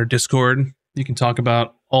 Come check out our Discord. You can talk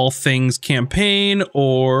about all things campaign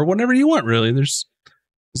or whatever you want, really. There's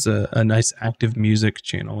a nice active music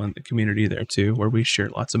channel in the community there, too, where we share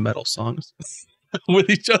lots of metal songs with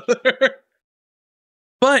each other.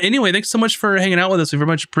 But anyway, thanks so much for hanging out with us. We very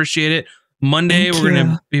much appreciate it. Monday, we're going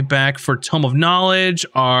to be back for Tome of Knowledge,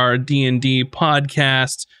 our D&D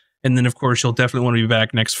podcast. And then, of course, you'll definitely want to be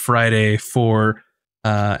back next Friday for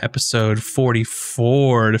episode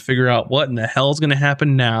 44 to figure out what in the hell is going to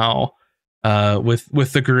happen now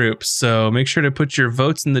with the group. So make sure to put your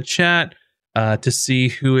votes in the chat to see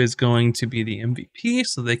who is going to be the MVP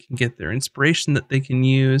so they can get their inspiration that they can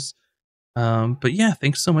use. But yeah,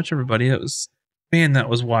 thanks so much, everybody. That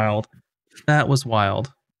was wild. That was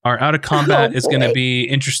wild. Our Out of Combat is going to be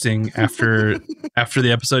interesting after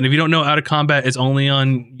the episode. And if you don't know, Out of Combat is only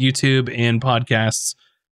on YouTube and podcasts.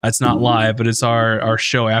 It's not live, but it's our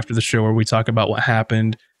show after the show where we talk about what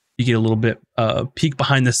happened. You get a little bit peek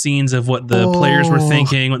behind the scenes of what the players were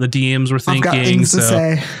thinking, what the DMs were thinking. I've got things to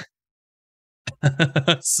say.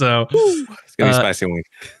 So it's gonna be a spicy one.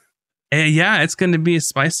 Yeah, it's going to be a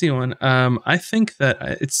spicy one. I think that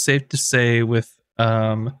it's safe to say with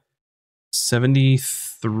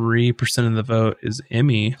 73% of the vote is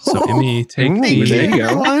Emmy. So Emmy, take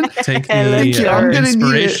the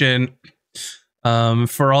inspiration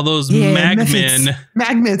for all those magmins.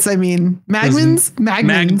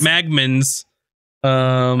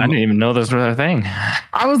 I didn't even know those were a thing.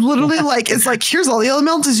 I was literally like, it's like, here's all the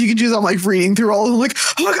elementals you can choose. I'm like reading through all of them, like,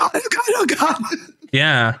 oh god.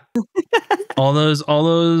 Yeah. all those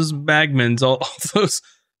magmins, all those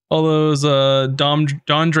Don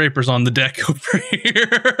Drapers on the deck over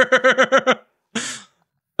here.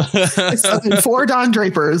 It's 4 Don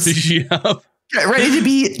Drapers. Yep. Ready to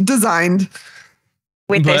be designed.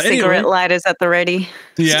 With their cigarette lighters at the ready.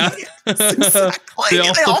 Yeah. Exactly. They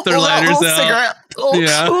all flip their lighters out.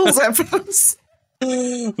 Zephyrs.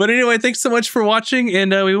 But anyway, thanks so much for watching,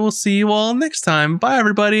 and we will see you all next time. Bye,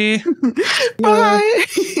 everybody.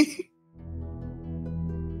 Bye.